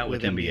at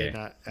with NBA,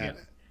 not at.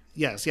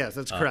 Yeah. Yes,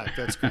 that's correct.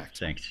 That's correct.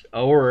 Thanks.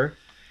 Or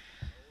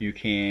you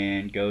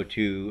can go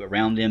to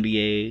Around the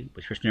NBA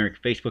with Chris and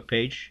Eric Facebook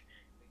page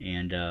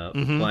and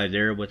reply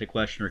there with a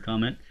question or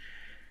comment.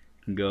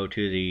 You can go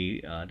to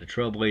the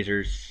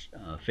Trailblazers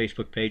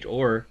Facebook page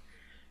or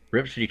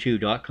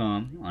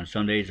ripcity2.com. On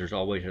Sundays, there's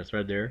always a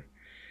thread there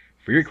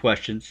for your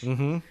questions.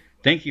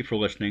 Thank you for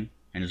listening,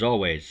 and as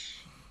always,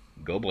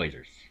 go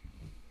Blazers.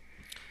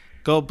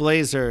 Go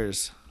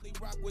Blazers.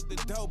 Rock with the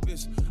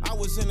dopest. I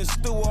was in the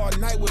stew all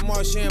night with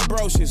Marsha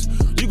Ambrosius.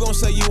 You gon'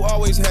 say you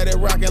always had it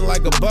rocking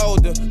like a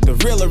boulder. The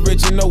real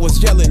original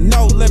was yelling,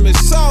 no limit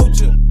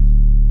soldier.